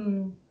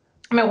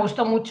me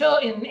gustó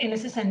mucho en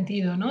ese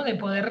sentido, ¿no? De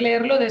poder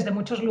leerlo desde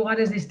muchos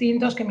lugares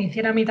distintos, que me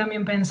hiciera a mí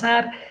también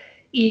pensar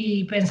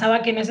y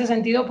pensaba que en ese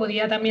sentido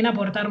podía también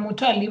aportar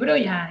mucho al libro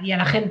y a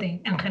la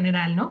gente en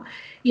general, ¿no?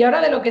 Y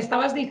ahora de lo que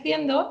estabas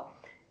diciendo,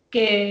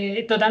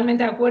 que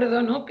totalmente de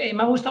acuerdo, ¿no? Que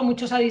me ha gustado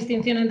mucho esa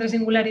distinción entre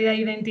singularidad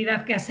e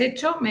identidad que has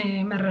hecho,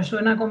 me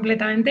resuena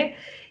completamente.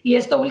 Y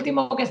esto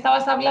último que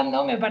estabas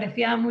hablando me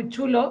parecía muy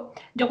chulo.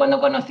 Yo cuando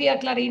conocí a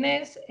Clara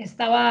Inés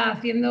estaba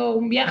haciendo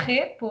un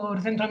viaje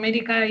por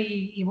Centroamérica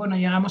y bueno,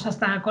 llegamos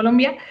hasta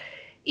Colombia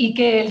y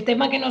que el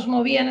tema que nos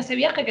movía en ese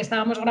viaje, que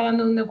estábamos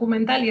grabando un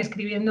documental y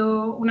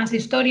escribiendo unas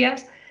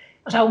historias,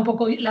 o sea, un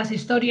poco las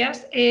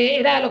historias,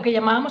 era lo que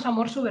llamábamos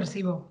amor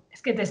subversivo.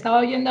 Es que te estaba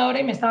oyendo ahora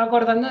y me estaba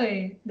acordando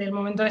del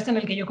momento este en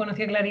el que yo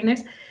conocí a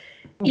Clarines.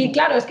 Y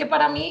claro, es que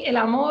para mí el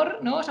amor,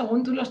 ¿no?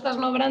 Según tú lo estás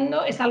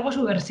nombrando, es algo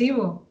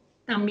subversivo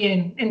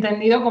también,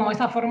 entendido como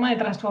esa forma de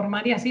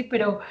transformar y así,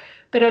 pero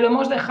lo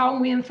hemos dejado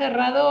muy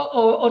encerrado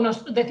o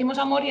nos decimos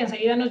amor y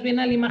enseguida nos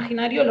viene al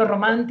imaginario lo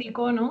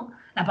romántico, ¿no?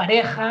 La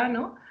pareja,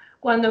 ¿no?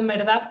 cuando en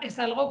verdad es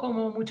algo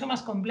como mucho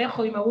más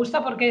complejo. Y me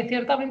gusta porque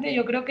ciertamente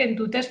yo creo que en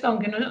tu texto,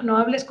 aunque no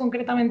hables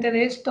concretamente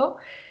de esto,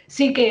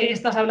 sí que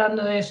estás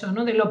hablando de eso,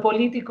 ¿no? De lo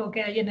político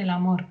que hay en el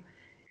amor,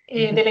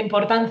 de la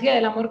importancia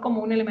del amor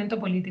como un elemento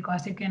político.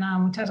 Así que nada,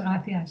 muchas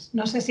gracias.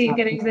 No sé si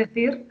queréis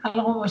decir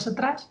algo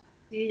vosotras.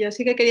 Sí, yo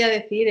sí que quería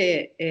decir,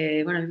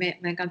 bueno, a mí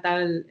me ha encantado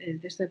el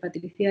texto de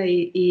Patricia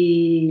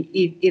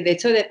y de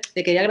hecho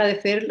te quería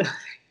agradecer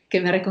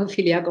que me ha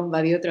reconciliado con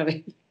Badio otra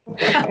vez.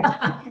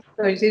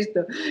 No,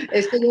 insisto,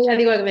 es que yo ya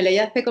digo que me leí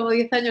hace como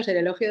 10 años El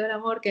elogio del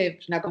amor, que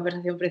es una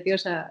conversación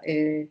preciosa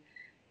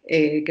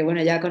que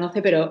bueno, ya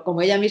conoce, pero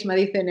como ella misma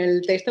dice en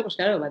el texto, pues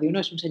claro, Badiou no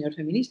es un señor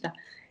feminista.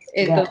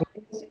 Entonces,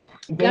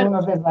 y tiene claro,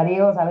 unos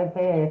desvaríos a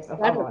veces,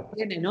 claro, vamos.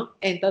 tiene, ¿no?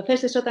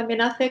 Entonces eso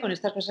también hace con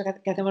estas cosas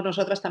que hacemos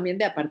nosotras también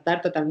de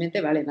apartar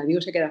totalmente, vale,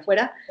 Badiou se queda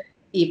fuera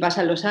y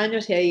pasan los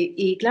años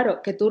y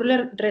claro, que tú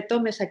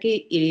retomes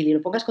aquí y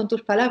lo pongas con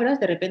tus palabras,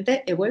 de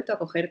repente he vuelto a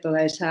coger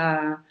toda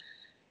esa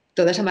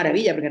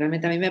maravilla, porque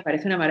realmente a mí me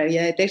parece una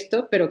maravilla de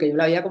texto, pero que yo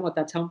lo había como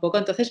tachado un poco.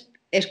 Entonces,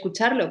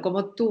 escucharlo,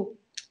 cómo tú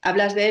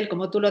hablas de él,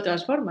 cómo tú lo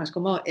transformas,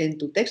 cómo en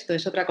tu texto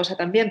es otra cosa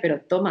también, pero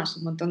tomas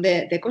un montón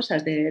de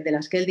cosas de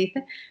las que él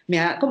dice, me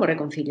ha como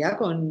reconciliado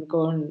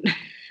con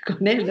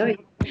él, ¿no? Y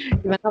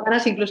me ha dado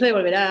ganas incluso de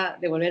volver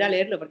a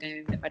leerlo,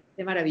 porque me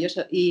parece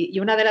maravilloso. Y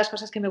una de las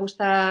cosas que me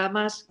gusta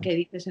más que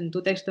dices en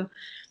tu texto,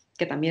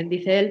 que también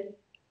dice él,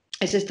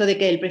 es esto de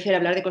que él prefiere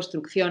hablar de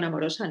construcción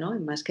amorosa, ¿no?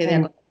 Más que de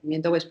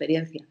acontecimiento o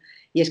experiencia.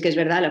 Y es que es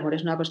verdad, el amor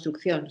es una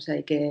construcción, o sea,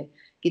 hay que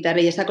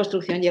quitarle, y esa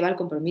construcción lleva al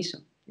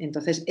compromiso.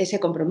 Entonces, ese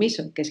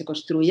compromiso que se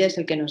construye es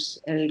el que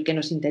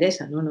nos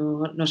interesa, ¿no?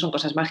 No son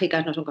cosas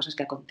mágicas, no son cosas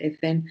que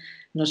acontecen,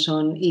 no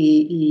son...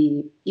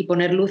 Y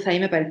poner luz ahí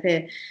me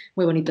parece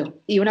muy bonito.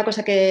 Y una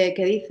cosa que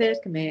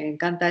dices, que me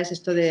encanta, es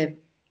esto de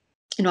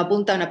no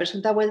apunta a una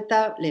presunta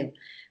vuelta, leo,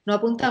 no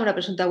apunta a una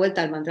presunta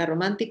vuelta al mantra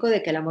romántico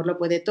de que el amor lo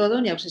puede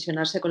todo, ni a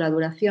obsesionarse con la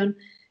duración,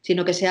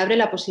 sino que se abre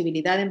la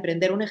posibilidad de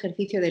emprender un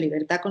ejercicio de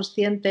libertad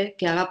consciente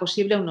que haga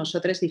posible un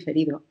nosotros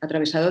diferido,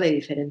 atravesado de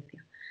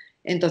diferencia.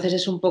 Entonces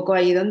es un poco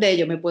ahí donde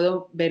yo me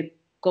puedo ver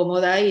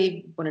cómoda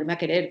y ponerme a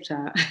querer, o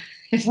sea,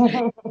 es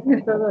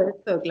todo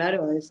esto,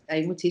 claro,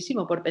 hay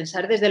muchísimo por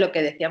pensar desde lo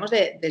que decíamos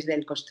desde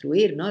el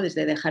construir, ¿no?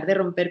 Desde dejar de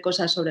romper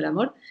cosas sobre el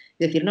amor,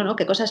 decir, no,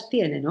 qué cosas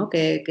tiene, ¿no?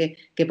 Qué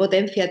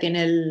potencia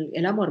tiene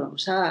el amor,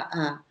 vamos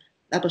a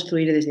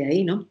construir desde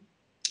ahí, ¿no?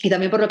 Y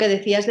también por lo que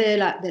decías de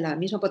la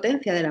misma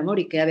potencia del amor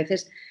y que a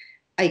veces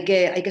hay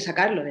que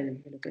sacarlo de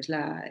lo que es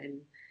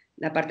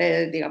la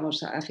parte,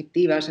 digamos,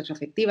 afectiva o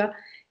sexoafectiva.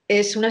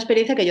 Es una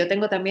experiencia que yo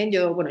tengo también.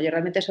 Yo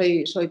realmente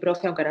soy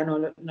profe, aunque ahora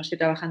no estoy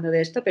trabajando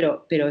de esto,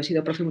 pero he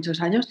sido profe muchos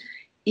años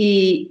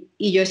y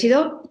yo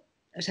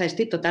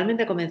estoy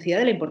totalmente convencida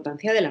de la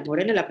importancia del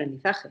amor en el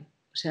aprendizaje.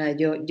 O sea,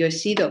 yo he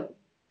sido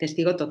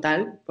testigo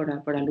total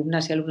por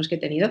alumnas y alumnos que he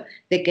tenido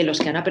de que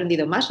los que han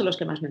aprendido más son los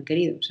que más me han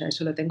querido. O sea,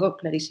 eso lo tengo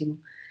clarísimo.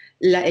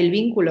 El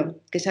vínculo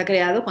que se ha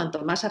creado,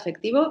 cuanto más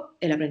afectivo,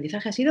 el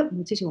aprendizaje ha sido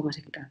muchísimo más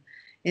eficaz.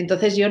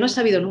 Entonces, yo no he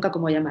sabido nunca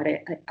cómo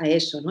llamar a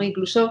eso, ¿no?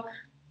 Incluso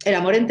el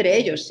amor entre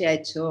ellos ha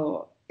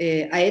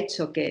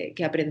hecho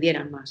que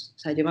aprendieran más. O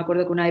sea, yo me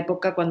acuerdo que una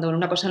época, cuando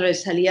una cosa no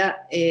les salía,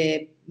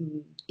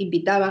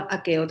 invitaba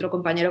a que otro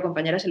compañero o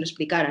compañera se lo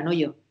explicara, no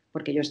yo,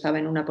 porque yo estaba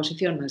en una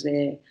posición más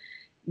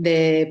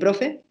de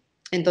profe.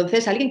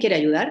 Entonces, ¿alguien quiere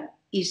ayudar?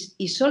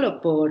 Y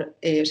solo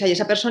y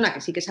esa persona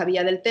que sí que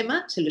sabía del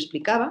tema se lo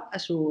explicaba a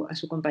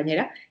su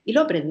compañera y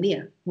lo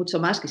aprendía mucho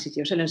más que si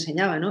yo se lo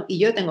enseñaba, ¿no? Y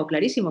yo tengo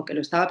clarísimo que lo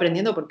estaba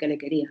aprendiendo porque le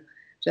quería.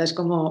 O sea, es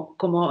como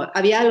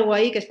había algo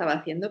ahí que estaba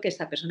haciendo que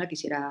esta persona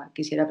quisiera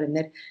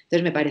aprender.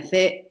 Entonces, me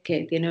parece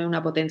que tiene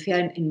una potencia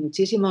en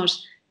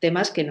muchísimos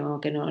temas que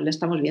no le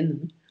estamos viendo,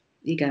 ¿no?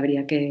 Y que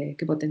habría que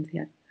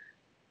potenciar.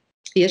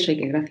 Y eso, y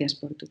que gracias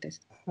por tu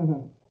test.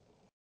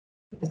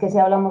 Es que si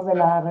hablamos de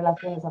las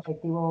relaciones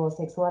afectivos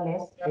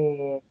sexuales,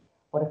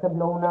 por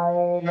ejemplo, uno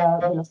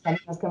de los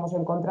caminos que hemos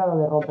encontrado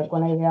de romper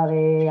con la idea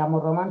de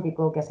amor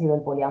romántico, que ha sido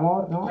el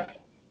poliamor, ¿no?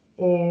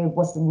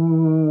 Pues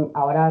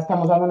ahora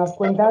estamos dándonos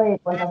cuenta de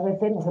cuántas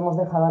veces nos hemos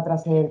dejado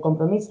atrás el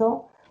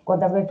compromiso,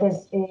 cuántas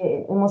veces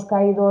hemos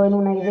caído en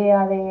una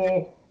idea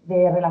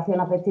de relación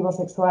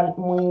afectivo-sexual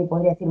muy,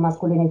 podría decir,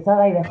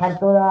 masculinizada y dejar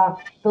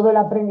todo el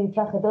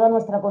aprendizaje, toda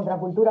nuestra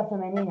contracultura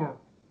femenina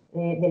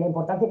de la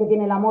importancia que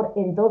tiene el amor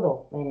en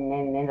todo,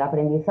 en el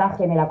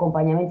aprendizaje, en el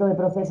acompañamiento de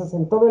procesos,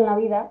 en todo en la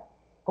vida,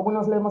 cómo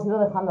nos lo hemos ido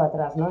dejando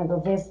atrás, ¿no?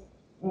 Entonces,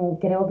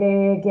 creo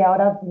que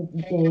ahora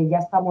ya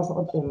estamos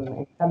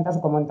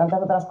como en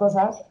tantas otras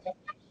cosas,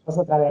 pues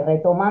otra vez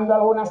retomando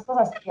algunas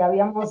cosas que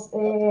habíamos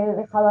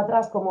dejado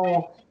atrás, como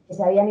que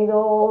se habían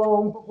ido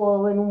un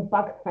poco en un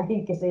pack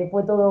ahí, que se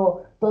fue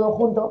todo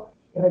junto,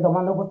 y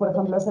retomando, pues por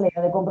ejemplo, la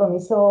idea de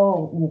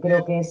compromiso,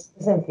 creo que es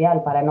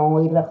esencial para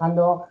no ir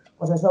dejando,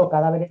 pues eso,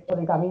 cadáveres por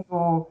el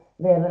camino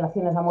de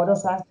relaciones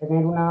amorosas,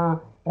 tener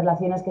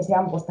relaciones que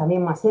sean pues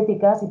también más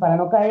éticas y para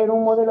no caer en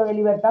un modelo de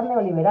libertad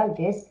neoliberal,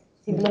 que es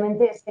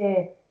simplemente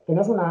que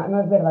no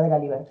es verdadera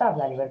libertad.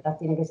 La libertad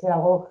tiene que ser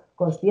algo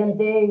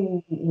consciente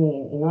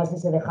y no es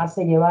ese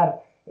dejarse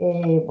llevar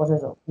pues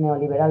eso,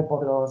 neoliberal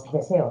por los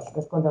deseos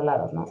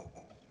descontrolados, ¿no?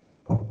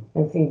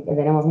 En fin, que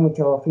tenemos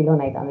mucho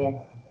filón ahí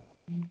también.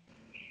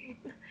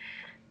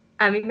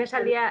 A mí me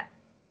salía...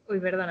 Uy,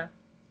 perdona.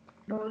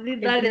 No,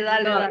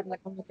 dale.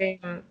 Como que,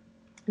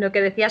 lo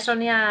que decía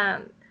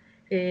Sonia,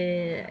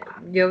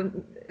 yo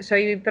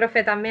soy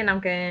profe también,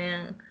 aunque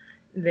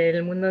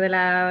del mundo de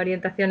la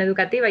orientación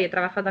educativa, y he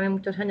trabajado también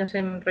muchos años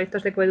en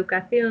proyectos de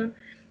coeducación,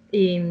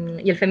 y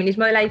el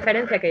feminismo de la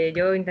diferencia, que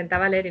yo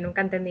intentaba leer y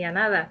nunca entendía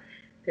nada,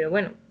 pero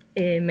bueno,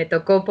 me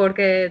tocó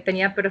porque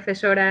tenía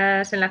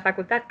profesoras en la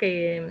facultad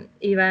que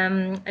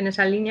iban en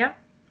esa línea.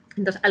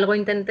 Entonces algo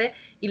intenté,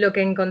 y lo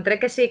que encontré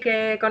que sí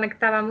que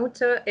conectaba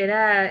mucho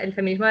era el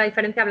feminismo de la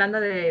diferencia,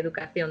 hablando de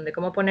educación, de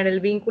cómo poner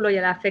el vínculo y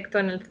el afecto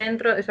en el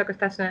centro, eso que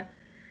estás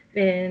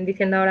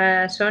diciendo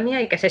ahora,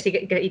 Sonia, y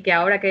que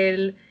ahora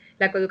que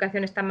la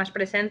coeducación está más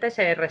presente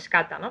se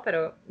rescata, ¿no?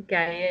 Pero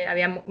que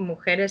había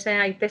mujeres,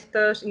 hay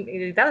textos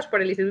editados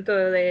por el Instituto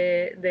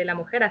de la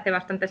Mujer hace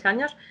bastantes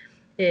años,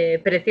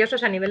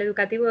 preciosos a nivel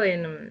educativo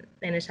en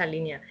esa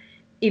línea.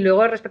 Y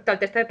luego, respecto al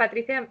texto de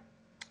Patricia,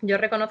 yo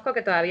reconozco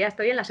que todavía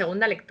estoy en la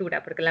segunda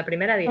lectura, porque en la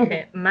primera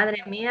dije,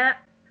 madre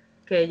mía,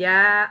 que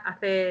ya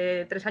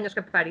hace 3 años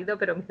que he parido,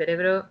 pero mi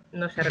cerebro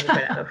no se ha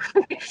recuperado.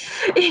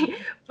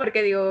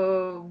 Porque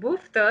digo,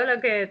 todo lo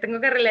que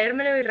tengo que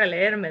releérmelo y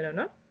releérmelo,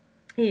 ¿no?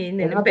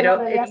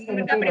 Pero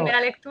en la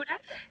primera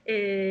lectura,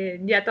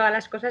 ya todas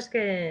las cosas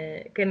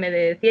que me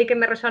decía y que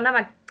me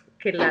resonaban,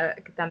 que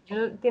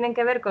también tienen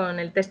que ver con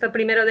el texto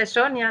primero de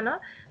Sonia, ¿no?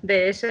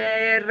 De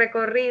ese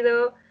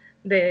recorrido,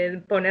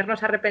 de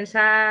ponernos a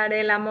repensar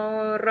el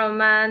amor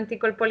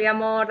romántico, el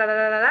poliamor,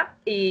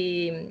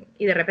 y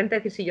de repente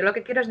decir, si yo lo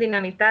que quiero es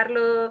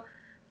dinamitarlo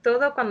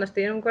todo cuando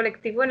estoy en un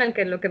colectivo en el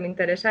que lo que me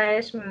interesa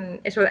es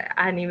eso,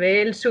 a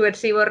nivel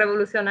subversivo,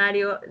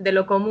 revolucionario, de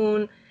lo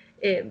común,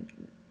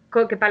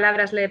 qué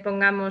palabras le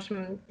pongamos,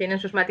 tienen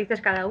sus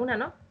matices cada una,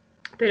 ¿no?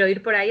 Pero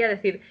ir por ahí a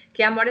decir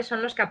qué amores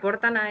son los que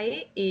aportan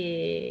ahí,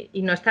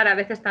 y no estar a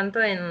veces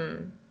tanto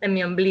en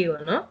mi ombligo,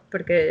 ¿no?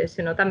 Porque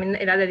si no también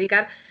era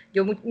dedicar...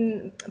 Yo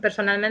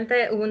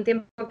personalmente hubo un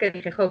tiempo que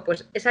dije,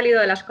 pues he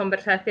salido de las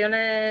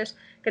conversaciones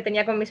que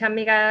tenía con mis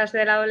amigas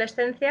de la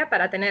adolescencia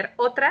para tener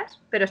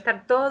otras, pero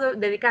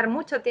dedicar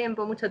mucho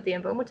tiempo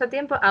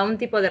a un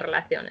tipo de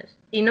relaciones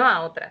y no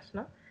a otras,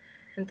 ¿no?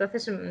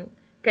 Entonces,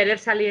 querer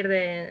salir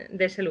de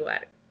ese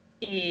lugar.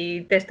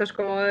 Y textos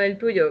como el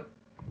tuyo,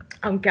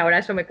 aunque ahora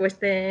eso me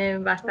cueste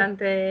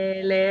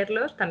bastante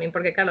leerlos, también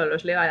porque, claro,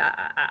 los leo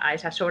a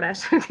esas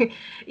horas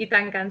y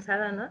tan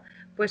cansada, ¿no?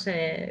 Pues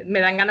me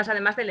dan ganas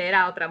además de leer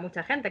a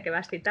mucha gente que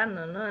vas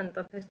citando, ¿no?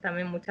 Entonces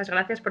también muchas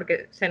gracias,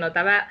 porque se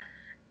notaba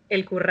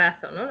el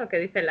currazo, ¿no? Lo que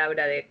dice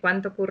Laura, de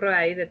cuánto curro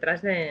hay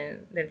detrás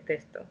del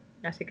texto.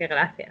 Así que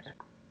gracias.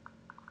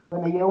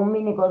 Bueno, yo un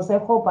mini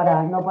consejo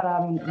no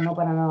para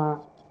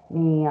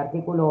mi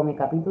artículo o mi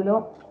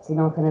capítulo,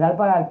 sino en general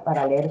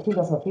para leer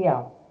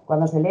filosofía.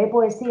 Cuando se lee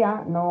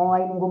poesía no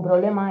hay ningún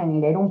problema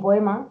en leer un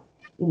poema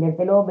y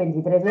leértelo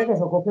 23 veces,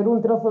 o coger un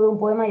trozo de un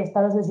poema y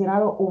estar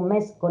obsesionado un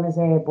mes con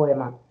ese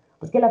poema.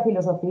 Pues que la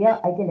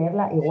filosofía hay que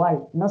leerla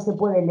igual, no se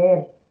puede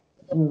leer,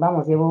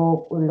 vamos,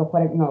 llevo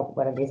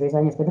 46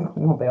 años que tengo,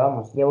 no, pero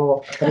vamos,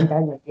 llevo 30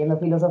 años leyendo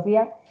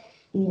filosofía,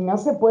 y no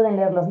se pueden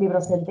leer los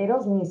libros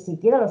enteros, ni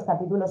siquiera los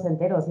capítulos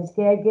enteros. Es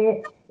que hay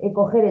que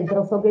coger el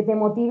trozo que te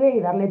motive y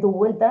darle tus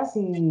vueltas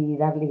y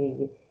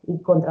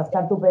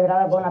contrastar tu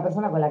pedrada con la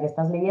persona con la que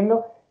estás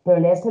leyendo, pero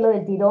leérselo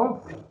del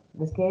tirón,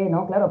 es que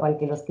no, claro, para el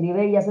que lo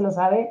escribe ya se lo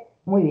sabe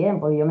muy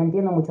bien, porque yo me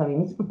entiendo mucho a mí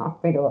misma,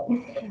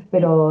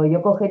 pero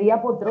yo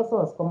cogería por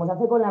trozos, como se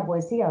hace con la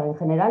poesía. En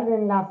general,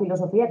 en la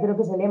filosofía creo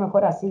que se lee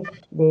mejor así,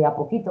 de a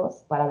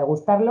poquitos, para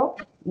degustarlo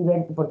y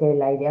ver, porque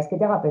la idea es que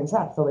te haga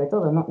pensar, sobre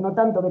todo, no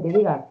tanto que te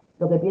digan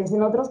lo que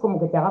piensen otros, como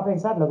que te haga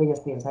pensar lo que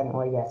ellos piensan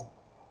o ellas.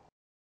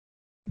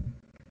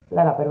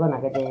 Lara, perdona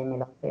que me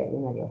lancé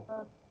en medio.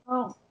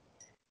 No.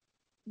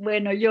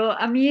 Bueno,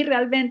 a mí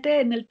realmente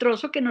en el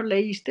trozo que nos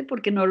leíste,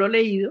 porque no lo he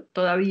leído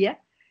todavía,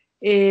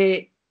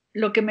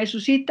 lo que me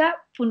suscita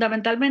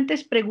fundamentalmente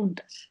es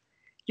preguntas.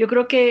 Yo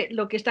creo que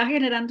lo que está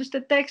generando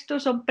este texto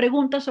son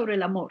preguntas sobre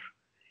el amor.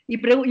 Y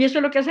eso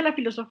es lo que hace la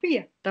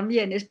filosofía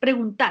también, es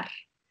preguntar.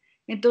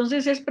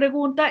 Entonces es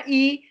pregunta,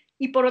 y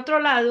por otro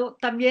lado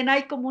también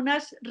hay como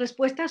unas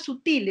respuestas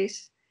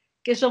sutiles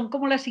que son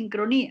como las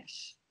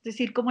sincronías, es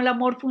decir, cómo el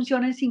amor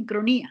funciona en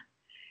sincronía.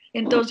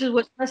 Entonces,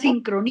 es una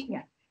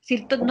sincronía.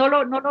 No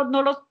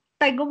lo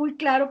tengo muy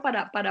claro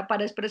para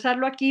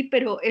expresarlo aquí,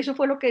 pero eso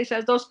fue lo que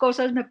esas dos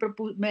cosas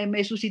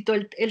me suscitó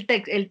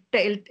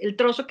el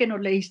trozo que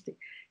nos leíste,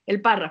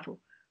 el párrafo.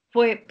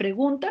 Fue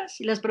preguntas,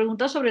 y las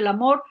preguntas sobre el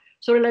amor,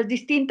 sobre las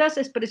distintas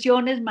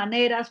expresiones,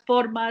 maneras,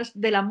 formas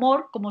del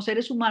amor. Como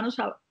seres humanos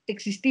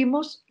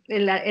existimos,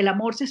 el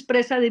amor se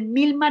expresa de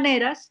 1000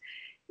 maneras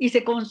y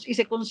se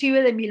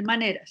concibe de 1000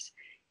 maneras.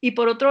 Y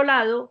por otro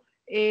lado,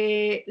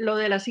 lo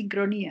de las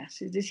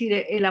sincronías, es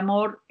decir, el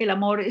amor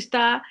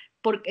está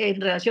en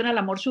relación al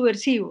amor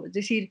subversivo, es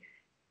decir,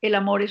 el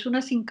amor es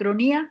una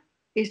sincronía,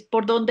 es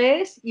por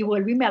dónde es, y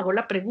vuelvo y me hago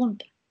la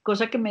pregunta.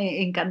 cosa que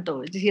me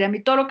encantó. Es decir, a mí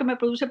todo lo que me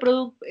produce,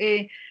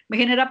 me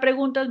genera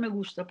preguntas, me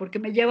gusta, porque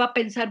me lleva a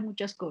pensar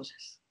muchas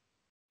cosas.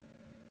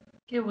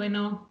 Qué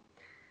bueno.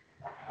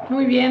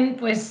 Muy bien,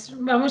 pues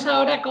vamos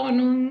ahora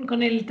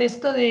con el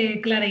texto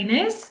de Clara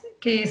Inés,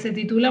 que se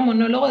titula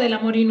Monólogo del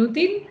amor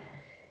inútil,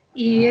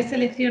 y he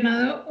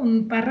seleccionado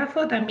un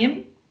párrafo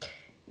también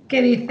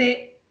que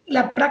dice: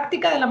 la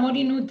práctica del amor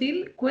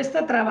inútil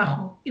cuesta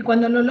trabajo y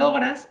cuando lo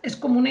logras es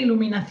como una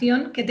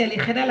iluminación que te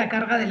aligera la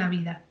carga de la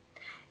vida.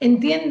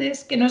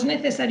 Entiendes que no es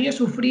necesario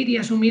sufrir y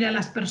asumir a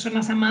las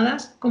personas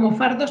amadas como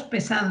fardos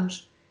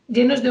pesados,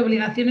 llenos de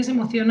obligaciones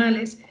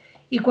emocionales,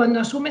 y cuando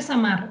asumes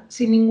amar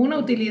sin ninguna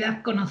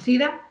utilidad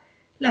conocida,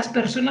 las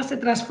personas se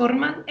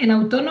transforman en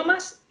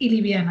autónomas y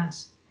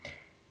livianas.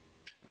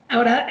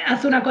 Ahora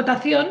hace una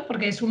acotación,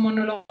 porque es un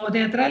monólogo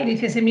teatral,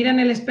 dice: se mira en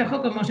el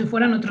espejo como si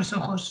fueran otros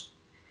ojos.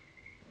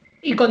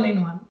 Y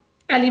continúa: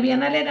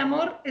 alivianar el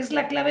amor es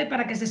la clave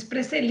para que se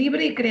exprese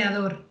libre y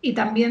creador, y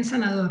también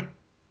sanador.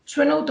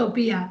 Suena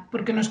utopía,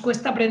 porque nos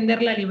cuesta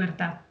aprender la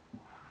libertad.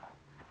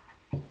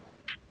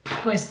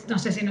 Pues no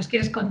sé si nos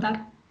quieres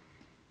contar.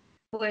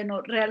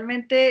 Bueno,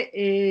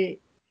 realmente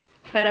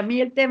para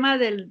mí el tema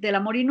del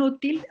amor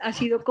inútil ha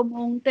sido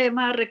como un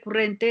tema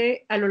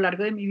recurrente a lo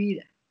largo de mi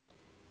vida.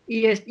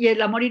 Y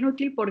el amor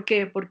inútil, ¿por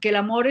qué? Porque el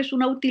amor es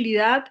una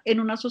utilidad en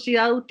una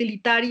sociedad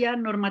utilitaria,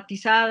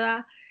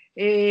 normatizada,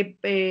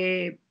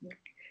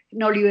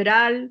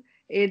 neoliberal,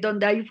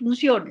 donde hay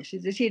funciones,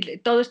 es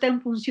decir, todo está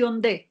en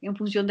función de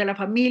la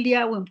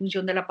familia, o en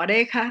función de la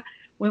pareja,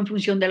 o en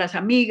función de las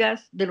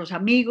amigas, de los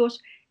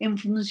amigos, en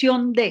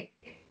función de,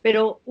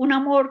 pero un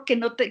amor que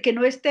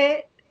no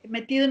esté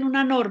metido en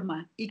una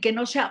norma y que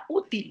no sea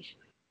útil,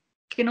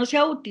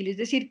 es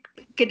decir,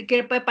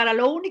 que para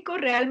lo único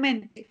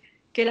realmente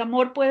que el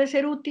amor puede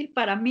ser útil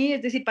para mí,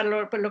 es decir,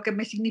 para lo que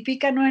me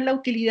significa no en la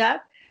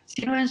utilidad,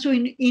 sino en su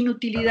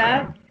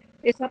inutilidad,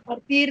 es a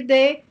partir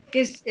de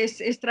que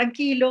es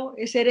tranquilo,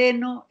 es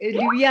sereno, es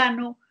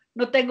liviano,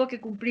 no tengo que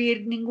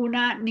cumplir ningún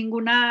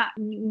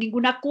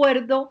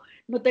acuerdo,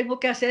 no tengo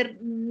que hacer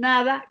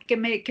nada que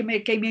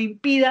me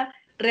impida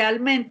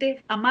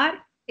realmente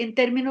amar en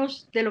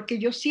términos de lo que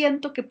yo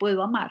siento que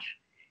puedo amar,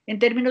 en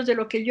términos de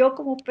lo que yo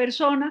como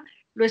persona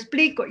lo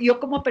explico. Yo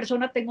como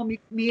persona tengo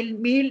mil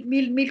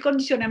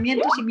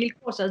condicionamientos y mil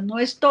cosas. No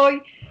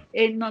estoy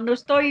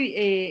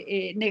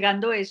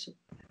negando eso,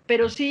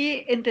 pero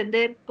sí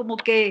entender como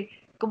que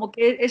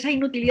esa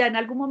inutilidad. En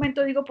algún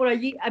momento digo por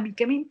allí, ¿a mí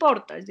qué me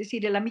importa? Es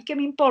decir, el a mí qué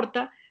me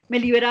importa me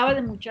liberaba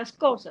de muchas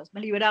cosas.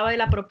 Me liberaba de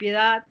la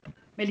propiedad,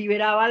 me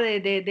liberaba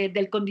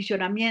del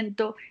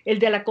condicionamiento, el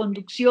de la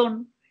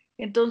conducción.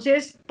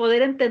 Entonces,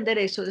 poder entender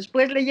eso.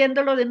 Después,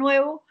 leyéndolo de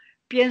nuevo,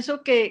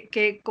 pienso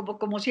que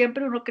como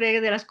siempre uno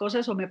cree de las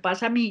cosas, o me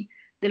pasa a mí,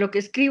 de lo que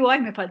escribo, ay,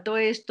 me faltó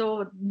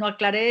esto, no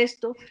aclaré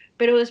esto,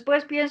 pero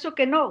después pienso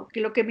que no, que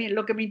lo que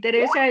me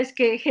interesa es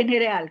que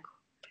genere algo,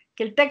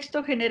 que el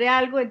texto genere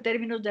algo en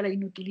términos de la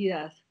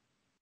inutilidad.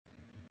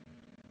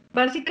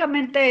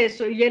 Básicamente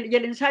eso, y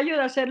el ensayo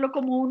de hacerlo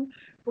como un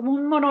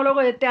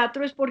monólogo de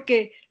teatro es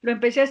porque lo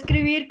empecé a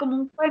escribir como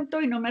un cuento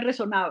y no me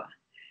resonaba.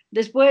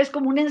 Después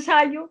como un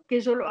ensayo, que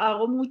eso lo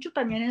hago mucho,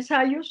 también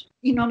ensayos,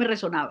 y no me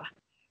resonaba.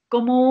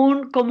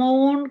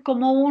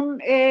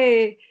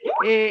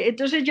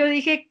 Entonces yo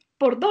dije,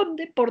 ¿por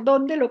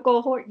dónde lo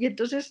cojo? Y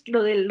entonces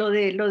lo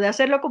de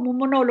hacerlo como un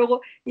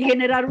monólogo y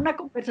generar una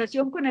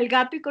conversación con el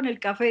gato y con el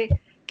café,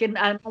 que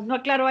además no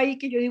aclaro ahí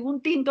que yo digo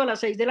un tinto a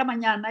las 6 de la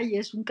mañana y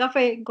es un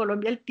café. En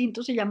Colombia el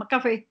tinto se llama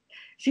café,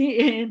 ¿sí?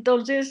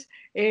 Entonces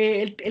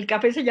el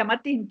café se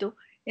llama tinto.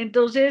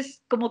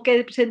 Entonces como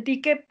que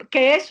sentí que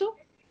eso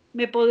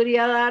me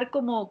podría dar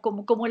como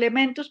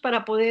elementos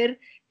para poder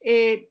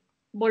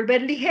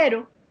volver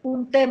ligero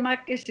un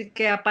tema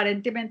que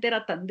aparentemente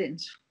era tan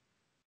denso.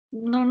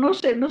 No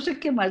sé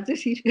qué más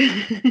decir.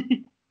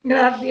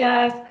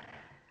 Gracias.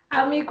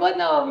 A mí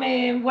cuando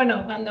me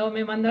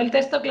mandó el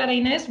texto Clara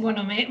Inés,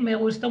 bueno, me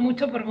gustó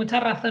mucho por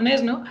muchas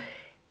razones, ¿no?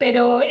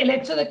 Pero el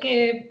hecho de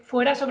que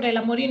fuera sobre el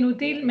amor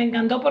inútil me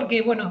encantó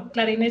porque, bueno,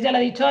 Clara Inés ya lo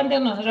ha dicho antes,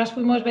 nosotras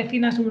fuimos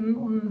vecinas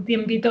un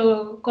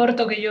tiempito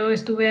corto que yo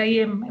estuve ahí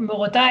en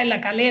Bogotá, en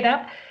La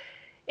Calera,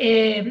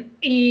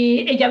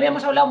 y ya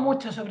habíamos hablado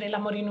mucho sobre el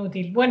amor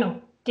inútil.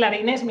 Bueno, Clara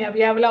Inés me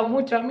había hablado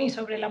mucho a mí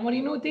sobre el amor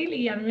inútil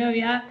y a mí me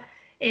había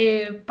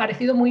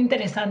parecido muy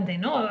interesante,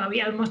 ¿no?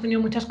 Hemos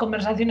tenido muchas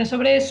conversaciones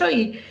sobre eso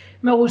y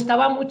me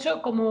gustaba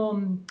mucho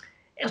como...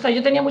 O sea,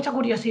 yo tenía mucha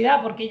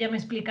curiosidad porque ella me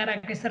explicara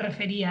a qué se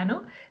refería,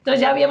 ¿no?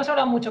 Entonces ya habíamos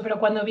hablado mucho, pero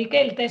cuando vi que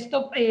el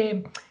texto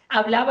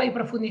hablaba y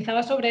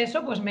profundizaba sobre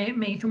eso, pues me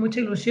hizo mucha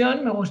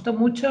ilusión, me gustó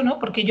mucho, ¿no?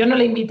 Porque yo no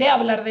le invité a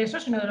hablar de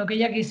eso, sino de lo que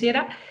ella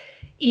quisiera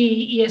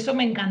y eso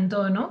me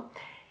encantó, ¿no?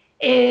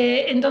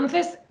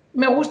 Entonces,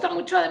 me gusta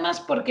mucho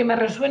además porque me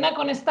resuena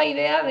con esta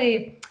idea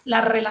de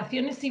las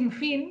relaciones sin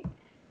fin,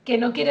 que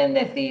no quieren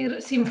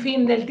decir sin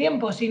fin del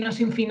tiempo, sino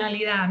sin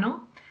finalidad,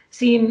 ¿no?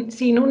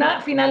 Sin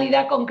una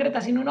finalidad concreta,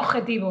 sin un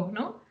objetivo,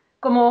 ¿no?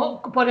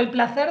 Como por el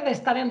placer de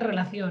estar en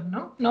relación,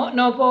 ¿no?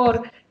 No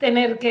por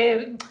tener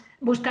que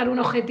buscar un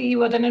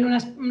objetivo,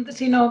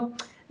 sino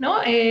 ¿no?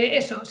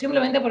 Eso,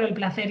 simplemente por el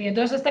placer. Y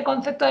entonces este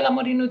concepto del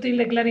amor inútil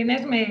de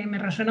Clarinés me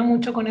resuena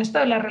mucho con esto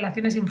de las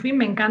relaciones sin fin,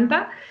 me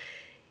encanta.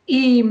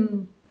 Y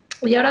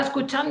ahora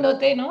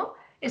escuchándote, ¿no?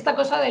 Esta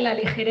cosa de la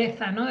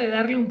ligereza, ¿no? De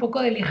darle un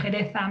poco de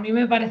ligereza. A mí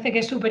me parece que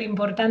es súper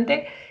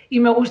importante y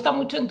me gusta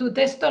mucho en tu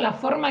texto la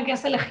forma que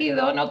has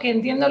elegido, ¿no? Que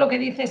entiendo lo que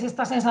dices,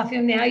 esta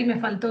sensación de, ay, me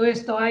faltó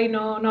esto, ay,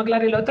 no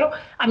aclaré el otro.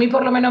 A mí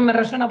por lo menos me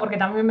resuena porque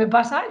también me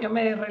pasa, yo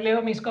me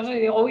releo mis cosas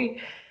y digo, uy,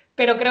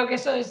 pero creo que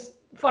eso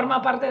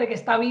forma parte de que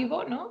está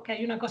vivo, ¿no? Que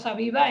hay una cosa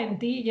viva en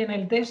ti y en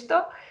el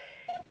texto.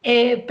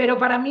 Pero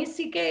para mí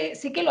sí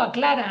que lo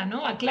aclara,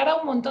 ¿no? Aclara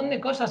un montón de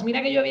cosas.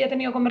 Mira que yo había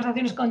tenido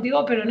conversaciones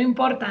contigo, pero no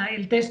importa,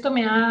 el texto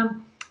me ha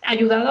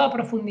ayudado a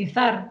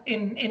profundizar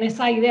en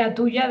esa idea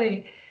tuya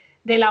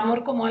del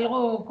amor como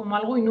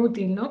algo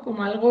inútil, ¿no?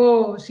 Como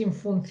algo sin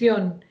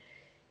función.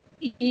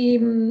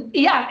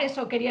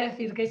 Eso quería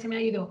decir, que se me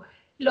ha ido.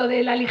 Lo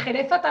de la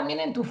ligereza también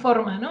en tu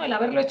forma, ¿no? El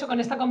haberlo hecho con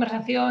esta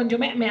conversación,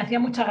 me hacía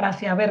mucha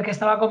gracia ver que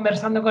estaba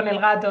conversando con el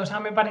gato, o sea,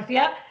 me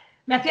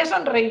hacía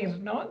sonreír,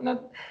 ¿no?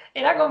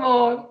 Era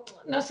como,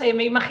 no sé,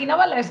 me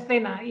imaginaba la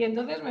escena y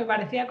entonces me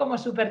parecía como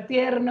súper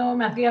tierno,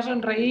 me hacía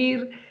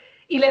sonreír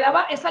y le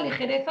daba esa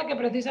ligereza que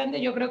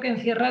precisamente yo creo que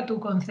encierra tu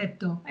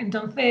concepto.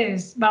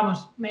 Entonces,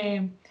 vamos,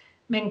 me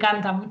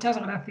encanta,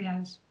 muchas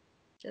gracias.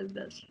 Muchas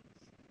gracias.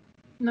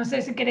 No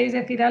sé si queréis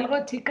decir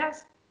algo,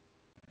 chicas.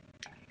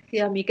 Sí,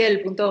 a mí que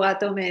el punto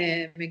gato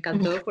me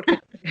encantó porque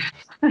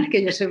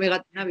que yo soy muy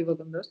gatuna, vivo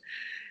con dos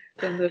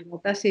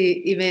gatas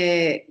y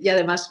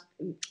además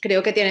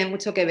creo que tiene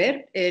mucho que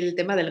ver el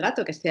tema del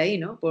gato que esté ahí,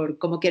 ¿no? Por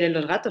cómo quieren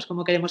los gatos,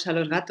 cómo queremos a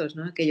los gatos,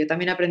 ¿no? Que yo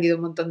también he aprendido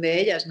un montón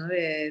de ellas, ¿no?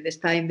 De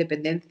esta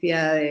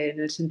independencia, en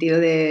el sentido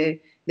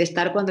de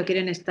estar cuando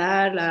quieren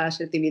estar, la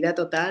asertividad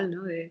total,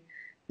 ¿no? De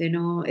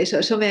no,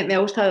 eso me ha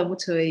gustado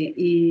mucho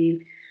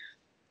hay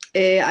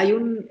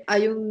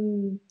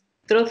un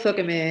trozo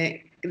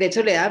de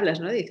hecho le hablas,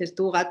 ¿no? Dices,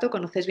 tú gato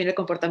conoces bien el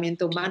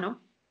comportamiento humano,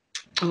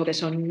 como que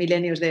son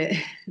milenios de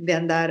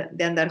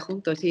andar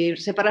juntos. Y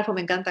ese párrafo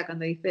me encanta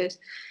cuando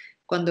dices,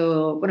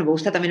 bueno, me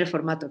gusta también el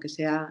formato, que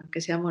sea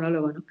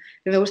monólogo, ¿no?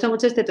 Pero me gusta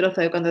mucho este trozo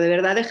de cuando de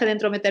verdad dejé de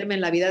entrometerme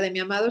en la vida de mi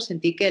amado,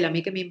 sentí que el a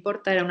mí que me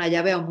importa era una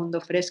llave a un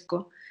mundo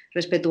fresco,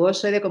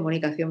 respetuoso y de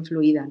comunicación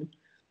fluida, ¿no?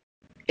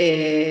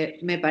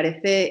 Me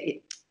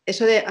parece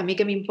eso de a mí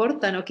que me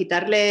importa, ¿no?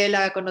 Quitarle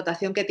la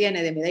connotación que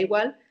tiene de me da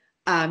igual,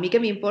 a mí que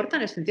me importa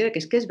en el sentido de que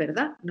es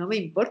verdad, no me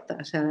importa,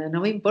 o sea,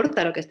 no me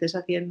importa lo que estés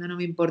haciendo, no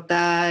me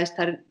importa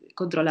estar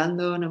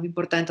controlando, no me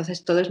importa,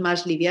 entonces todo es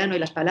más liviano y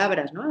las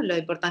palabras, ¿no? La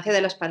importancia de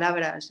las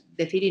palabras,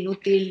 decir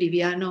inútil,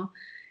 liviano,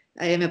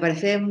 me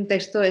parece un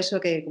texto eso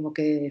que como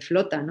que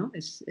flota, ¿no?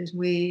 Es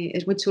muy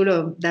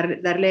chulo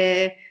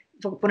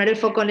poner el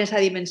foco en esa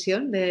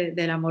dimensión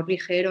del amor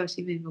ligero,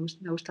 así me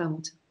ha gustado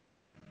mucho.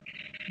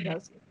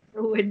 Gracias.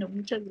 Bueno,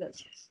 muchas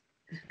gracias.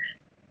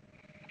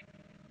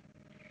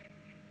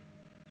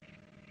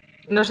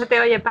 No se te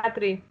oye,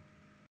 Patri.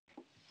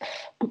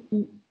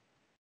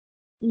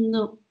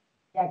 No.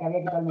 Ya que había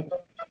quitado el micro.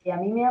 Y a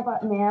mí me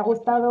ha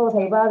gustado, o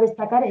sea, iba a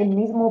destacar el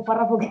mismo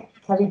párrafo que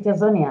ha dicho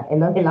Sonia,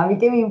 el a mí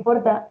que me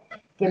importa,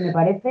 que me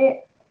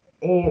parece,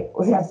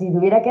 o sea, si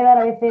tuviera que dar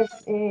a veces,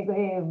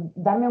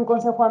 darme un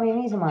consejo a mí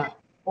misma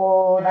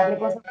o darle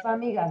consejos a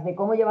amigas de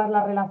cómo llevar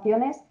las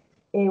relaciones,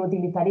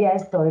 utilizaría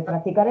esto, de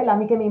practicar el a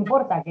mí que me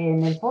importa, que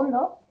en el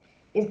fondo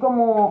es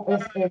como es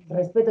el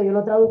respeto, yo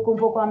lo traduzco un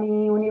poco a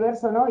mi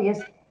universo, ¿no? Y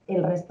es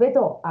el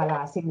respeto a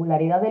la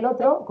singularidad del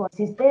otro,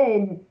 consiste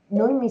en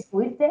no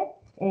inmiscuirte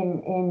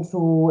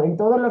en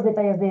todos los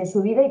detalles de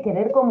su vida y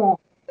querer como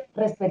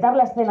respetar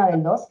la escena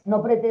del dos,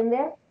 no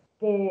pretender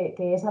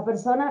que esa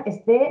persona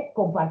esté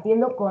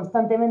compartiendo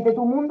constantemente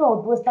tu mundo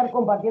o tú estar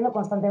compartiendo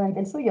constantemente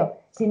el suyo,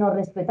 sino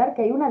respetar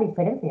que hay una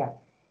diferencia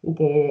y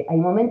que hay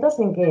momentos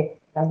en que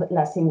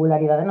las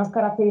singularidades nos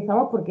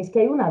caracterizamos porque es que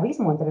hay un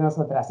abismo entre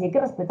nosotras y hay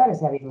que respetar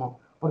ese abismo,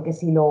 porque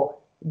si lo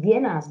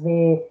llenas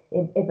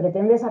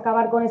pretendes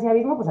acabar con ese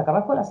abismo, pues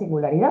acabas con la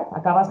singularidad,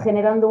 acabas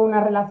generando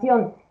una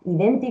relación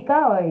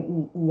idéntica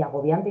y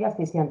agobiante y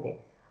asfixiante.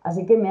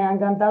 Así que me ha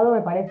encantado,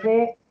 me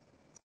parece,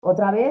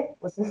 otra vez,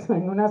 pues eso,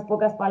 en unas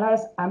pocas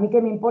palabras, a mí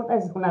que me importa,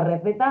 es una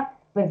receta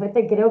perfecta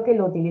y creo que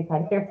lo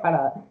utilizaré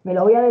me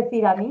lo voy a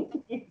decir a mí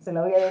y se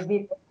lo voy a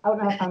decir a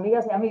unas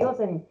amigas y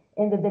amigos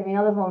en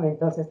determinados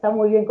momentos. Está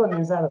muy bien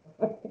condensado.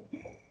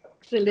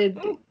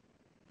 Excelente.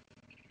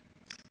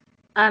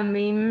 A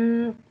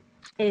mí,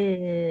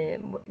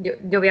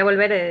 yo voy a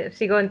volver,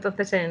 sigo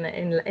entonces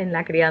en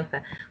la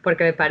crianza,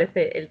 porque me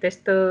parece el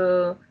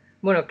texto,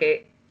 bueno,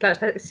 que claro,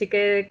 sí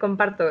que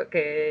comparto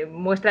que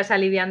muestra esa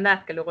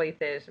liviandad que luego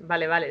dices,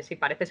 vale, sí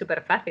parece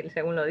súper fácil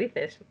según lo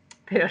dices,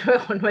 pero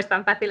luego no es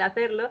tan fácil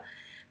hacerlo,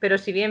 pero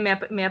si bien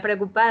me ha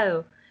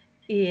preocupado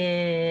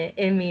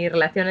en mis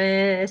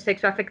relaciones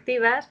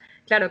sexoafectivas,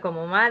 claro,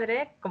 como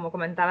madre, como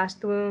comentabas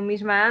tú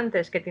misma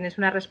antes, que tienes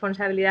una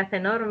responsabilidad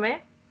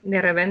enorme, de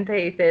repente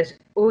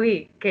dices,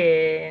 uy,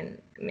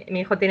 que mi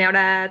hijo tiene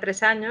ahora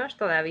 3 años,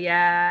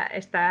 todavía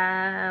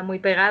está muy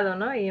pegado,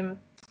 ¿no?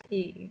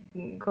 Y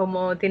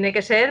como tiene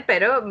que ser,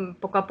 pero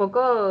poco a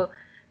poco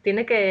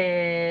tiene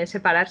que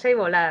separarse y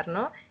volar,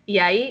 ¿no? Y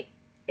ahí,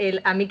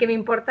 a mí que me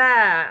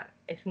importa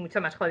es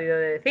mucho más jodido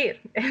de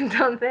decir.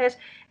 Entonces,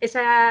 o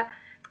sea,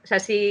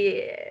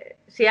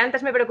 si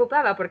antes me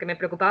preocupaba, porque me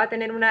preocupaba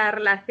tener una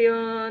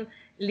relación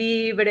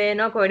libre,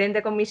 ¿no?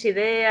 Coherente con mis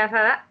ideas,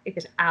 ¿verdad? Y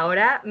dices,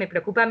 ahora me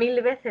preocupa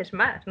 1000 veces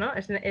más, ¿no?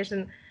 Es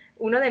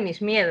uno de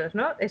mis miedos,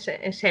 ¿no?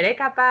 ¿Seré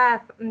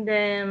capaz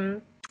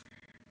de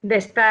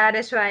estar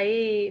eso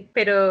ahí,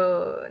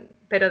 pero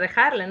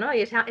dejarle, ¿no?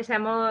 Y ese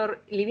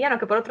amor liviano,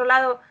 que por otro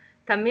lado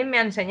también me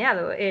ha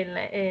enseñado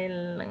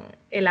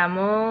el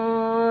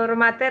amor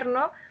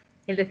materno,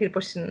 es decir,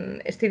 pues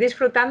estoy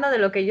disfrutando de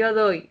lo que yo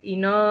doy y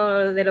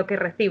no de lo que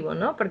recibo,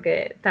 ¿no?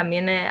 Porque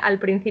también al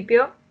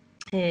principio,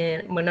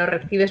 bueno,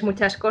 recibes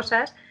muchas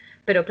cosas,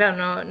 pero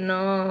claro,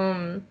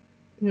 no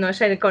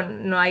es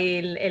no hay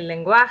el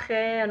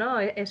lenguaje, ¿no?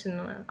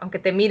 Aunque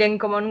te miren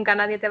como nunca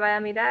nadie te vaya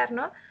a mirar,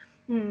 ¿no?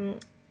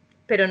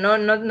 Pero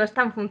no es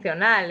tan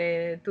funcional.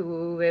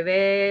 Tu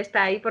bebé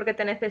está ahí porque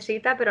te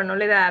necesita, pero no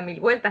le da 1000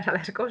 vueltas a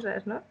las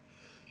cosas, ¿no?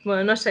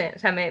 Bueno, no sé, o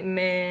sea,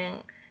 me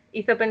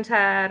hizo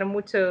pensar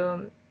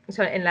mucho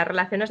en las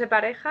relaciones de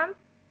pareja,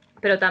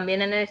 pero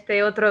también en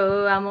este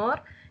otro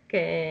amor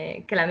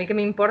que a mí que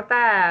me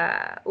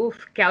importa,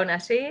 que aún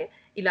así,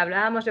 y lo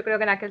hablábamos yo creo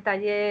que en aquel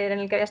taller en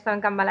el que había estado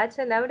en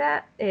Cambalache,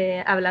 Laura,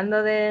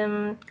 hablando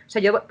de... O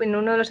sea, yo en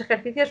uno de los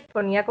ejercicios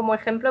ponía como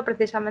ejemplo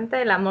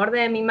precisamente el amor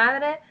de mi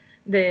madre,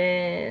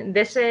 de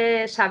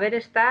ese saber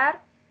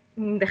estar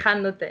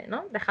dejándote,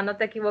 ¿no?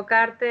 Dejándote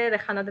equivocarte,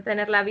 dejándote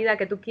tener la vida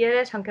que tú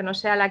quieres, aunque no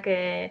sea la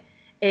que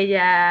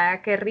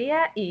ella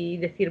querría, y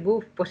decir,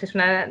 buf, pues es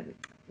una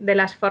de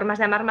las formas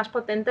de amar más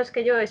potentes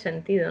que yo he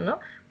sentido, ¿no?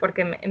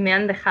 Porque me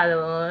han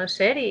dejado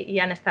ser y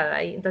han estado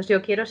ahí. Entonces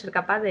yo quiero ser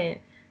capaz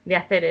de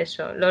hacer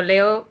eso. Lo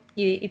leo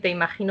y te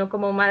imagino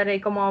como madre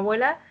y como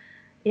abuela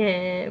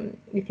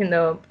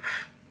diciendo,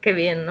 qué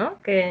bien,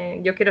 ¿no? Que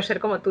yo quiero ser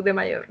como tú de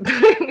mayor.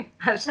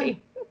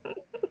 Así.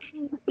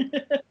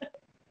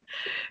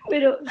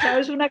 Pero,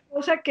 ¿sabes una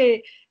cosa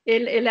que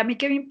a mí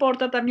que me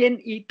importa también,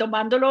 y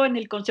tomándolo en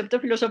el concepto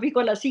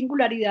filosófico, la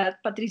singularidad?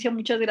 Patricia,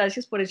 muchas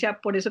gracias por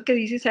eso que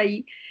dices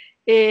ahí,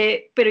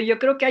 pero yo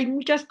creo que hay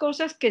muchas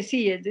cosas que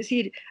sí, es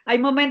decir, hay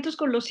momentos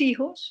con los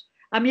hijos.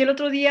 A mí el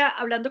otro día,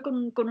 hablando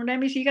con una de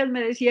mis hijas,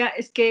 me decía,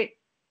 es que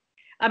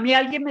a mí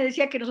alguien me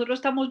decía que nosotros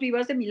estamos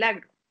vivas de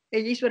milagro,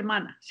 ella y su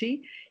hermana,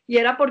 ¿sí? Y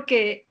era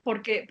porque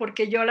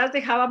yo las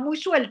dejaba muy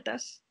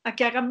sueltas a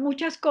que hagan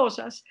muchas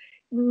cosas.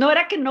 No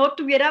era que no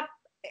tuviera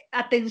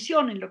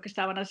atención en lo que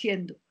estaban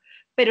haciendo,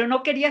 pero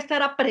no quería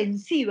estar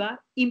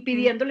aprensiva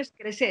impidiéndoles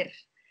crecer.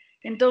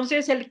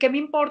 Entonces, el que me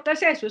importa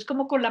es eso, es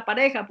como con la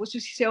pareja, pues si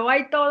se va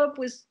y todo,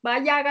 pues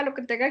vaya, haga lo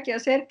que tenga que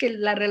hacer, que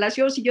la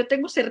relación, si yo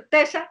tengo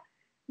certeza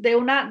de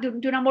un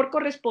amor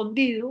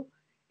correspondido,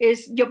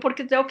 es yo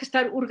porque tengo que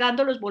estar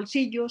hurgando los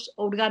bolsillos,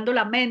 o hurgando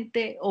la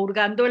mente, o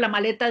hurgando la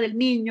maleta del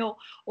niño,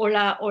 o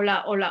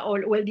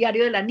el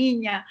diario de la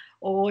niña,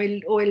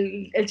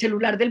 el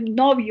celular del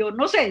novio,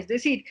 no sé, es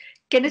decir,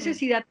 ¿qué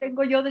necesidad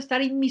tengo yo de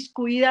estar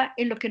inmiscuida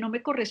en lo que no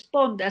me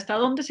corresponde? ¿Hasta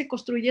dónde se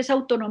construye esa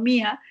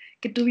autonomía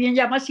que tú bien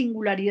llamas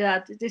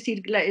singularidad? Es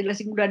decir, la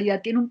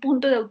singularidad tiene un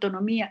punto de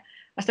autonomía.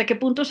 ¿Hasta qué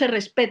punto se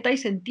respeta y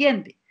se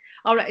entiende?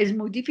 Ahora, es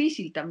muy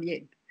difícil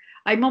también.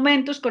 Hay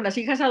momentos con las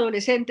hijas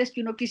adolescentes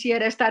que uno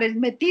quisiera estar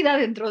metida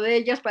dentro de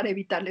ellas para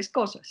evitarles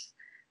cosas,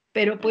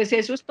 pero pues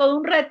eso es todo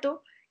un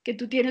reto que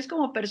tú tienes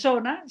como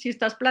persona si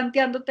estás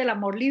planteándote el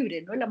amor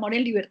libre, ¿no? El amor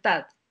en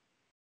libertad,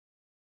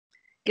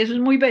 que eso es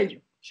muy bello,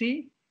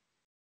 ¿sí?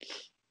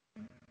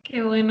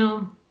 Qué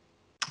bueno.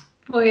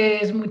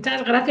 Pues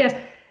muchas gracias.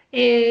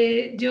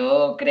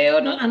 Yo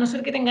creo, ¿no? A no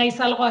ser que tengáis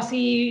algo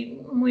así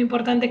muy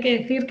importante que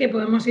decir, que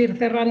podemos ir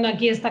cerrando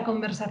aquí esta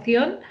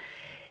conversación.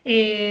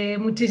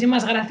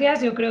 Muchísimas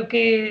gracias. Yo creo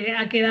que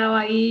ha quedado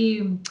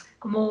ahí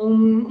como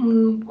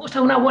o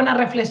sea, una buena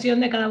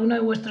reflexión de cada uno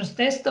de vuestros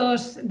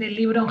textos, del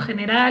libro en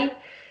general.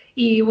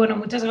 Y bueno,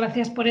 muchas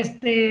gracias por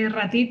este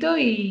ratito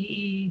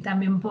y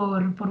también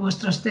por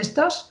vuestros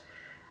textos.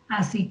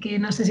 Así que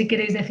no sé si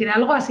queréis decir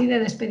algo así de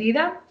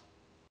despedida.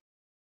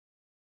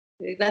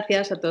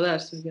 Gracias a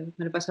todas,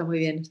 me lo pasa muy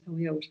bien, está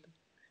muy a gusto.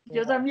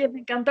 Yo también, me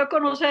encantó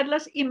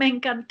conocerlas y me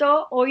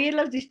encantó oír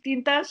las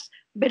distintas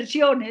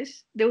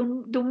versiones de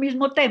un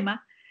mismo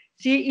tema,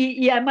 ¿sí?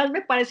 Y además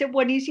me parece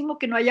buenísimo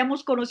que no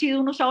hayamos conocido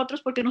unos a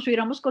otros porque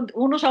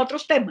unos a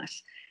otros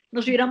temas,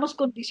 nos hubiéramos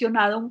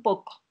condicionado un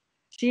poco,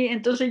 ¿sí?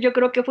 Entonces yo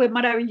creo que fue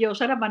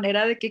maravillosa la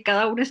manera de que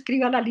cada uno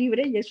escriba la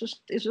libre y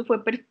eso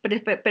fue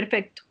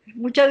perfecto.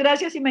 Muchas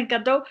gracias y me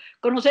encantó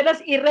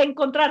conocerlas y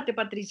reencontrarte,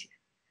 Patricia.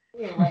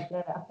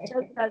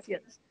 Muchas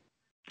gracias.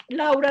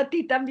 Laura, a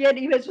ti también,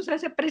 y besos a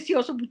ese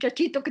precioso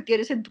muchachito que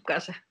tienes en tu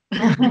casa.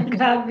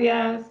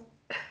 Gracias.